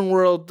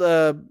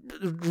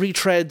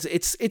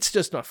retreads. It's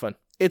just not fun.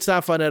 It's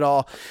not fun at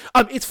all.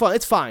 It's fun.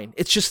 It's fine.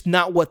 It's just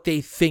not what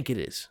they think it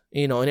is,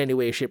 in any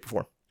way, shape, or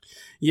form.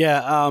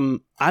 Yeah,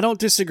 I don't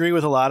disagree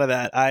with a lot of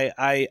that.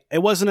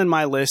 It wasn't in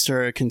my list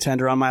or a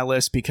contender on my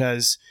list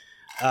because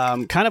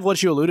kind of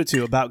what you alluded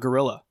to about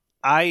Guerrilla.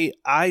 I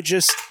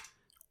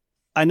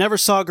never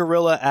saw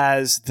Guerrilla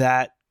as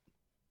that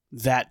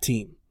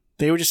team.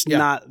 They were just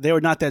not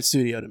that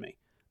studio to me.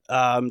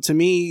 To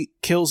me,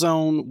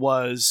 Killzone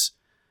was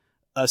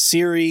a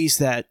series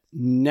that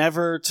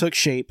never took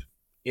shape.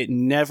 It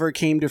never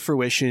came to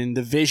fruition.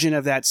 The vision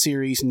of that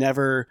series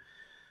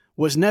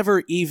was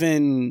never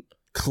even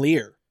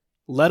clear,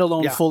 let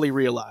alone fully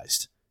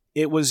realized.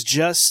 It was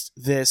just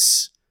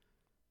this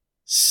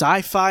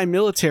sci-fi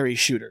military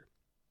shooter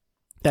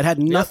that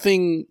had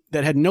nothing,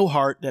 that had no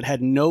heart, that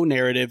had no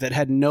narrative, that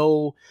had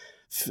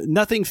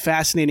nothing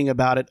fascinating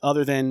about it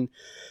other than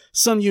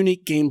some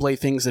unique gameplay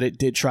things that it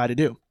did try to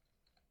do.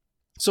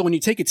 So when you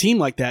take a team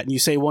like that and you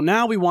say, well,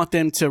 now we want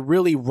them to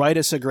really write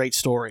us a great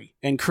story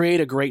and create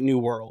a great new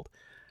world,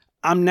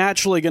 I'm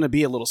naturally going to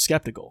be a little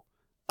skeptical.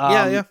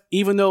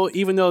 Even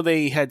though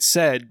they had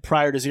said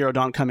prior to Zero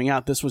Dawn coming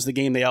out, this was the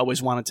game they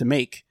always wanted to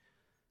make.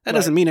 That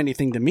doesn't mean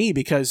anything to me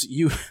because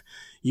you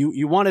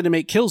wanted to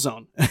make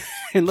Killzone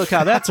and look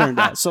how that turned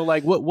out. So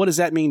like, what does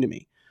that mean to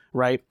me?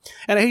 Right.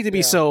 And I hate to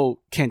be so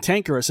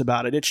cantankerous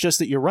about it. It's just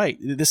that you're right.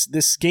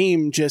 This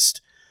game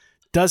just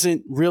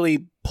doesn't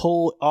really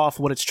pull off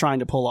what it's trying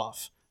to pull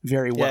off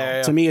very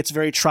well. To me, it's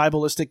very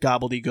tribalistic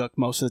gobbledygook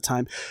most of the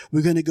time.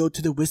 We're going to go to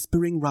the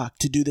Whispering Rock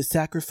to do the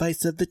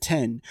sacrifice of the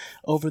 10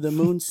 over the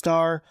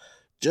Moonstar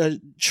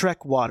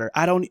Trek water.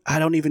 I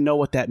don't even know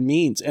what that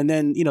means. And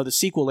then, the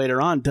sequel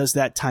later on does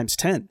that times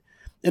 10.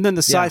 And then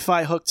the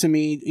sci-fi hook to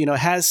me,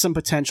 has some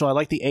potential. I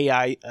like the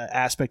AI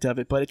aspect of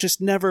it, but it just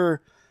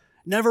never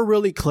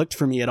really clicked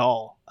for me at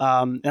all.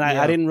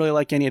 I didn't really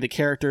like any of the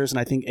characters.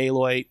 And I think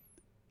Aloy,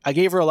 I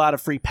gave her a lot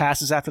of free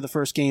passes after the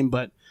first game,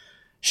 but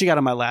she got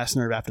on my last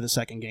nerve after the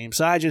second game.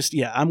 So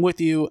I'm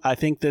with you. I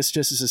think this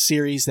just is a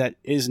series that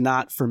is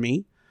not for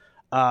me.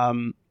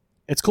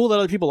 It's cool that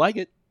other people like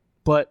it,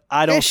 but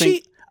I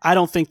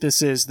don't think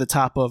this is the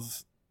top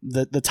of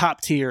the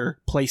top tier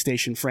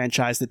PlayStation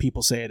franchise that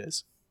people say it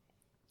is.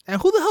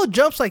 And who the hell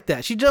jumps like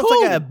that? She jumps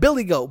like a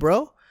billy goat,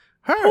 bro.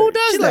 Who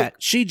does that?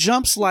 She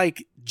jumps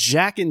like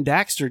Jak and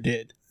Daxter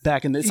did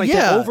back in the. It's like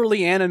that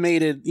overly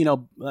animated,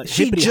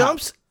 she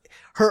jumps.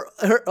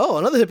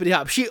 Another hippity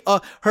hop. She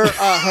her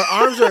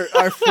arms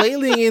are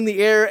flailing in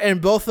the air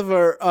and both of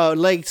her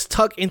legs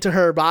tuck into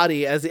her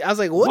body I was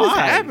like, what is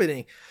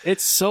happening?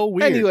 It's so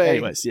weird.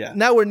 Anyways,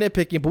 now we're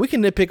nitpicking, but we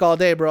can nitpick all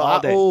day, bro.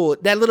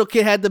 That little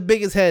kid had the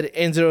biggest head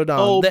in Zero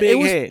Dawn.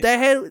 Big head. That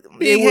head,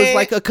 it was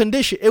like a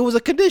condition. It was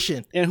a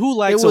condition. And who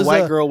likes a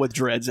white girl with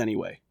dreads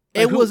anyway?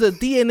 It was a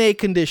DNA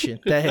condition.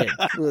 That head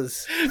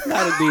was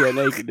not a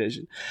DNA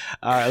condition.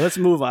 All right, let's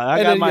move on.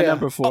 I got my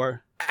number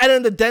 4. And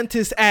then the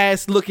dentist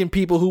ass looking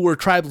people who were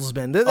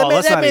tribesmen. That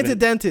man's a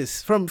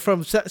dentist from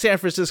San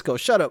Francisco.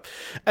 Shut up.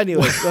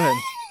 Anyway, go ahead.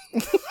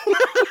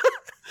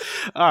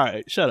 All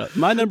right, shut up.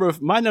 My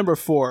number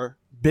 4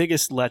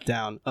 biggest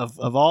letdown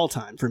of all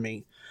time for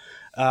me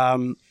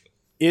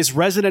is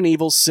Resident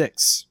Evil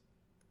 6.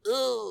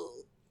 Ugh.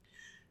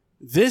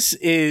 This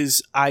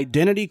is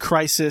Identity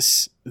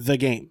Crisis, the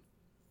game.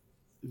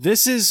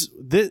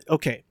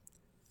 Okay.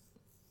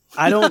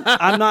 I'm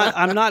not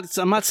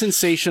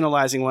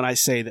sensationalizing when I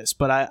say this,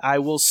 but I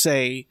will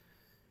say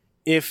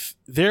if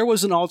there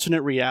was an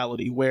alternate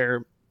reality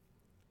where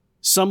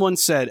someone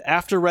said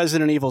after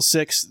Resident Evil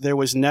 6 there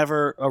was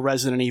never a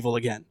Resident Evil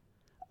again,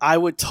 I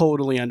would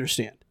totally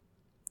understand.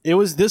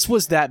 This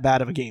was that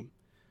bad of a game.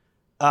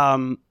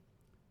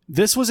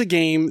 This was a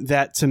game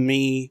that to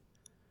me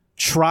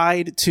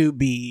tried to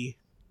be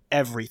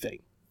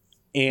everything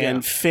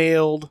and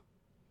failed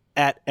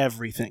at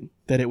everything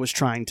that it was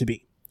trying to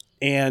be.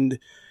 And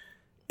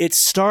it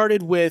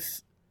started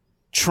with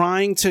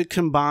trying to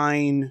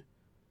combine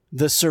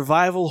the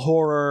survival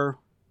horror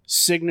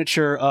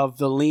signature of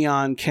the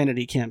Leon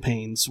Kennedy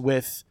campaigns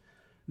with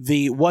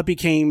what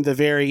became the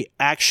very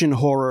action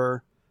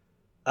horror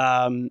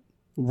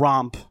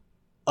romp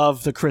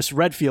of the Chris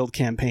Redfield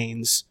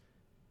campaigns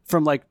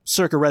from like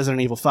circa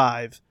Resident Evil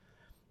 5,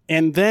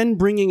 and then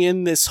bringing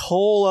in this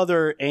whole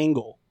other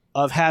angle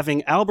of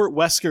having Albert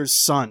Wesker's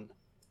son.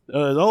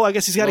 I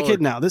guess he's got a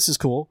kid now. This is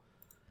cool.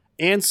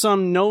 And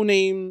some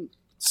no-name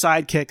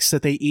sidekicks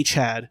that they each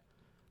had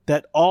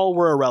that all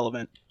were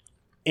irrelevant,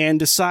 and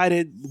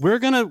decided we're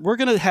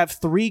gonna have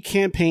 3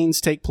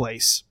 campaigns take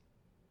place,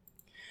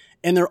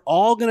 and they're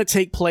all gonna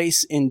take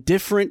place in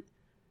different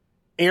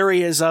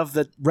areas of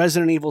the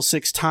Resident Evil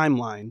 6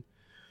 timeline,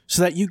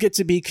 so that you get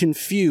to be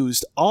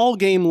confused all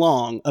game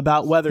long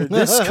about whether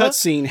this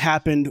cutscene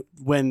happened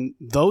when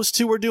those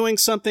two were doing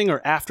something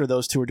or after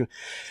those two were doing,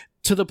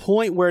 to the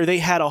point where they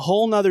had a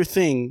whole nother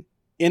thing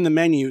in the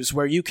menus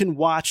where you can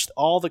watch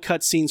all the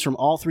cutscenes from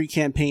all 3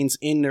 campaigns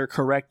in their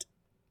correct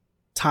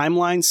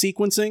timeline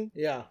sequencing.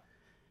 Yeah.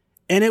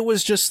 And it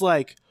was just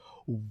like,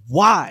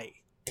 why?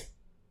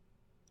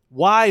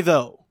 Why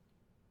though?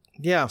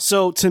 Yeah.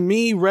 So to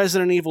me,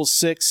 Resident Evil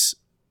 6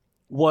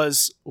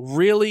 was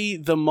really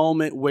the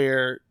moment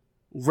where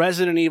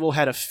Resident Evil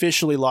had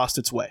officially lost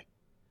its way.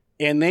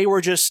 And it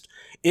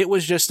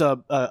was just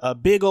a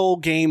big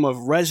old game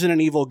of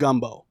Resident Evil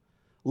gumbo.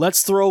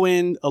 Let's throw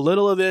in a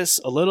little of this,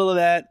 a little of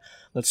that.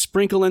 Let's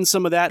sprinkle in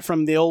some of that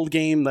from the old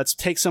game. Let's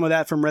take some of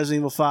that from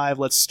Resident Evil 5.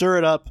 Let's stir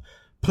it up,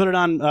 put it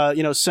on,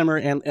 simmer,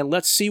 and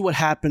let's see what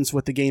happens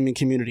with the gaming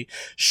community.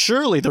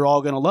 Surely they're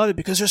all going to love it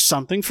because there's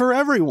something for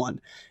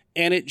everyone.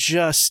 And it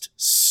just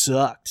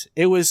sucked.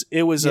 It was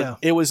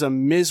a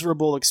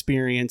miserable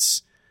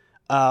experience.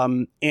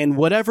 And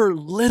whatever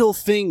little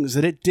things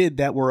that it did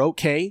that were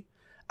okay,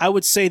 I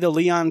would say the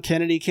Leon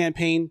Kennedy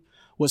campaign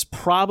was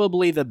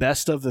probably the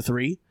best of the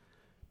 3.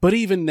 But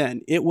even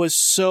then, it was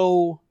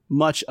so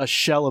much a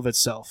shell of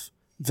itself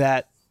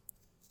that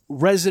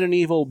Resident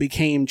Evil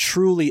became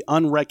truly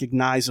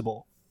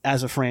unrecognizable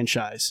as a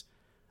franchise.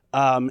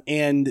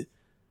 And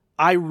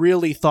I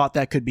really thought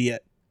that could be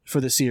it for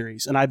the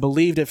series. And I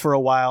believed it for a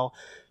while.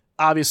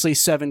 Obviously,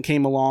 7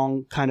 came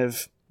along, kind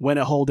of went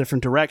a whole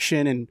different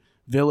direction, and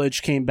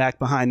Village came back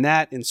behind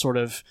that and sort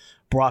of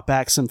brought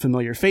back some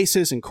familiar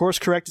faces and course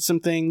corrected some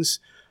things.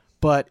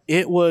 But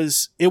it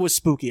was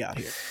spooky out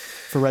here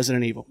for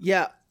Resident Evil.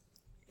 Yeah.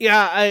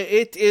 Yeah,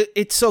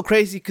 it's so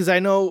crazy because I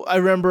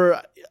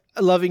remember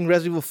loving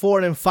Resident Evil 4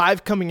 and then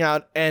 5 coming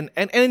out and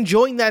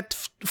enjoying that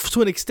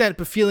to an extent,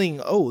 but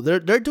feeling,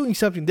 they're doing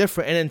something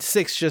different. And then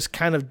 6 just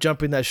kind of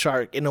jumping that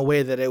shark in a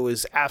way that it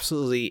was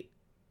absolutely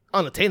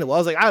unattainable. I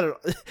was like,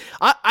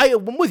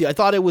 I'm with you. I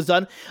thought it was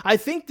done. I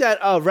think that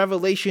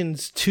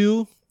Revelations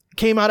 2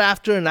 came out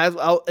after, and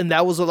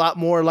that was a lot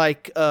more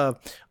like a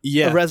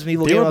Resident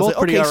Evil they game. Were both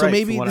pretty so right,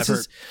 maybe this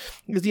is...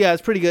 Yeah,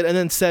 it's pretty good. And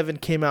then 7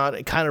 came out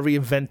and kind of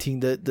reinventing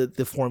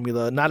the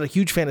formula. Not a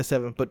huge fan of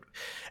 7, but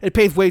it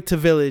paved way to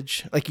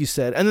Village, like you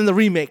said. And then the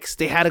remakes.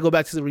 They had to go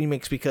back to the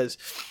remakes because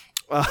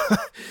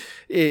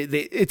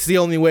it's the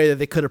only way that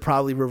they could have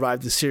probably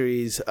revived the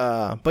series.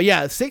 But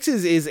yeah, 6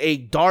 is a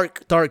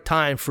dark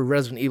time for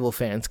Resident Evil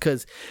fans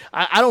because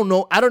I don't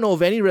know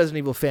of any Resident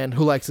Evil fan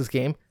who likes this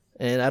game.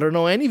 And I don't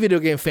know any video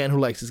game fan who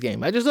likes this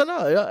game. I just don't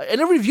know.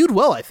 And it reviewed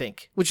well, I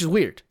think, which is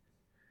weird.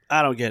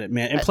 I don't get it,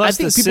 man. And plus,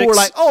 I think people were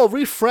like,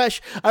 refresh.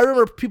 I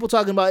remember people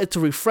talking about it's a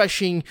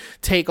refreshing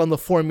take on the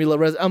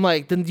formula. I'm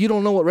like, then you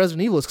don't know what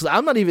Resident Evil is because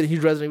I'm not even a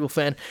huge Resident Evil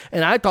fan.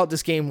 And I thought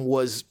this game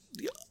was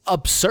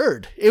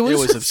absurd. It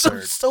was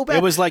absurd. So bad.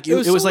 It was like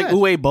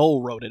Uwe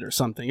Boll wrote it or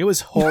something. It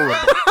was horrible.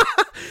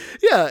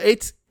 Yeah,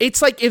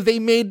 it's like if they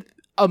made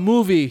a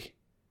movie,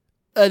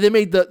 they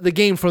made the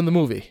game from the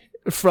movie.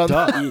 From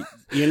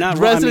you're not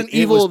Resident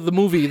Evil, the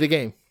movie, the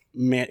game.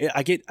 Man,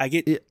 I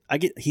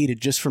get heated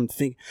just from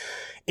thinking.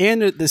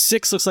 And the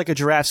 6 looks like a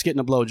giraffe's getting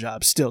a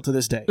blowjob still to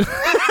this day.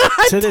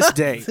 To this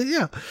day.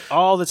 Yeah.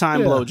 All the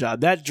time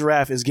blowjob. That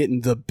giraffe is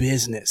getting the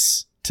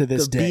business to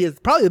this day. It's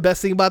probably the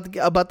best thing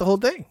about the whole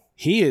thing.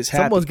 He is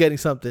happy. Someone's getting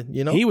something,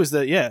 you know? He was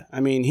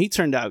he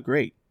turned out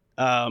great.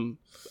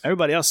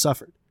 Everybody else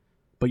suffered.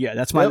 But yeah,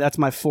 that's my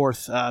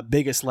 4th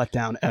biggest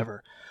letdown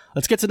ever.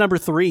 Let's get to number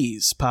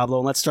 3s, Pablo,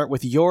 and let's start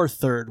with your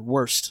 3rd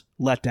worst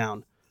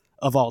letdown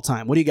of all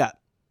time. What do you got?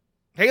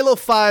 Halo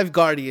 5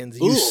 Guardians,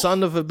 you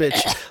son of a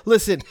bitch.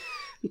 Listen,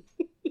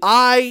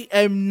 I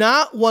am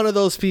not one of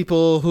those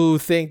people who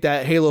think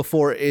that Halo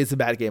 4 is a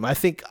bad game. I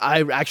think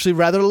I actually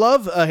rather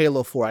love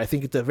Halo 4. I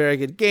think it's a very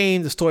good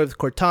game. The story of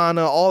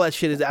Cortana, all that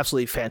shit is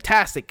absolutely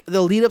fantastic.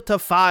 The lead up to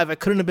 5, I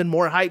couldn't have been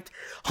more hyped.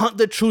 Hunt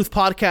the Truth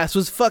podcast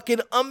was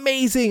fucking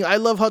amazing. I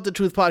love Hunt the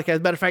Truth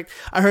podcast. Matter of fact,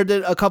 I heard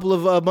it a couple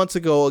of months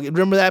ago.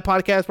 Remember that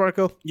podcast,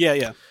 Marco?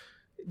 Yeah.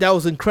 That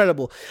was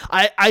incredible.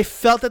 I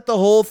felt that the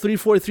whole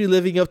 343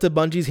 living up to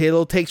Bungie's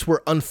Halo takes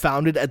were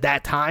unfounded at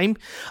that time,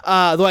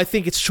 though I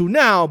think it's true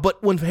now.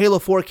 But when Halo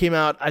 4 came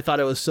out, I thought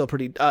it was still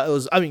pretty.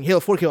 Halo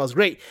 4 came out was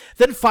great.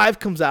 Then 5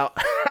 comes out.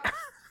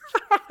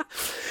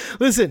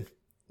 Listen,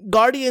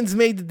 Guardians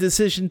made the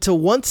decision to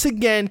once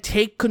again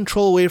take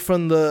control away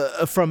from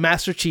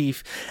Master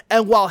Chief.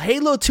 And while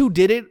Halo 2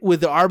 did it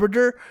with the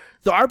Arbiter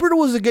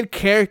was a good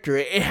character.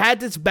 It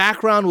had its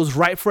background, was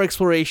ripe for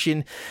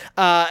exploration,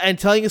 and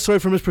telling a story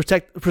from his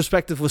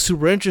perspective was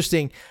super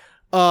interesting.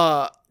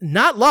 Not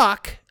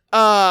Locke.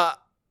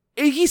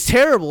 He's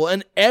terrible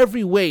in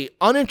every way.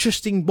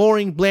 Uninteresting,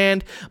 boring,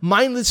 bland,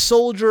 mindless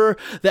soldier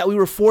that we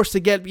were forced to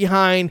get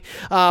behind.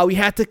 We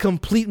had to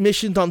complete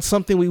missions on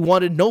something we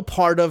wanted no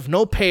part of,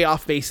 no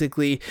payoff,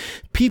 basically.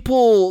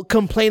 People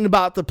complain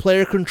about the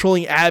player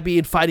controlling Abby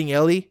and fighting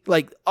Ellie.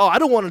 Like, oh, I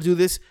don't want to do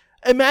this.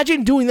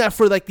 Imagine doing that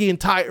for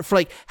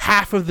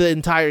half of the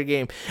entire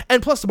game.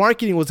 And plus the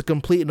marketing was a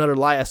complete and utter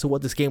lie as to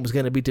what this game was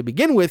going to be to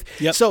begin with.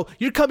 Yep. So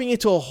you're coming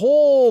into a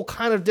whole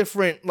kind of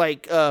different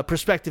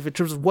perspective in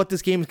terms of what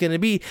this game is going to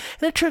be.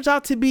 And it turns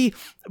out to be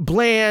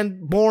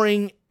bland,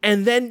 boring,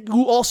 and then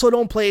you also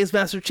don't play as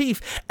Master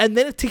Chief. And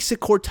then it takes the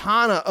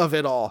Cortana of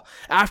it all.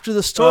 After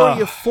the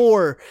story of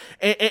 4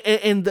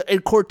 and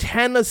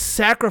Cortana's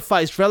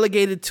sacrifice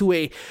relegated to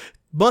a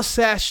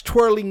mustache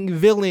twirling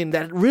villain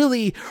that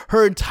really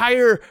her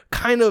entire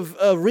kind of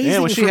reason. Yeah,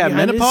 when she had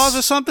menopause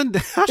or something,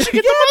 how she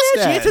get the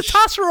mustache? She had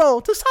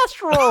testosterone.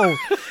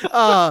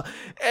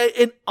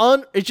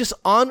 It's just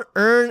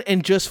unearned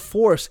and just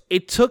forced.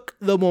 It took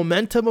the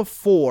momentum of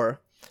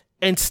 4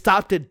 and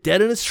stopped it dead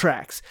in its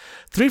tracks.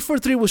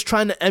 343 was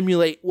trying to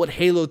emulate what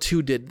Halo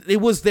 2 did. It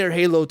was their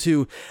Halo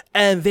 2,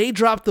 and they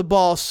dropped the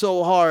ball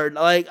so hard.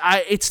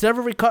 It's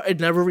never recovered.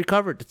 It's never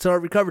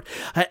recovered.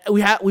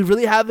 We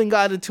really haven't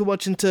gotten too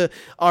much into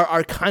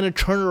our kind of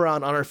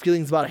turnaround on our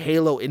feelings about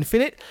Halo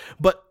Infinite,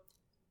 but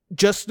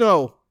just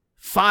know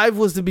 5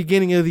 was the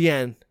beginning of the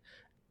end.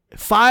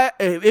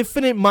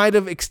 Infinite might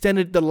have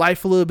extended the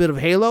life a little bit of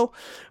Halo,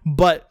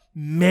 but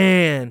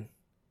man,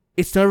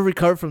 it's never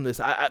recovered from this.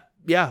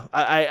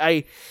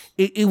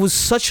 It was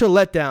such a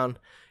letdown.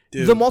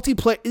 Dude. The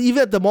multiplayer,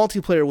 even the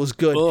multiplayer was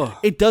good. Ugh.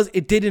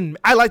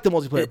 I like the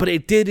multiplayer, but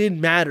it didn't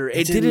matter.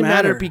 It didn't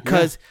matter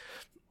because,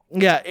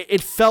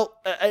 it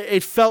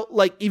felt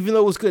like even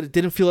though it was good, it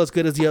didn't feel as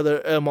good as the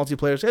other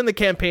multiplayers. And the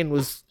campaign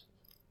was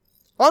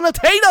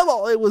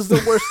unattainable. It was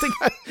the worst thing.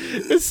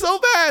 It's so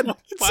bad.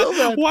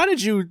 Why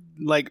did you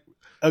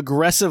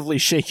aggressively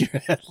shake your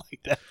head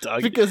like that,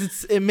 dog?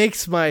 Because it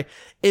makes my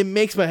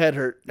head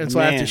hurt, and so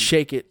I have to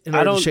shake it in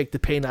order to shake the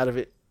pain out of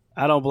it.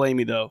 I don't blame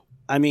you though.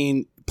 I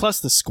mean, plus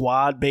the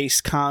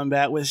squad-based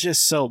combat was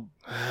just so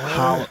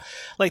hollow.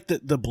 Like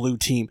the blue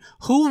team.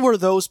 Who were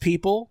those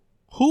people?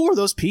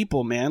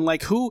 Man?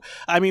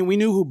 I mean, we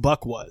knew who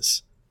Buck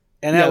was,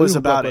 and that was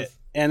about it.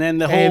 And then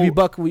the whole if you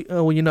Buck, when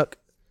you nuck.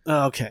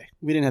 Okay,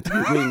 we didn't have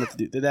to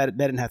do that. That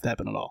didn't have to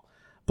happen at all.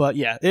 But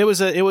yeah, it was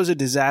a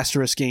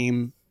disastrous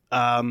game.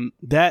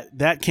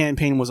 That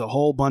campaign was a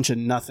whole bunch of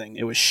nothing.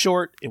 It was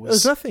short. It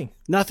was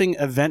nothing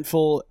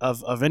eventful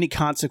of any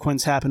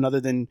consequence happened other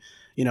than,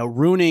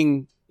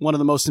 ruining one of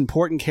the most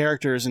important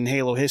characters in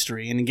Halo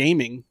history and in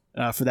gaming,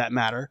 for that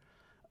matter.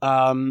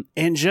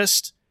 And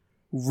just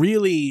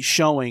really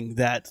showing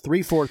that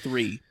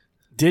 343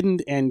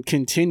 didn't and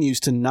continues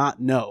to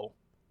not know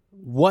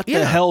what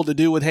the hell to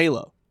do with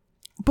Halo.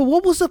 But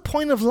what was the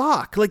point of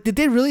Locke? Did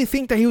they really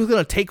think that he was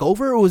going to take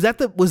over? Or was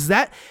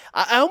that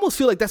I almost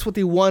feel like that's what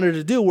they wanted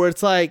to do, where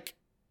it's like,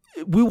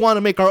 we want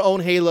to make our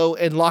own Halo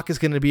and Locke is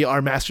going to be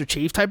our Master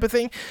Chief type of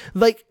thing.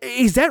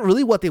 Is that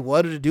really what they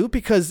wanted to do?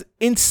 Because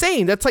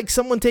insane. That's like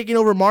someone taking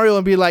over Mario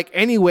and be like,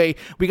 anyway,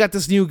 we got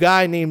this new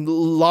guy named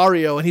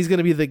Lario and he's going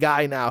to be the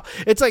guy now.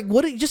 It's like,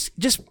 just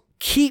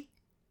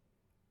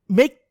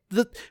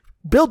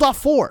build off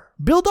 4.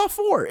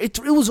 It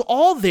was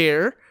all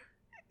there.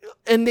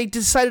 And they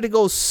decided to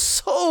go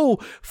so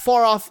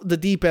far off the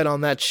deep end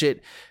on that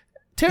shit.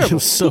 Terrible. It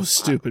was so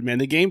stupid, man.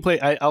 The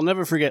gameplay, I'll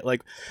never forget,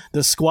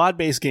 the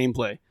squad-based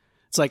gameplay.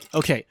 It's like,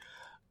 okay,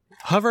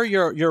 hover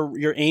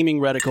your aiming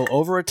reticle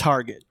over a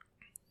target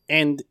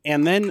and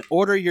then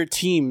order your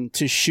team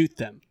to shoot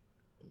them.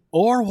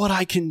 Or what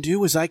I can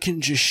do is I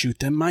can just shoot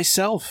them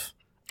myself.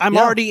 I'm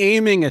already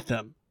aiming at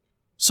them.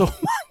 So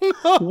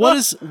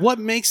what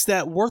makes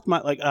that worth my,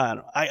 I don't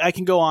know. I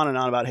can go on and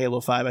on about Halo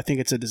 5. I think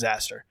it's a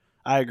disaster.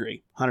 I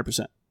agree,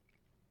 100%.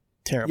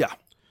 Terrible.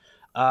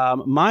 Yeah.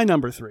 My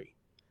number 3.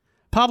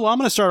 Pablo, I'm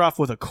going to start off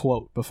with a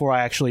quote before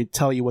I actually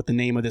tell you what the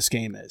name of this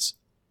game is.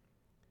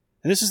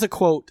 And this is the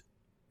quote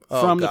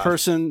from the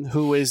person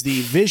who is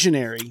the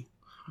visionary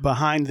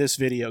behind this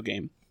video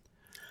game.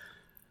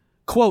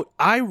 Quote,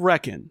 I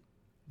reckon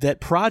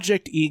that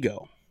Project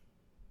Ego,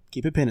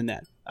 keep a pin in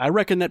that, I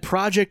reckon that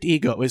Project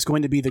Ego is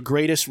going to be the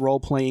greatest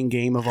role-playing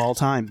game of all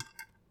time,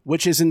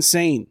 which is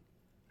insane.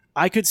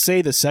 I could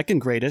say the second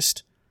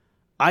greatest.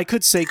 I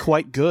could say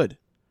quite good.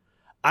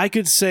 I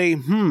could say,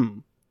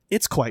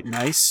 it's quite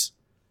nice.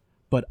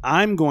 But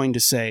I'm going to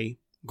say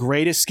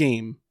greatest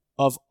game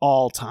of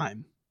all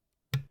time.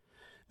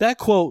 That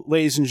quote,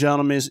 ladies and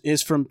gentlemen,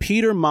 is from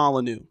Peter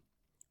Molyneux,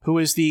 who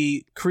is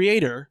the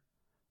creator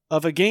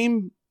of a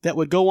game that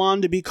would go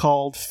on to be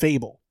called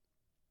Fable.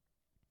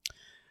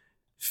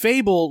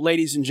 Fable,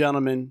 ladies and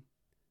gentlemen,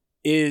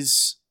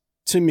 is,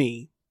 to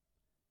me,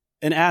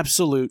 an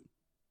absolute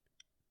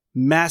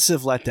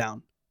massive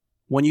letdown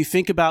when you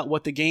think about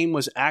what the game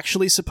was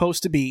actually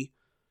supposed to be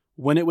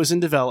when it was in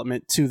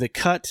development to the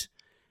cut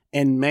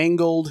and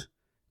mangled,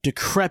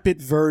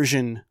 decrepit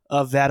version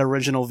of that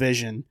original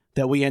vision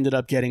that we ended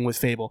up getting with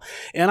Fable.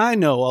 And I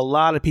know a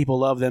lot of people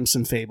love them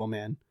some Fable,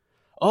 man.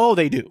 Oh,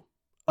 they do.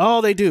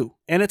 Oh, they do.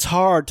 And it's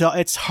hard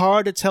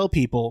to tell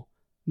people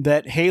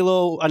that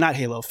Fable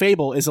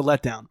is a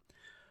letdown.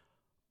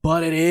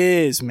 But it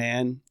is,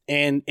 man.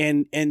 And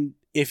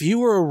if you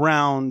were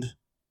around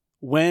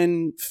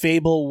when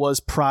Fable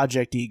was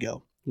Project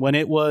Ego, when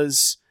it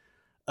was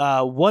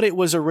what it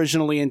was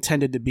originally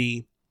intended to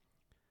be,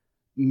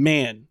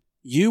 man,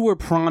 you were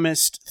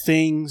promised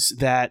things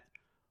that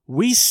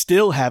we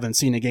still haven't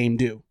seen a game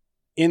do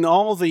in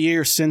all the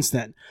years since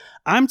then.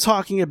 I'm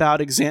talking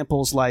about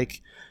examples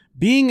like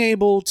being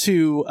able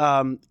to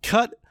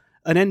cut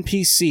an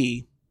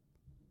NPC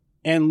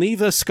and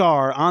leave a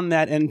scar on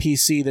that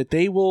NPC that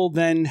they will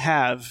then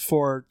have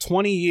for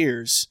 20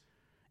 years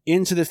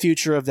into the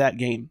future of that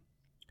game.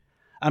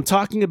 I'm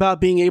talking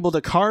about being able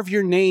to carve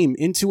your name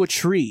into a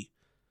tree,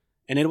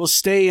 and it will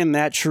stay in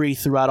that tree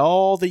throughout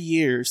all the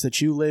years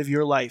that you live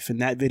your life in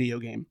that video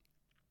game.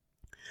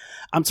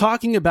 I'm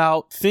talking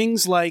about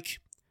things like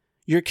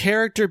your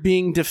character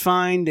being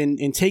defined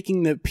and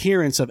taking the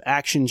appearance of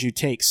actions you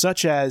take,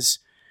 such as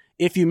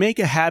if you make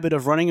a habit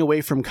of running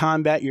away from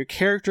combat, your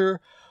character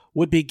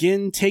would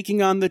begin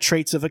taking on the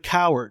traits of a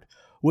coward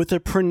with a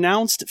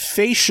pronounced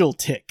facial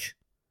tic.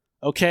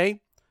 Okay?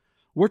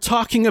 We're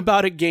talking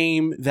about a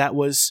game that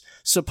was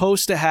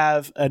supposed to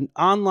have an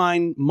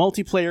online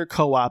multiplayer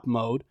co-op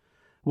mode,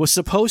 was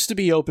supposed to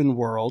be open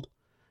world,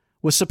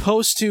 was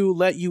supposed to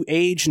let you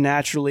age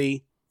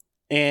naturally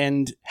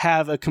and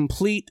have a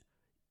complete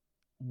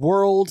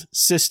world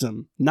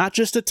system, not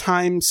just a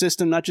time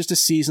system, not just a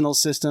seasonal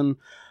system,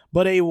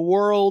 but a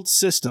world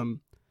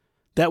system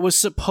that was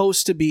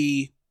supposed to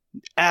be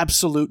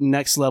absolute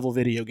next level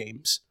video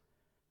games.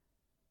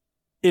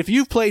 If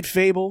you've played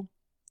Fable,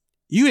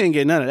 you didn't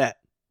get none of that.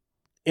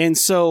 And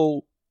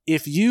so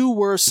if you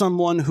were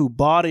someone who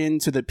bought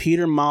into the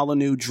Peter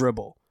Molyneux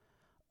dribble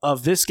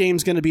of this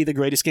game's going to be the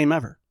greatest game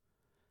ever,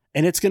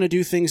 and it's going to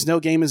do things no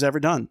game has ever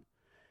done,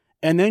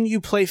 and then you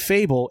play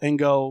Fable and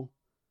go,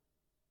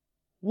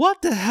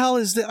 what the hell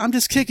is that? I'm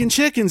just kicking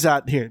chickens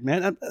out here,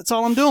 man. That's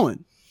all I'm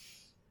doing.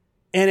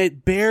 And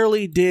it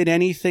barely did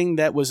anything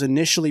that was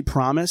initially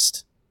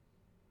promised.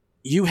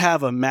 You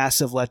have a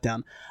massive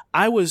letdown.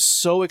 I was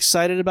so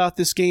excited about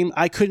this game,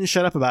 I couldn't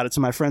shut up about it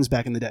to my friends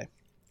back in the day.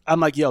 I'm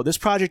like, yo, this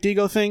Project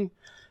Ego thing,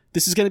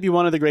 this is going to be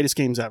one of the greatest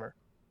games ever.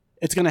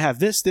 It's going to have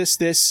this.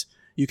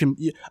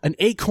 An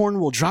acorn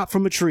will drop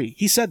from a tree.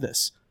 He said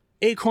this.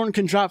 Acorn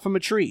can drop from a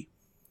tree,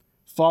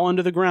 fall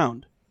into the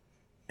ground,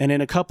 and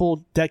in a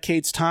couple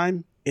decades'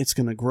 time, it's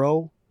going to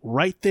grow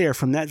right there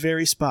from that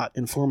very spot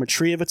and form a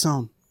tree of its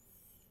own.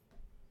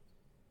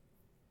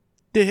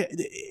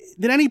 Did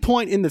any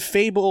point in the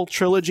Fable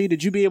trilogy,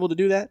 did you be able to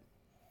do that?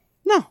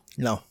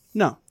 No.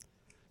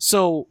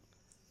 So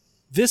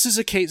this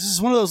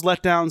is one of those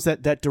letdowns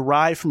that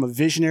derive from a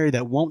visionary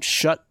that won't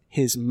shut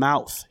his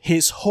mouth,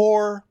 his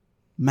whore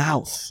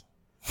mouth,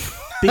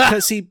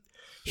 because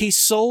he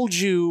sold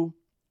you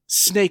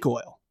snake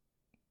oil.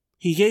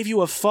 He gave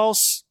you a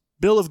false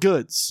bill of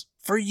goods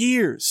for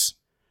years.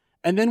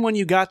 And then when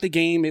you got the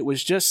game, it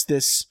was just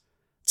this,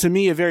 to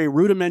me, a very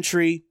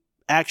rudimentary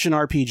action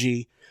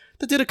RPG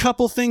that did a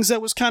couple things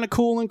that was kind of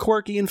cool and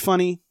quirky and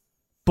funny,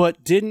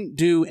 but didn't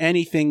do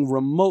anything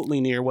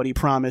remotely near what he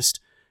promised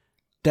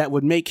that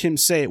would make him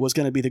say it was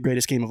going to be the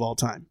greatest game of all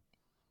time.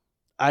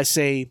 I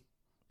say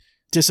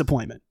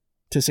disappointment,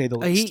 to say the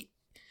least.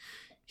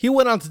 He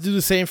went on to do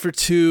the same for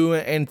 2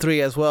 and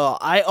 3 as well.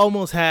 I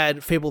almost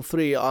had Fable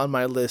 3 on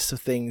my list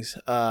of things.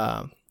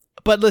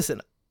 But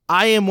listen,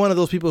 I am one of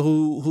those people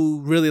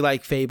who really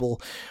like Fable.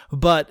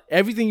 But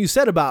everything you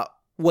said about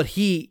what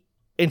he,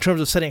 in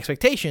terms of setting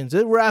expectations,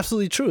 it were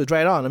absolutely true. It's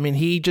right on. I mean,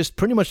 he just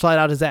pretty much lied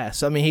out his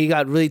ass. I mean, he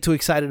got really too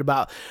excited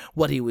about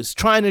what he was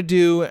trying to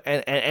do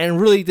and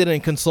really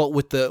didn't consult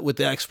with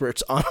the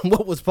experts on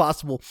what was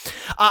possible.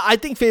 I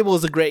think Fable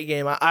is a great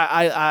game.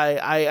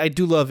 I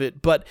do love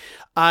it, but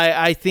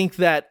I think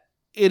that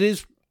it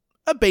is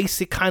a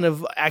basic kind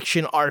of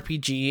action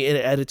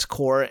RPG at its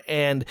core.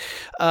 And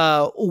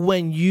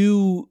when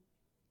you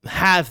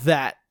have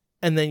that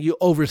and then you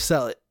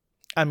oversell it,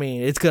 I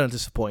mean, it's going to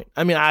disappoint.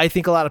 I mean, I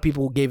think a lot of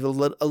people gave a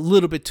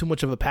little bit too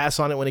much of a pass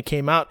on it when it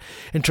came out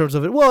in terms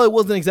of it. Well, it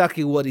wasn't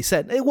exactly what he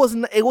said. It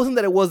wasn't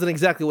that it wasn't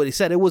exactly what he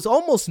said. It was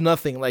almost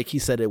nothing like he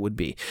said it would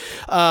be.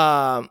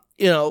 But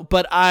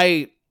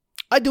I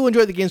do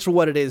enjoy the games for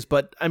what it is.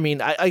 But I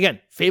mean, again,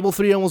 Fable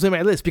 3 almost made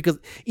my list because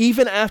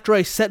even after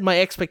I set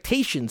my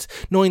expectations,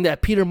 knowing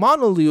that Peter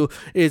Molyneux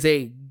is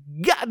a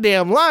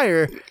goddamn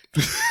liar,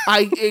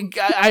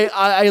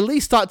 I at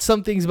least thought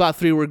some things about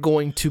 3 were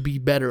going to be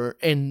better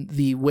in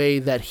the way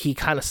that he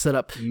kind of set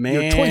up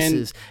your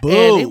choices. Boo.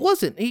 And it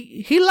wasn't.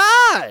 He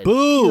lied.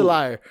 Boo.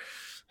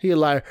 He a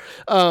liar.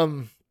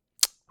 Go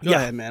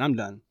ahead, man. I'm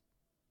done.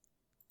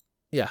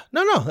 Yeah.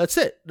 No, that's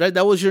it.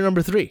 That was your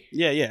number 3.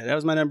 Yeah, that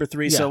was my number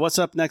 3. Yeah. So what's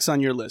up next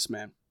on your list,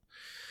 man?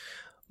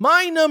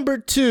 My number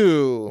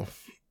 2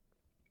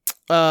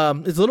 is a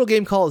little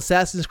game called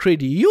Assassin's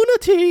Creed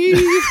Unity.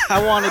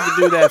 I wanted to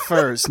do that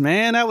first,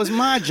 man. That was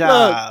my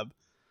job.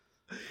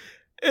 Look,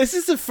 this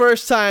is the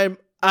first time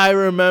I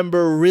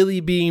remember really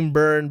being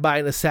burned by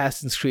an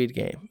Assassin's Creed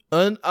game.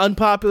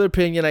 Unpopular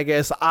opinion, I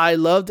guess. I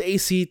loved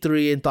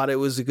AC3 and thought it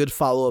was a good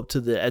follow-up to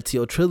the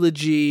Ezio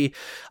trilogy.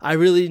 I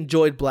really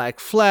enjoyed Black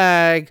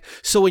Flag.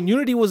 So when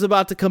Unity was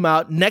about to come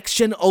out,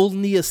 next-gen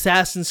only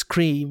Assassin's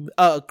Cream.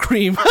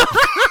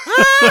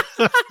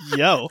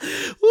 Yo.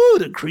 Ooh,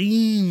 the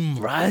cream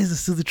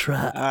rises to the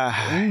top.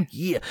 Oh,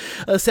 yeah.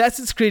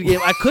 Assassin's Creed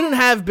game. I couldn't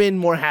have been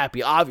more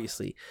happy,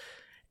 obviously.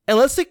 And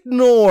let's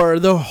ignore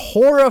the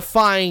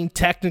horrifying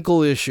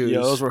technical issues. Yeah,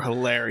 those were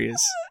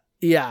hilarious.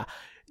 Yeah.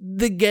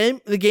 The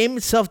game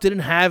itself didn't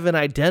have an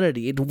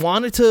identity. It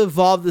wanted to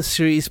evolve the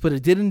series, but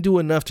it didn't do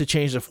enough to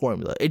change the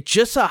formula. It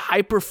just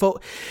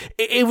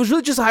it was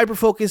really just a hyper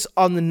focus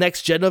on the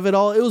next gen of it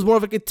all. It was more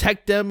of like a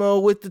tech demo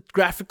with the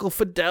graphical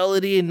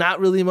fidelity and not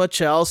really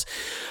much else.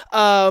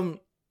 And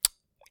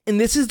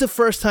this is the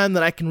first time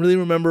that I can really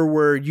remember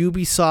where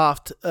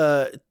Ubisoft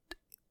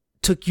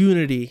took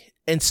Unity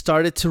and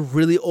started to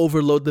really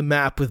overload the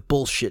map with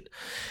bullshit.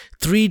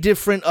 3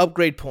 different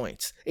upgrade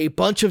points, a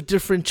bunch of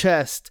different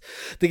chests.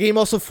 The game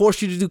also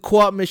forced you to do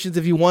co-op missions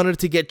if you wanted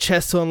to get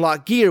chests to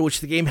unlock gear,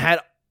 which the game had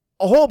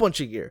a whole bunch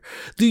of gear.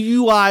 The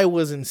UI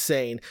was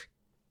insane,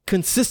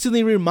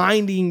 consistently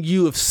reminding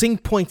you of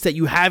sync points that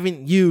you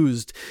haven't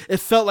used. It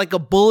felt like a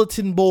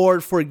bulletin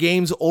board for a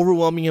game's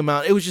overwhelming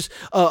amount. It was just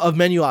of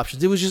menu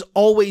options. It was just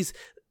always,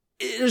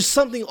 there's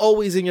something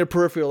always in your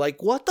peripheral.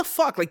 Like, what the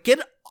fuck? Like, get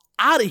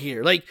out of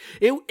here. Like,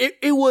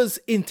 it was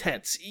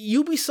intense.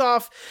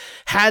 Ubisoft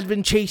had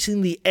been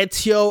chasing the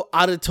Ezio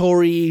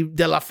Auditore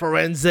della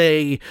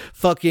Firenze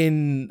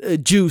fucking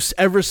juice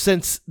ever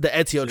since the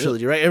Ezio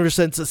trilogy, right? Ever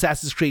since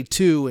Assassin's Creed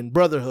 2 and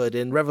Brotherhood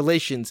and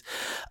Revelations.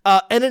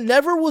 And it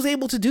never was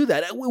able to do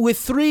that. With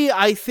 3,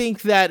 I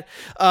think that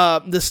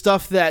the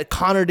stuff that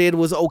Connor did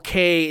was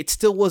okay. It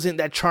still wasn't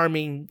that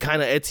charming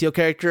kind of Ezio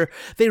character.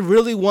 They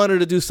really wanted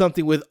to do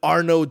something with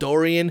Arnaud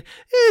Dorian.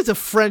 It's a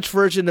French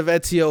version of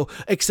Ezio,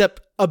 except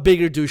a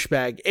bigger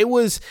douchebag.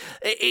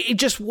 It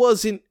just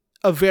wasn't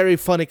a very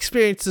fun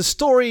experience. The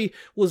story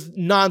was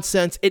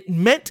nonsense. It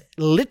meant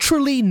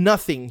literally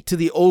nothing to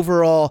the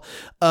overall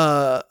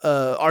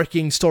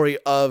arcing story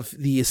of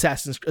the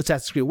Assassin's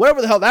Creed,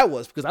 whatever the hell that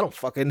was, because I don't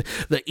fucking,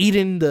 the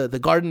Eden, the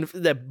garden,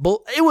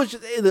 it was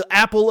just the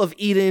apple of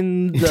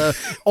Eden, the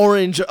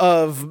orange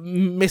of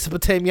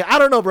Mesopotamia. I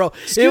don't know, bro.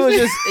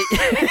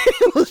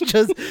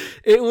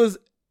 It was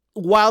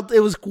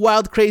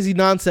wild, crazy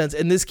nonsense,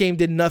 and this game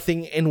did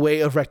nothing in way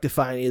of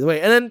rectifying either way.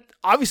 And then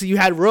obviously you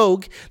had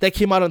Rogue that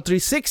came out on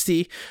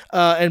 360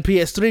 and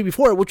PS3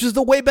 before, which is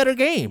the way better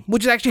game,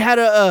 which actually had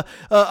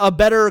a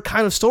better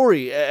kind of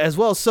story as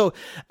well. So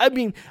I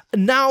mean,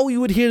 now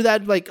you would hear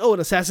that like, oh, an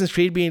Assassin's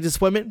Creed being a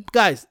disappointment.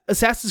 Guys,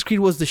 Assassin's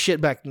Creed was the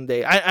shit back in the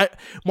day.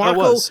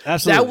 Marco,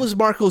 that was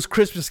Marco's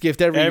Christmas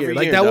gift every year.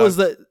 Like that was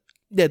the.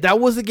 Yeah, that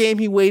was the game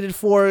he waited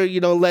for,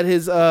 let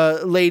his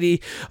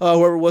lady,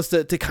 whoever it was,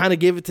 to kind of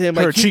give it to him.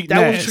 Her cheating ass.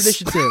 That was a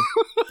tradition to him.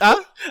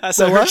 Huh? I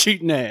said her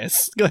cheating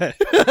ass. Go ahead.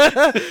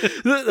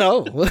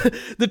 No,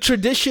 the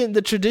tradition,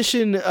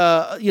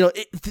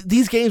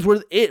 these games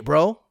were it,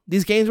 bro.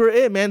 These games were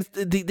it, man.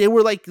 They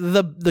were like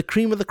the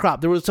cream of the crop.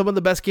 There were some of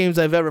the best games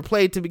I've ever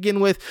played to begin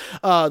with.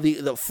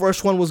 The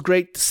first one was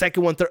great. The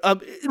second one, third,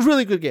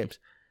 really good games.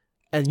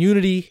 And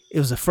Unity, it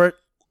was the first.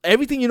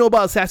 Everything you know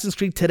about Assassin's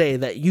Creed today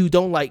that you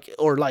don't like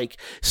or like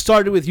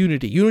started with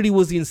Unity. Unity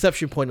was the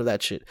inception point of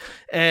that shit.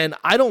 And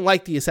I don't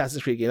like the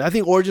Assassin's Creed game. I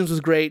think Origins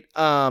was great.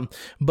 But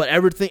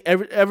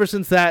ever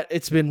since that,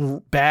 it's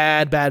been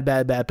bad.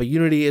 But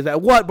Unity is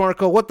that. What,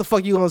 Marco? What the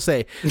fuck you gonna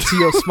say to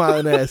your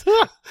smiling ass?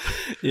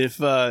 If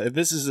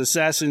this is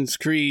Assassin's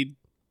Creed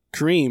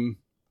cream,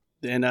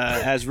 then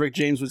as Rick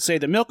James would say,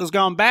 the milk has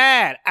gone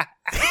bad.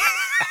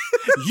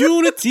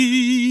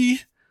 Unity.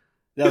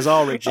 That was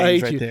all Rick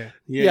James right there.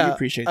 Yeah, you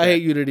appreciate that. I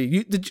hate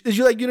Unity. Did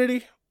you like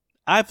Unity?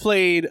 I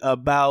played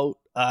about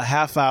a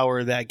half hour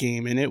of that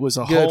game, and it was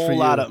a whole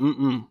lot of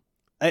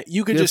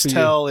You could just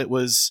tell it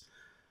was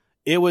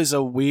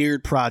a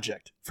weird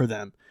project for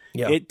them.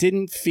 Yeah. It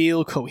didn't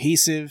feel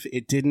cohesive.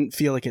 It didn't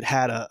feel like it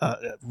had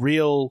a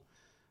real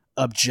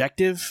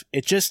objective.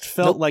 It just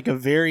felt like a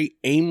very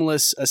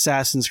aimless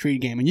Assassin's Creed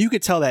game, and you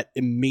could tell that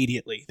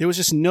immediately. There was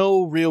just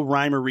no real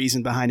rhyme or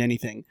reason behind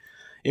anything.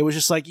 It was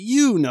just like,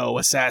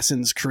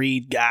 Assassin's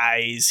Creed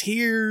guys,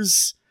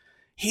 here's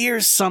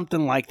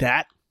something like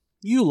that.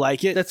 You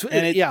like it.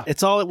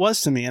 It's all it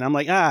was to me. And I'm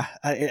like,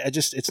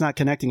 it's not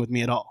connecting with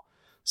me at all.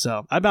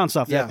 So I bounced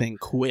off that thing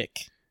quick.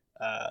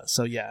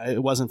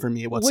 It wasn't for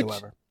me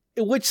whatsoever.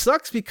 Which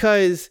sucks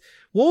because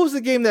what was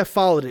the game that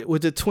followed it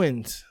with the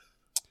twins?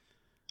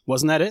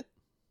 Wasn't that it?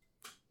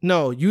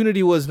 No,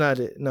 Unity was not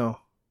it. No.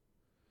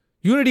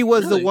 Unity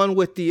was the one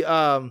with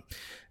Unity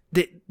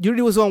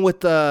was the one with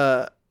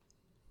the...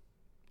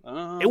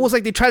 it was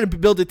like they tried to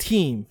build a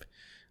team.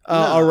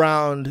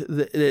 around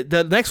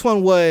the next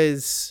one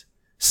was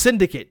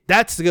Syndicate.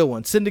 That's the good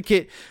one.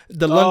 Syndicate,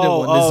 the London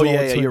one. Oh,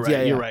 yeah, you're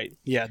right. You're right.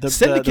 Yeah, the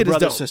Syndicate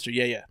brother is dope. sister.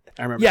 Yeah.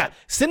 I remember. Yeah, that.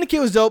 Syndicate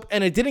was dope,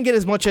 and it didn't get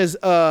as much as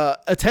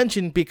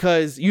attention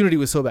because Unity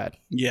was so bad.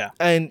 Yeah,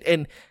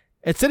 and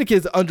Syndicate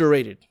is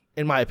underrated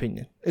in my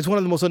opinion. It's one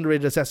of the most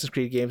underrated Assassin's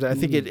Creed games, and I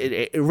think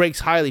it ranks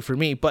highly for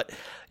me. But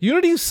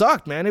Unity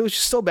sucked, man. It was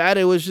just so bad.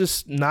 It was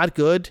just not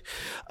good.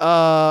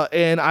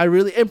 And I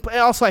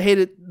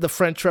hated the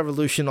French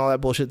Revolution, all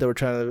that bullshit they were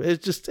trying to.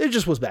 It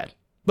just was bad.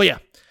 But yeah,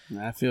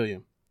 I feel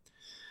you.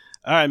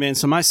 All right, man.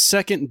 So my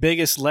second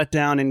biggest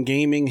letdown in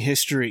gaming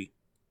history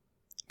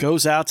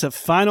goes out to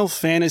Final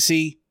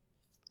Fantasy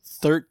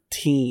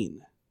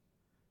 13.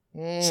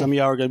 Some of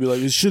y'all are gonna be like,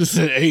 "You should have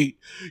said 8.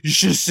 You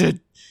should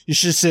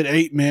have said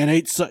 8, man.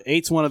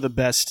 8's one of the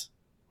best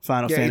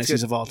Final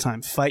Fantasies of all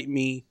time. Fight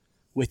me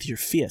with your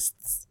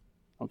fists."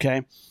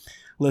 Okay?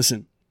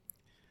 Listen.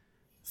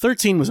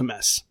 13 was a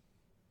mess.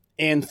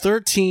 And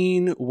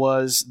 13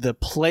 was the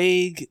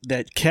plague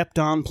that kept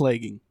on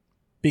plaguing.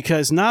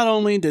 Because not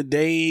only did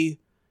they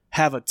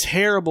have a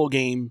terrible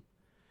game,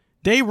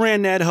 they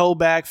ran that hoe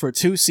back for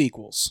 2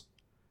 sequels.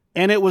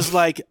 And it was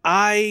like,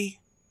 I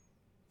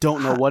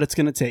don't know what it's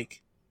going to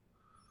take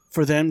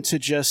for them to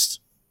just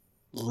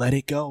let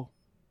it go.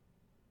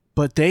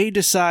 But they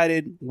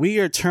decided, we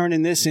are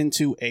turning this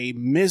into a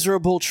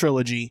miserable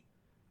trilogy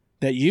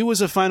that you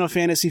as a Final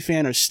Fantasy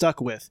fan are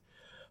stuck with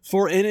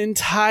for an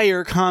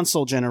entire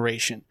console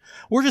generation.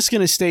 We're just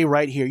going to stay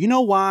right here. You know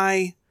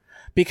why?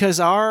 Because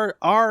our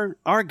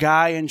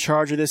guy in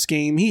charge of this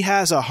game, he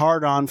has a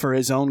hard-on for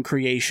his own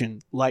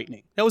creation,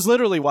 Lightning. That was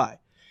literally why.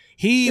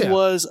 He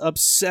was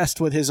obsessed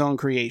with his own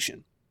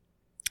creation.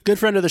 Good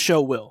friend of the show,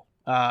 Will.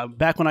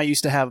 Back when I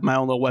used to have my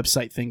own little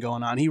website thing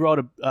going on, he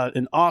wrote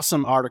an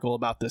awesome article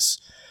about this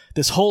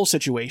whole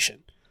situation.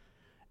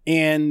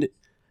 And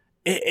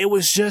it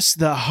was just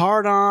the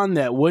hard-on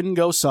that wouldn't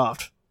go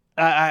soft.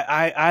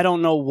 I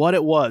don't know what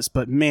it was,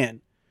 but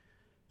man,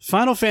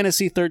 Final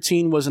Fantasy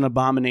 13 was an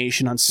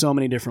abomination on so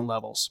many different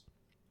levels.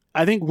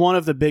 I think one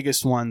of the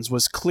biggest ones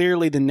was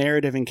clearly the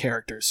narrative and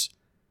characters.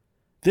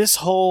 This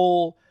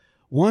whole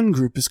one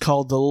group is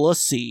called the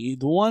Lucy,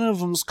 one of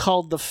them's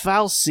called the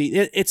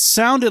Falsy. It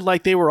sounded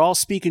like they were all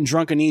speaking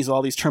drunkenese,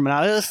 all these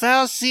terminology. The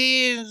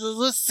Falsy, the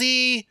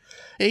Lucy,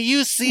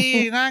 you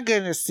see, you're not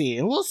gonna see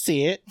it. We'll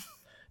see it.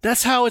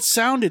 That's how it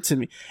sounded to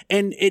me.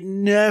 And it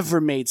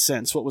never made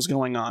sense what was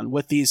going on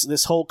with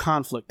this whole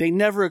conflict. They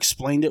never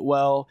explained it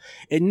well.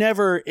 It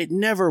never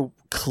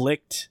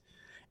clicked.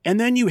 And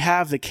then you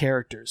have the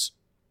characters.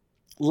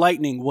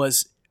 Lightning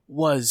was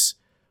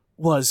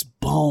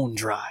bone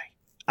dry.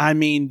 I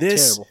mean,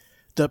 Terrible.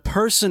 The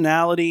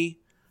personality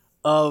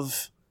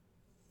of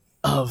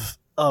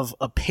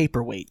a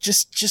paperweight.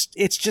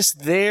 It's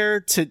just there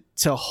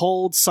to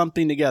hold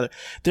something together.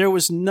 There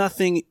was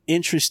nothing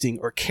interesting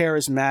or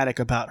charismatic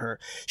about her.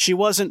 She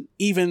wasn't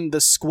even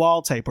the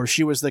Squall type, or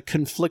she was the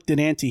conflicted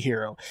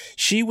anti-hero.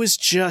 She was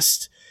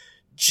just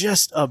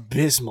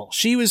abysmal.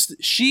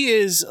 She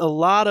is a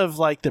lot of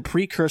like the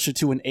precursor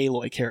to an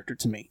Aloy character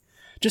to me.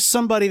 Just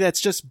somebody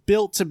that's just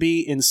built to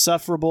be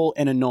insufferable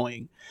and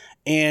annoying.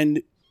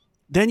 And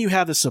then you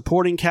have the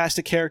supporting cast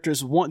of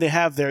characters. They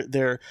have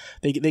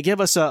they give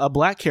us a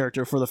black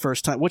character for the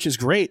first time, which is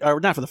great.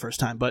 Or not for the first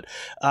time, but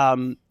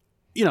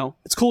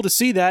it's cool to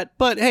see that.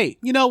 But hey,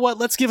 you know what?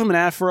 Let's give him an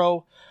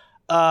afro,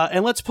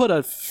 and let's put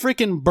a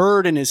freaking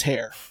bird in his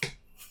hair.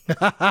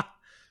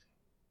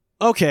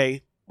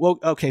 Okay. Well,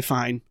 okay,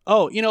 fine.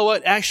 Oh, you know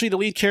what? Actually, the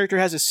lead character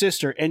has a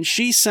sister, and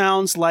she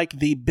sounds like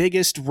the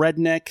biggest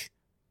redneck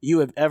you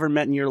have ever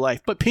met in your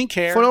life. But pink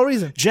hair. For no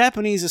reason.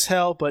 Japanese as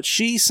hell, but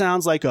she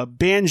sounds like a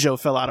banjo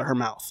fell out of her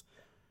mouth.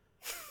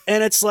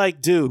 And it's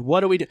like, dude,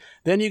 what do we do?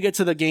 Then you get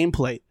to the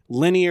gameplay.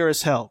 Linear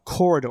as hell.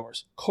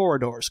 Corridors.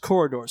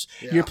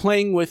 Yeah. You're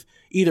playing with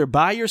either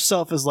by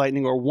yourself as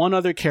Lightning or one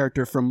other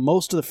character for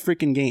most of the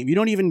freaking game. You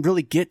don't even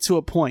really get to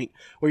a point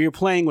where you're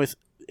playing with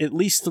at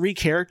least 3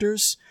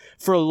 characters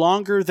for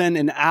longer than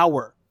an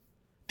hour.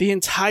 The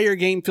entire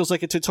game feels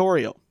like a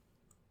tutorial.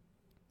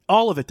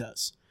 All of it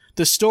does.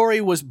 The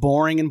story was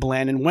boring and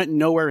bland and went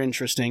nowhere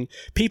interesting.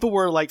 People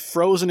were like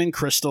frozen in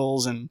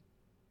crystals, and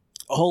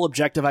the whole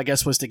objective, I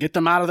guess, was to get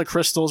them out of the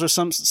crystals or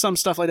some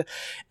stuff like that.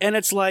 And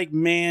it's like,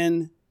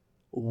 man,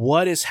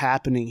 what is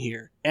happening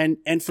here?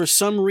 And for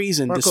some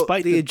reason, Marco,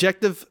 despite the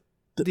objective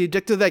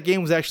of that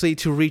game was actually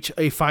to reach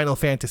a Final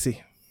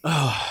Fantasy.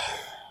 Oh,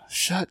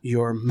 shut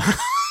your mouth.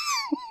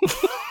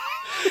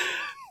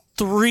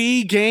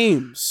 3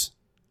 games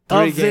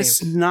of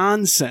this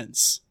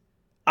nonsense.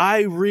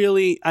 I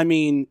knew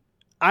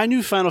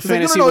Final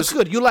Fantasy was... it's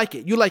good. You like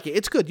it.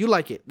 It's good. You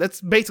like it.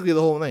 That's basically the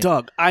whole thing.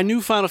 Doug, I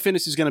knew Final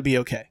Fantasy was going to be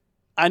okay.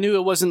 I knew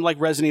it wasn't like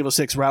Resident Evil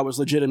 6 where I was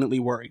legitimately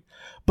worried.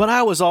 But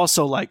I was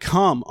also like,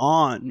 come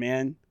on,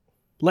 man.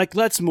 Like,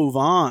 let's move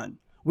on.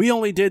 We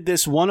only did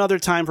this one other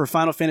time for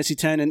Final Fantasy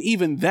X, and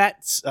even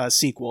that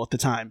sequel at the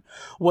time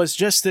was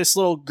just this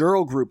little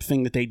girl group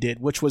thing that they did,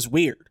 which was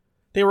weird.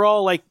 They were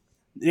all like...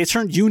 They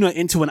turned Yuna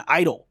into an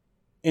idol.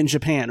 in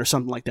Japan or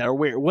something like that, or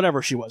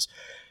whatever she was.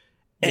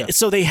 Yeah.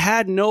 So they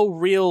had no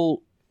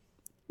real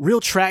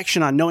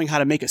traction on knowing how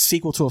to make a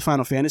sequel to a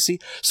Final Fantasy.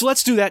 So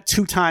let's do that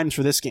 2 times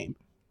for this game.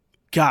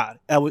 God,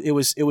 it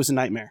was a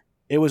nightmare.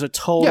 It was a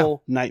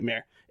total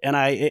nightmare. And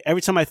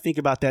every time I think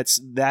about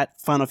that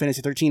Final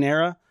Fantasy 13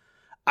 era,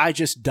 I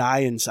just die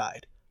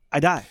inside. I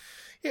die.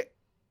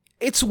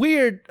 It's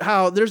weird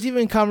how there's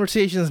even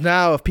conversations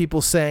now of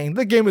people saying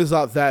the game is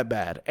not that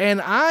bad. And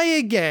I,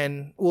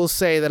 again, will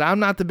say that I'm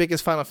not the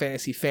biggest Final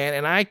Fantasy fan,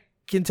 and I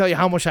can tell you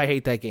how much I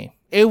hate that game.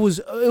 It was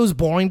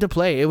boring to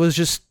play. It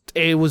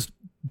was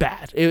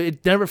bad.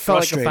 It never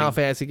felt like a Final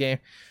Fantasy game.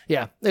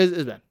 Yeah, it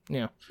was bad.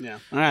 Yeah.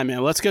 All right,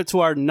 man. Let's get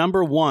to our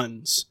number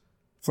ones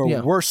for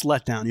worst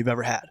letdown you've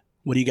ever had.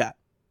 What do you got?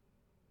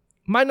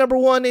 My number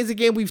one is a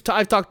game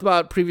I've talked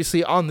about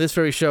previously on this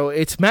very show.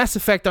 It's Mass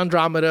Effect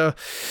Andromeda,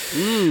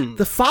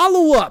 the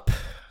follow-up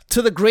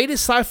to the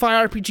greatest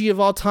sci-fi RPG of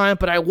all time,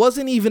 but I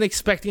wasn't even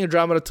expecting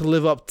Andromeda to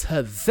live up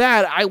to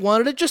that. I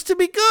wanted it just to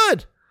be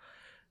good.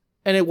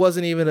 And it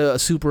wasn't even a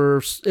solid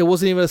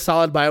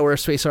BioWare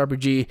space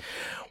RPG.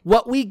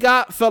 What we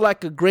got felt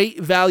like a great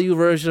value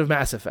version of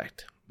Mass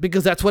Effect.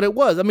 Because that's what it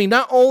was. I mean,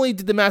 not only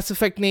did the Mass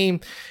Effect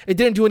name, it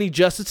didn't do any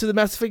justice to the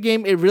Mass Effect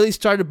game, it really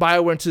started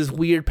BioWare into this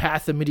weird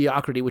path of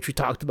mediocrity, which we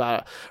talked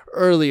about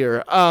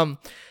earlier. I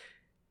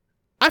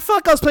felt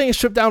like I was playing a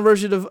stripped-down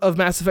version of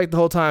Mass Effect the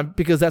whole time,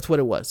 because that's what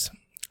it was.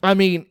 I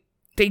mean,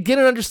 they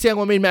didn't understand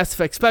what made Mass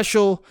Effect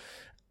special.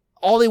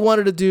 All they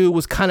wanted to do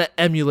was kind of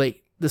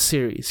emulate the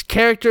series.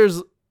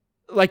 Characters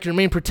like your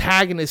main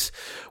protagonist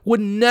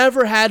would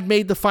never had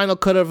made the final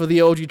cut of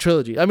the OG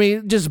trilogy. I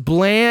mean, just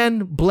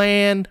bland.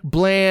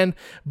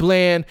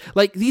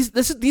 Like these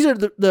are these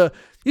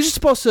are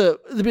supposed to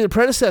be the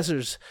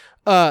predecessors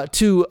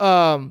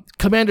to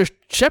Commander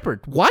Shepard.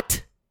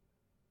 What?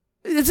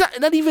 It's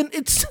not even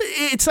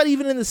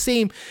in the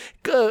same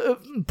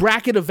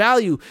bracket of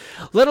value,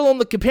 let alone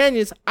the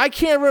companions. I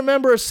can't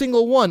remember a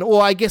single one.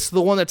 Well, I guess the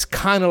one that's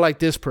kind of like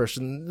this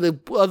person, the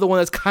other one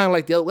that's kind of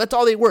like the other. That's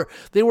all they were.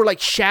 They were like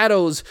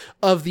shadows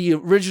of the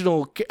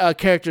original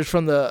characters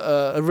from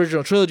the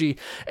original trilogy.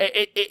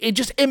 It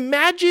just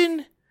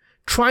imagine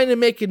trying to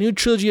make a new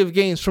trilogy of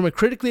games from a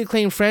critically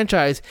acclaimed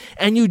franchise,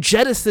 and you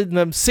jettison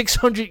them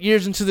 600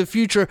 years into the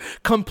future,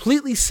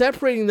 completely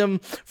separating them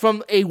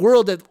from a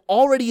world that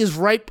already is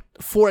ripe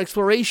for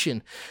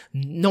exploration.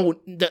 No,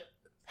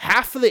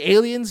 half of the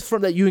aliens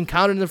that you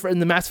encountered in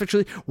the Mass Effect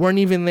trilogy weren't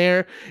even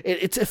there.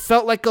 It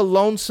felt like a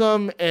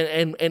lonesome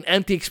and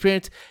empty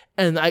experience,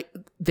 and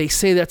they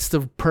say that's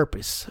the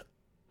purpose.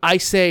 I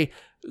say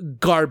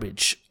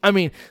garbage. I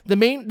mean, the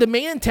main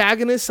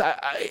antagonist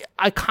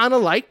I kind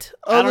of liked.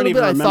 I don't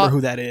even remember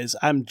who that is.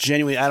 I don't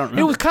remember.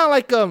 It was kind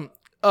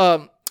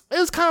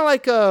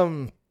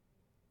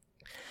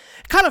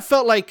of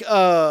felt like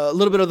a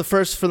little bit of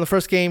from the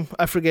first game.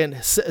 I forget.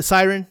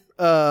 Saren.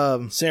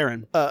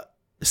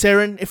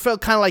 Saren. It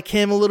felt kind of like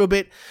him a little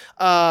bit.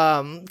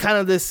 Kind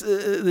of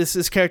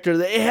this character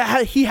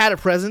that he had a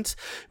presence,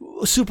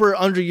 super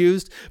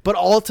underused, but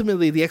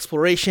ultimately the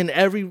exploration,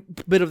 every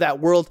bit of that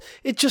world,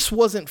 it just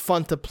wasn't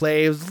fun to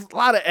play. It was a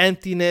lot of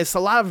emptiness,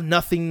 a lot of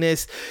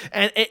nothingness,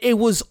 and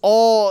it's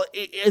all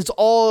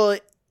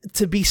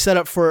to be set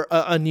up for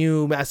a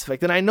new Mass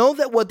Effect. And I know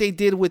that what they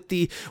did with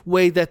the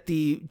way that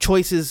the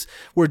choices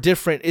were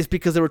different is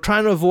because they were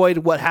trying to avoid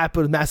what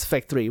happened with Mass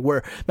Effect 3,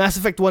 where Mass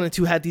Effect 1 and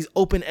 2 had these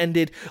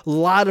open-ended,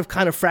 lot of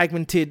kind of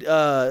fragmented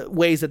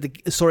ways that the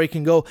story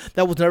can go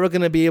that was never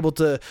going to be able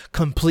to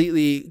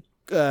completely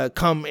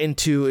come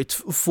into its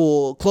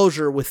full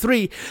closure with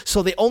 3.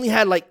 So they only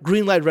had like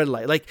green light, red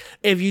light. Like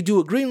if you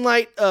do a green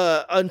light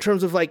in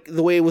terms of like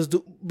the way it was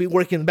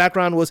working in the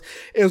background, it was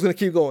going to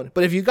keep going.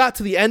 But if you got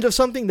to the end of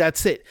something,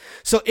 that's it.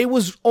 So it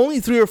was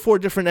only 3 or 4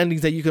 different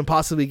endings that you can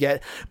possibly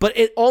get, but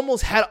it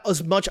almost had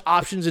as much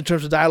options in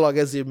terms of dialogue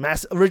as the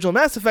original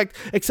Mass Effect,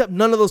 except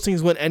none of those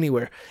things went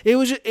anywhere. It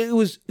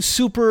was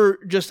super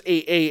just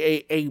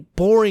a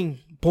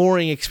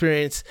boring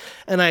experience,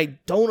 and I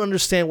don't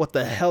understand what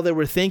the hell they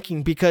were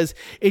thinking, because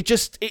it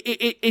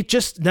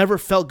just never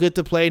felt good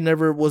to play,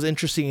 never was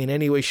interesting in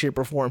any way, shape,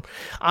 or form.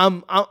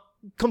 I'm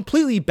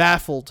completely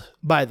baffled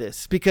by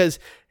this, because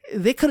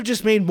they could have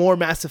just made more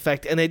Mass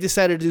Effect, and they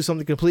decided to do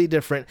something completely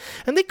different,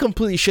 and they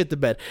completely shit the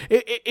bed.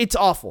 It's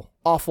awful.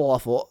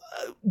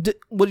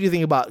 What do you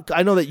think about it?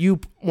 I know that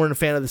you weren't a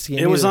fan of this game.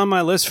 It was on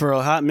my list for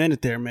a hot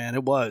minute there, man.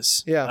 It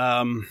was.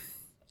 Yeah.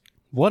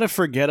 What a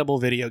forgettable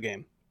video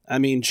game. I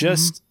mean,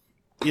 just,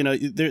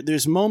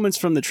 there's moments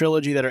from the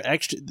trilogy that are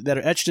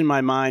etched in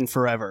my mind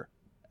forever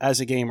as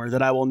a gamer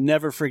that I will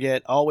never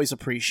forget, always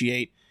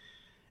appreciate.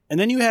 And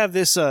then you have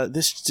this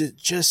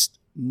just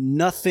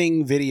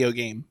nothing video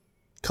game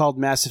called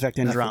Mass Effect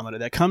Andromeda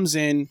that comes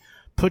in,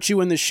 puts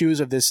you in the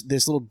shoes of this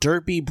little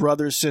derpy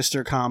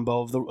brother-sister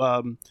combo of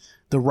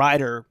the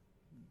Ryder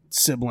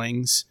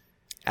siblings.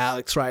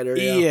 Alex Ryder,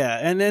 yeah.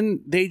 And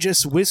then they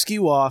just whisk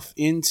you off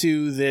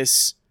into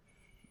this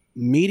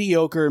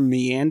mediocre,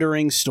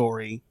 meandering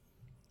story.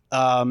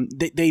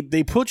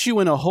 They put you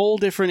in a whole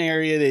different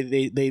area.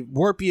 They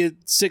warp you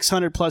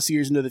 600 plus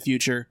years into the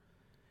future,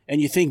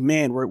 and you think,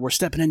 man, we're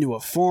stepping into a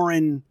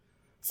foreign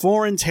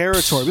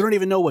territory. We don't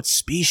even know what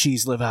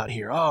species live out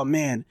here. Oh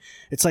man,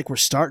 it's like we're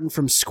starting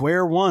from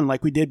square one,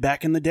 like we did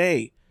back in the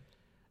day.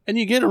 And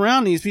you get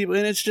around these people,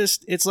 and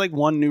it's like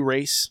one new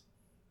race.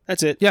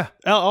 That's it. Yeah.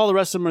 All the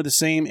rest of them are the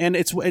same, and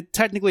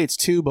technically it's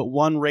two, but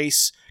one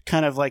race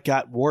kind of like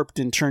got warped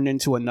and turned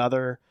into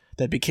another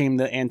that became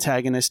the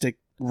antagonistic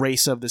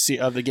race of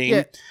the game.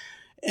 Yeah.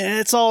 And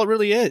it's all it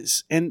really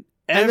is. And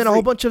then a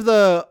whole bunch of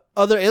the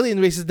other alien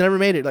races never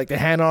made it. Like the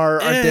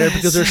Hanar aren't there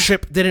because their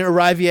ship didn't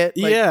arrive yet.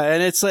 Like, yeah,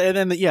 and it's like, and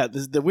then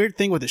the weird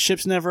thing with the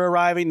ships never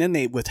arriving. Then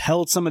they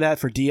withheld some of that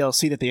for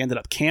DLC that they ended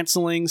up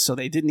canceling, so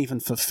they didn't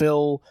even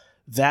fulfill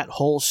that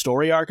whole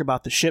story arc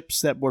about the ships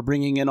that were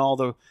bringing in all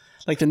the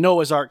like the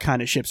Noah's Ark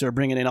kind of ships that were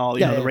bringing in all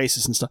the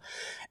races and stuff.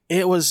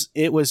 It was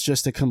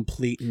just a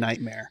complete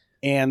nightmare,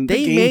 and the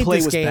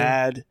gameplay was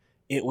bad.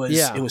 It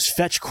was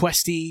fetch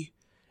questy.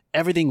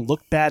 Everything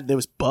looked bad. There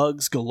was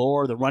bugs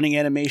galore. The running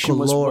animation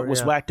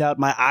was whacked out.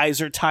 My eyes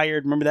are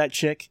tired. Remember that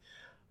chick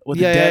with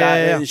the dead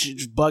eye? Yeah.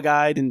 She's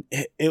bug-eyed, and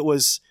it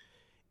was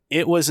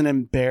an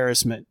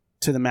embarrassment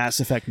to the Mass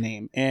Effect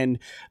name. And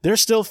they're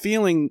still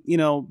feeling,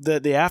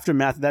 the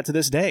aftermath of that to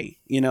this day.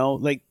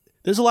 Like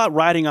there's a lot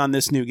riding on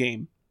this new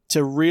game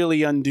to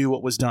really undo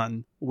what was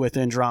done with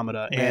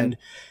Andromeda. Man.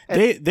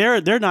 And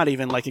they're not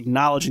even like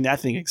acknowledging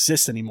that thing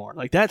exists anymore.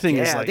 Like that thing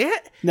is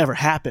never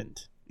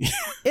happened.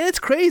 And it's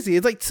crazy.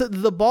 It's like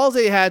the balls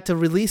they had to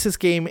release this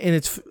game in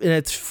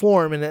its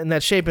form and in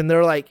that shape, and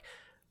they're like,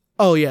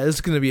 "Oh yeah, this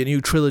is going to be a new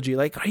trilogy."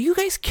 Like, are you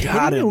guys kidding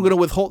me? We're going to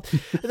withhold.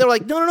 And they're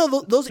like,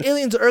 "No. Those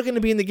aliens are going to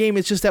be in the game.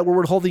 It's just that we're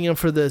withholding them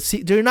for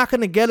the. They're not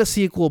going to get a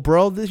sequel,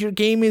 bro. Your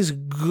game is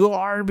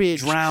garbage."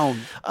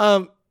 Drown.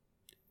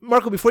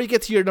 Marco, before you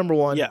get to your number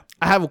one,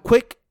 I have a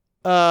quick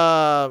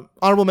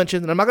honorable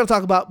mention that I'm not going to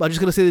talk about, but I'm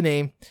just going to say the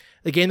name.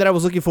 The game that I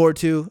was looking forward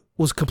to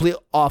was complete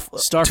off.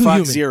 Star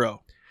Fox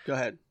Zero. Go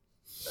ahead.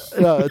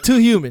 Too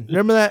Human.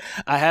 Remember that?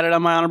 I had it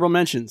on my honorable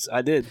mentions.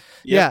 I did. Yep.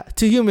 Yeah,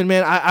 Too Human,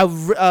 man.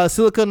 I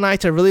Silicon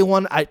Knights. I really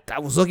wanted. I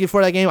was looking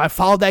for that game. I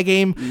followed that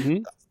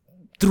game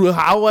through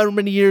however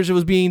many years it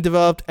was being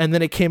developed, and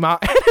then it came out,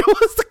 and it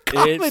was the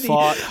comedy.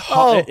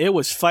 It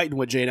was fighting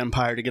with Jade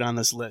Empire to get on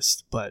this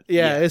list, but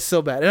it's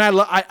so bad. And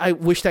I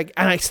wish that,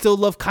 and I still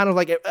love kind of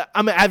like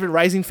I'm an Advent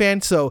Rising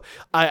fan, so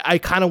I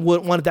kind of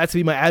wanted that to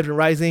be my Advent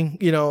Rising,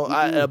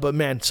 but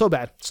man, so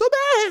bad.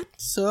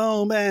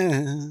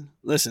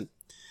 Listen.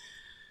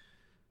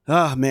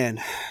 Oh, man.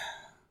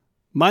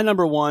 My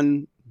number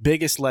one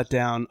biggest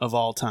letdown of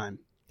all time.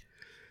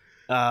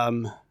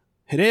 Hideo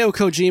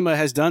Kojima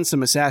has done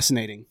some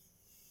assassinating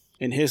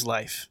in his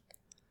life.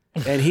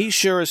 And he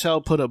sure as hell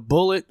put a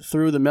bullet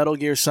through the Metal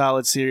Gear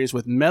Solid series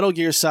with Metal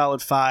Gear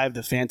Solid 5,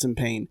 The Phantom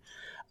Pain.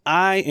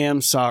 I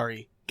am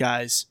sorry,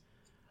 guys.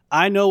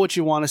 I know what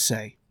you want to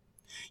say.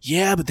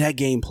 Yeah, but that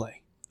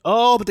gameplay.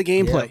 Oh, but the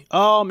gameplay. Yeah.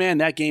 Oh, man,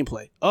 that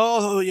gameplay.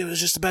 Oh, it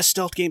was just the best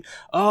stealth game.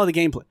 Oh, the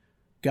gameplay.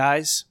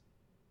 Guys,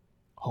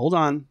 hold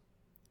on.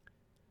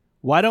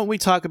 Why don't we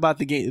talk about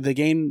the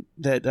game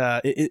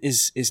that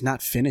is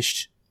not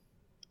finished?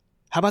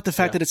 How about the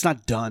fact that it's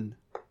not done?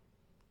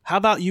 How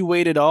about you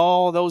waited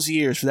all those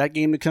years for that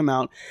game to come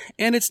out,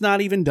 and it's not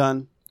even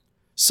done?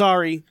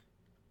 Sorry.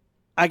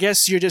 I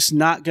guess you're just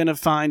not going to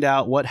find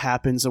out what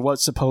happens or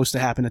what's supposed to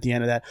happen at the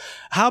end of that.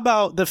 How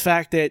about the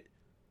fact that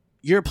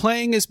you're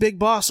playing as Big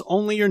Boss,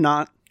 only you're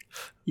not.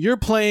 You're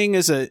playing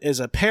as a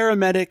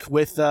paramedic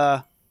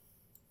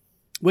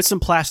with some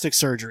plastic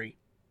surgery.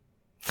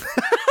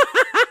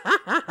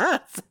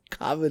 That's a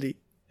comedy.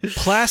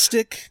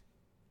 Plastic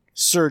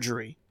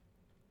surgery.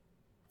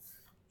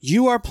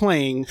 You are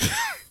playing,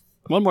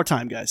 one more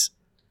time, guys,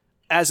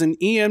 as an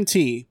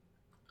EMT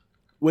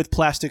with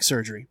plastic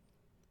surgery.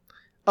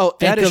 Oh,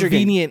 that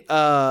inconvenient.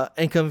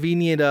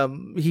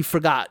 He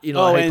forgot.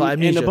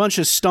 And a bunch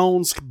of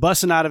stones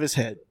busting out of his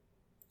head,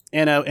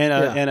 and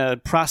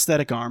a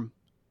prosthetic arm.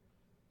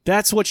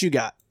 That's what you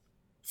got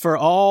for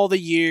all the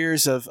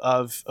years of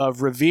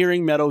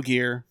revering Metal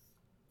Gear,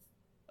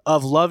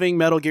 of loving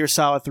Metal Gear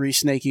Solid 3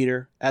 Snake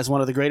Eater as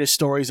one of the greatest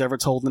stories ever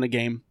told in a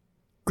game,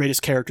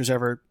 greatest characters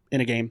ever in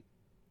a game.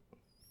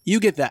 You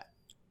get that.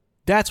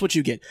 That's what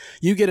you get.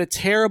 You get a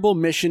terrible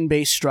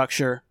mission-based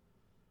structure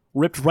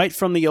ripped right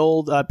from the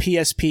old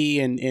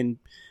PSP and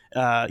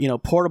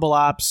Portable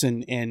Ops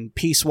and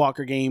Peace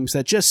Walker games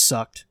that just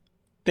sucked.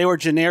 They were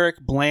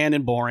generic, bland,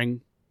 and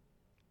boring.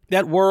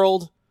 That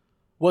world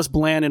was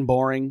bland and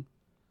boring.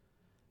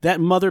 That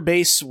mother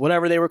base,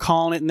 whatever they were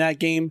calling it in that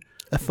game,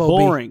 FOB.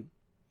 Boring.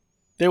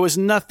 There was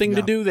nothing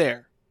to do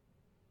there.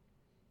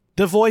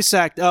 The voice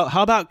act. Oh,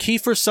 how about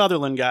Kiefer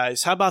Sutherland,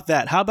 guys? How about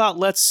that? How about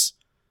let's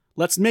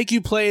make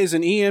you play as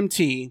an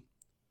EMT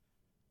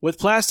with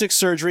plastic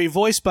surgery,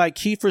 voiced by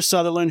Kiefer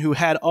Sutherland, who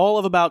had all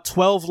of about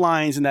 12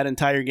 lines in that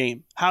entire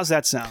game. How's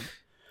that sound?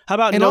 How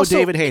about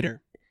David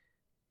Hayter?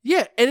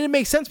 Yeah, and it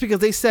makes sense because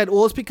they said,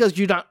 well, it's because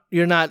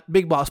you're not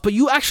Big Boss, but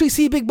you actually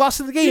see Big Boss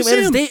in the game,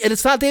 and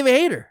it's not David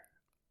Hayter.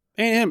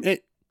 And him,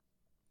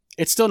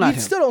 it's still not him.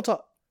 You still don't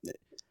talk.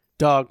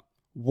 Dog,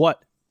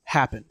 what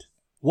happened?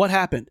 What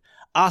happened?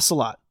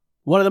 Ocelot,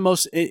 one of the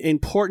most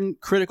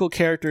important critical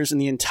characters in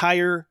the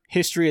entire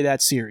history of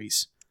that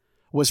series,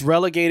 was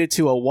relegated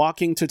to a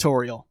walking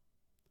tutorial.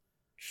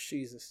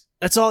 Jesus.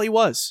 That's all he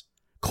was.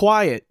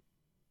 Quiet.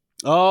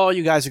 Oh,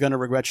 you guys are going to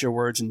regret your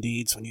words and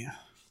deeds when you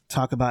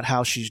talk about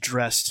how she's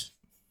dressed.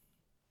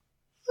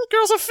 The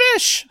girl's a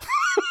fish.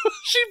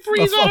 She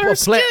breathes out her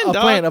skin,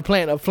 a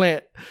plant,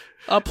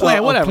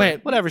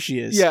 whatever she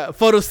is. Yeah,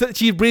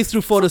 she breathes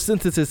through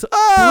photosynthesis.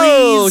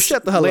 Oh,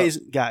 shut the hell up.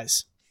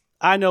 Guys,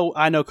 I know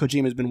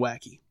Kojima's been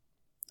wacky.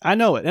 I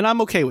know it, and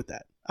I'm okay with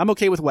that. I'm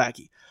okay with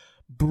wacky.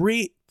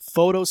 Breathe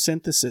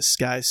photosynthesis,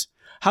 guys.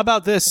 How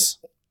about this?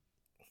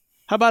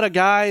 How about a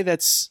guy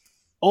that's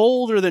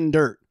older than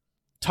dirt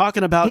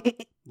talking about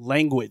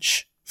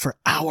language for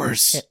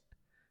hours?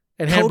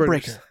 And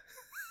hamburgers.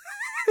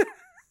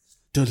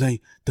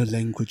 The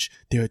language.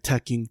 They're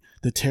attacking.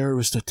 The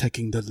terrorists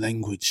attacking the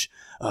language.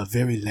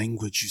 Very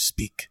language you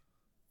speak.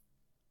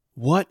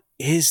 What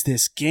is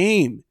this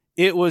game?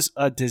 It was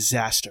a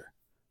disaster.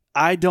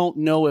 I don't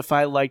know if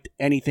I liked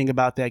anything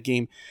about that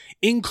game,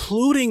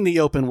 including the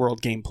open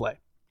world gameplay.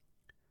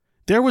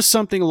 There was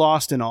something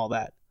lost in all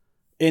that.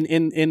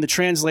 In the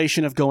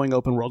translation of going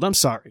open world. I'm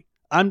sorry.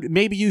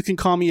 Maybe you can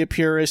call me a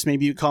purist.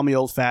 Maybe you can call me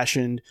old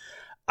fashioned.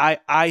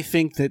 I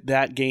think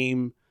that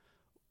game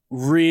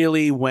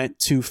really went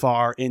too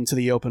far into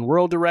the open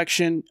world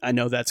direction. I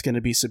know that's going to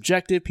be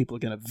subjective. People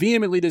are going to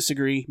vehemently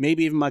disagree.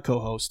 Maybe even my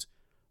co-host.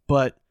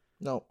 But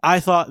no,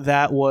 I thought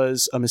that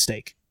was a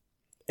mistake.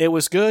 It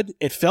was good.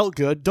 It felt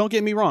good. Don't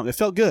get me wrong. It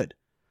felt good.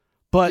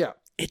 But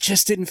It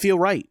just didn't feel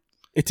right.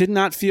 It did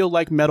not feel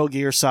like Metal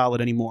Gear Solid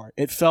anymore.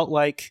 It felt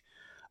like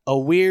a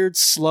weird,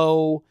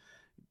 slow,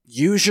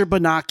 use your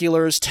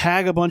binoculars,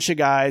 tag a bunch of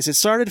guys. It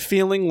started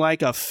feeling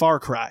like a Far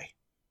Cry.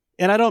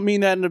 And I don't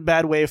mean that in a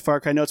bad way of Far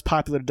Cry. I know it's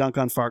popular to dunk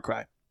on Far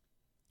Cry.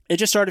 It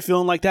just started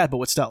feeling like that, but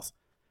with stealth.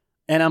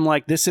 And I'm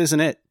like, this isn't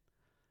it.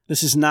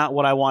 This is not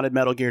what I wanted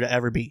Metal Gear to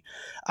ever be.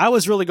 I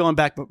was really going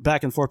back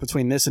and forth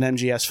between this and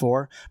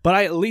MGS4, but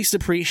I at least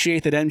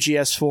appreciate that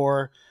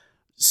MGS4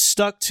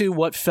 stuck to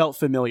what felt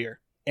familiar,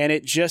 and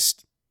it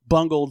just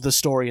bungled the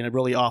story in a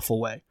really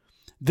awful way.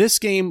 This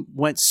game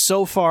went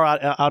so far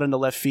out into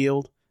left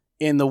field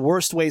in the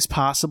worst ways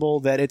possible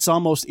that it's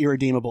almost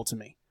irredeemable to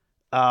me.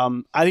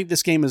 I think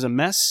this game is a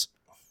mess.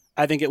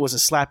 I think it was a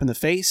slap in the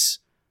face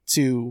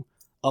to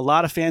a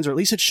lot of fans, or at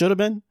least it should have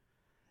been.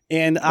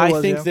 And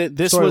I think that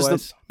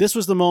this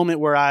was the moment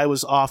where I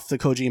was off the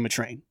Kojima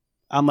train.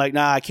 I'm like,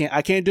 nah, I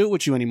can't do it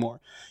with you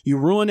anymore. You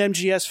ruined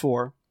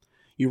MGS4,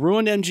 you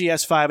ruined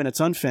MGS5, and it's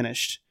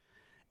unfinished.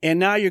 And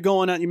now you're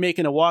going out and you're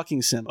making a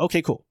walking sim.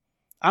 Okay, cool.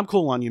 I'm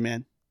cool on you,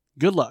 man.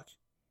 Good luck.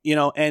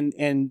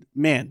 And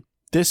man,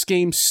 this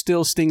game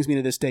still stings me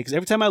to this day, because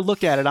every time I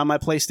look at it on my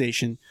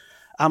PlayStation,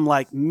 I'm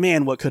like,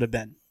 man, what could have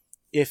been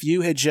if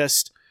you had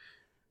just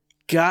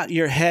got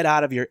your head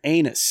out of your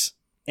anus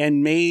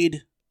and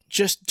made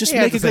just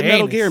make a good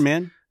Metal Gear,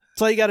 man.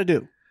 That's all you got to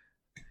do.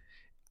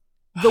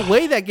 The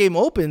way that game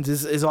opens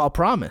is all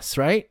promise,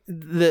 right?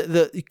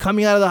 The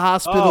coming out of the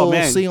hospital,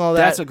 seeing all that.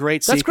 That's a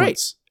great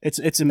sequence. That's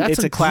great. It's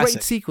a classic.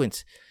 Great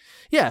sequence.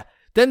 Yeah.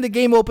 Then the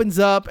game opens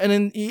up, and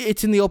then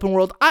it's in the open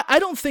world. I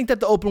don't think that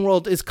the open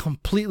world is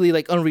completely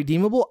like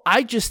unredeemable.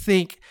 I just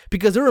think,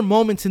 because there are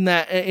moments in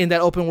that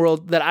open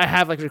world that I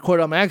have like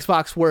recorded on my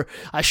Xbox where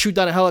I shoot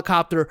down a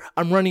helicopter,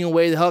 I'm running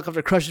away, the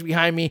helicopter crushes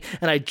behind me,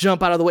 and I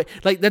jump out of the way.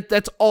 Like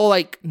that's all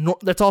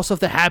that's all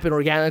stuff that happened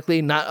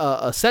organically, not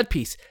a set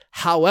piece.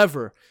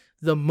 However,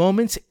 the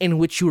moments in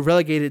which you were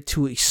relegated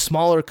to a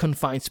smaller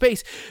confined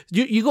space,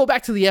 you go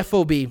back to the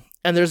FOB.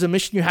 And there's a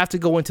mission you have to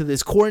go into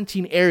this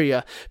quarantine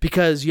area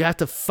because you have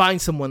to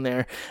find someone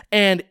there,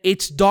 and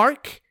it's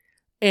dark,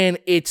 and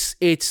it's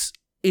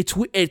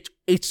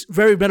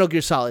very Metal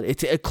Gear Solid.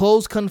 It's a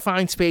closed,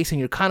 confined space, and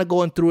you're kind of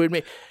going through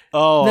it.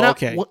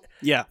 Okay.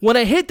 When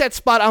I hit that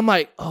spot, I'm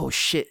like, oh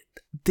shit,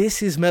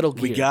 this is Metal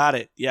Gear. We got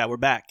it. Yeah, we're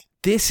back.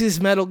 This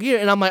is Metal Gear,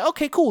 and I'm like,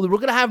 okay, cool. We're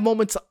gonna have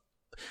moments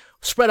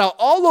spread out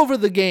all over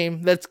the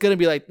game that's going to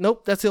be like,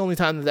 nope, that's the only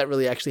time that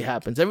really actually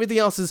happens. Everything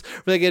else is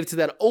relegated to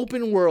that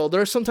open world. There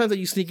are sometimes that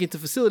you sneak into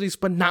facilities,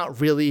 but not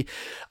really.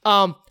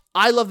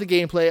 I love the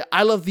gameplay.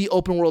 I love the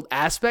open world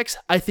aspects.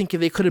 I think if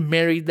they could have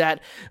married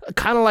that,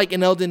 kind of like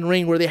in Elden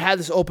Ring, where they had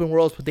this open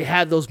world, but they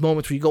had those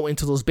moments where you go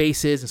into those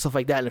bases and stuff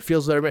like that, and it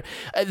feels better.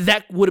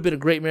 That would have been a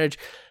great marriage.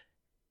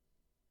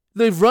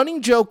 The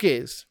running joke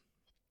is,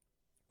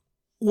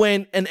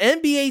 when an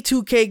NBA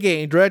 2K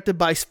game directed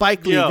by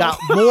Spike Lee got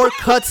more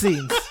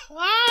cutscenes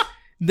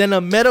than a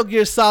Metal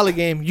Gear Solid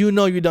game, you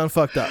know you done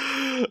fucked up.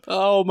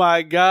 Oh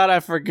my God, I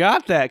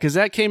forgot that, because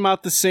that came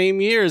out the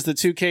same year as the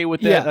 2K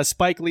with that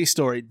Spike Lee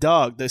story.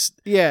 Dog, there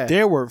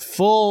wwere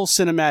full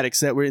cinematics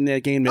that were in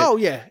that game. Oh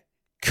yeah,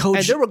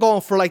 and they were going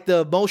for like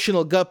the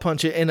emotional gut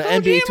punch in the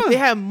NBA 2K. They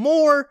had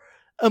more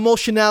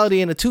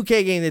emotionality in the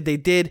 2K game than they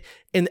did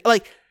in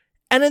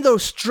And then the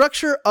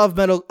structure of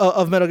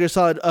Metal Gear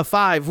Solid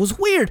 5 was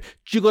weird.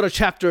 You go to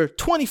chapter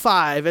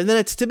 25, and then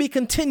it's to be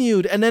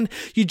continued, and then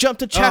you jump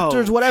to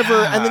chapters whatever,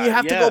 and then you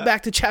have to go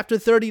back to chapter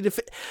 30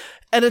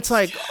 and it's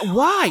like,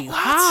 why? What?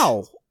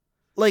 How?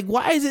 Like,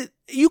 why is it?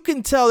 You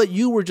can tell that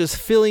you were just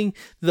filling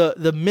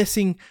the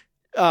missing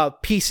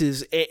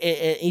pieces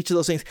in each of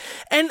those things.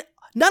 And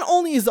not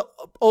only is the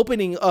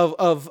opening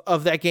of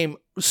that game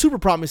super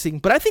promising,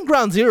 but I think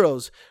Ground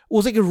Zeroes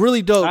was like a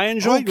really dope. I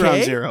enjoyed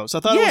Ground Zeroes. I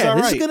thought it was all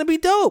right. This is gonna be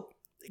dope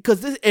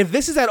because if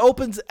this is as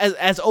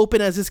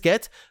open as this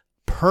gets,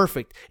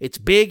 perfect. It's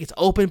big, it's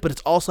open, but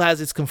it also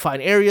has its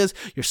confined areas.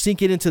 You're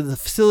sinking into the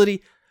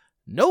facility.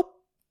 Nope.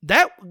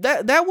 That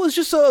was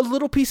just a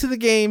little piece of the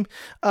game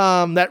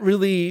that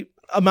really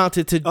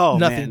amounted to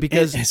nothing,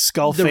 because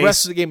Skullface, the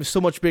rest of the game is so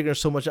much bigger,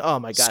 so much. Oh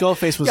my god,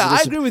 Skullface was. Yeah, I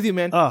agree with you,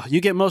 man. Oh,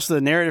 you get most of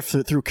the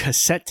narrative through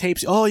cassette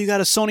tapes. Oh, you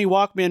got a Sony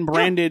Walkman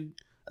branded,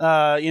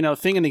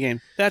 thing in the game.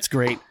 That's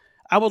great.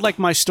 I would like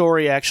my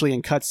story actually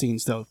in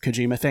cutscenes, though,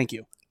 Kojima. Thank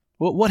you.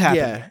 What happened?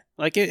 Yeah.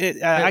 Like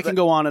I can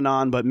go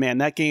on, but man,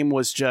 that game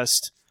was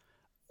just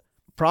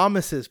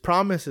promises.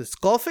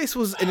 Skullface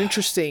was an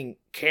interesting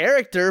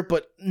character,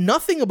 but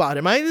nothing about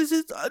him.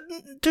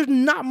 There's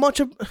not much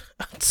of.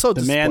 So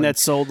the man that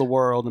sold the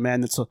world, the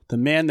man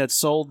that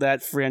sold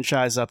that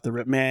franchise up the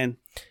rip, man.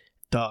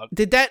 Dog.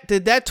 Did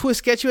that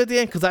twist get you at the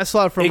end? Because I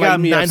saw it from like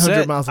 900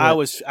 upset. miles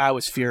away. I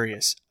was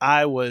furious.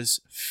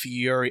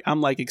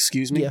 I'm like,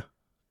 excuse me. Yeah.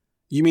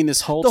 You mean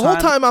this whole time? The whole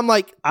time I'm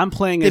like, I'm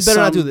playing. They better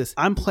not do this.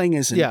 I'm playing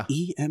as an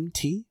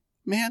EMT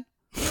man.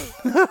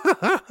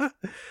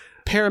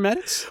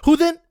 Paramedics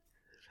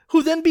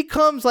who then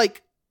becomes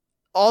like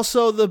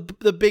also the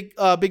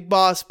big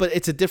boss, but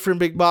it's a different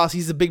big boss.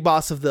 He's the big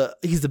boss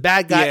he's the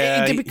bad guy.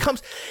 Yeah, it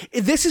becomes,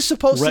 this is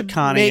supposed to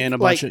make and a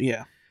bunch of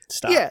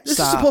Stop. Yeah, this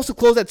is supposed to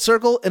close that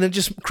circle, and it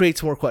just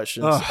creates more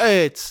questions. Ugh.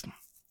 It's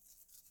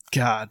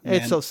God, man.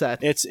 It's so sad.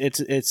 It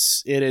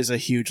is a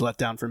huge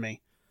letdown for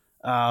me.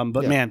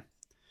 Man,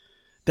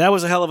 that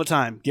was a hell of a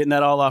time getting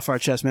that all off our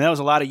chest, man. That was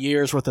a lot of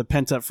years worth of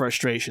pent up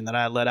frustration that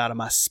I let out of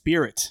my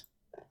spirit.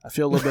 I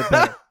feel a little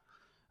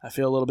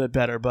bit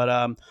better.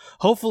 But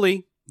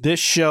hopefully this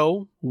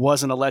show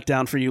wasn't a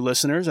letdown for you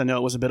listeners. I know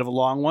it was a bit of a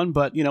long one,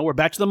 but we're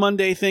back to the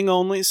Monday thing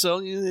only, so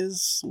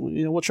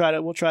we'll try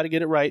to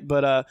get it right.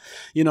 But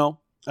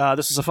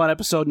this was a fun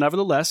episode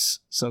nevertheless.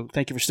 So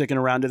thank you for sticking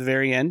around to the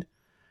very end.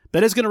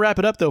 That is going to wrap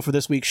it up though for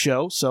this week's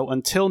show. So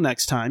until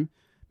next time,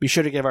 be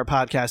sure to give our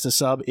podcast a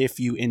sub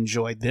if you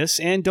enjoyed this,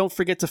 and don't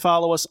forget to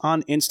follow us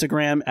on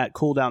Instagram at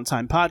Cooldown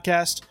Time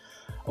Podcast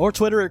or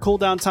Twitter at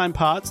Cooldown Time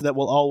Pods. That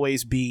will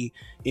always be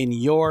in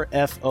your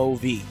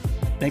FOV.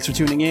 Thanks for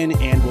tuning in,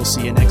 and we'll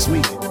see you next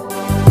week.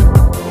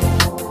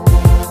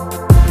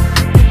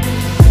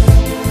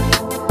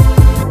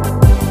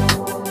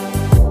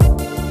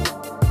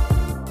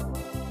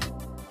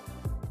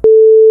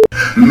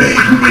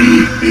 Make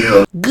me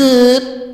feel good.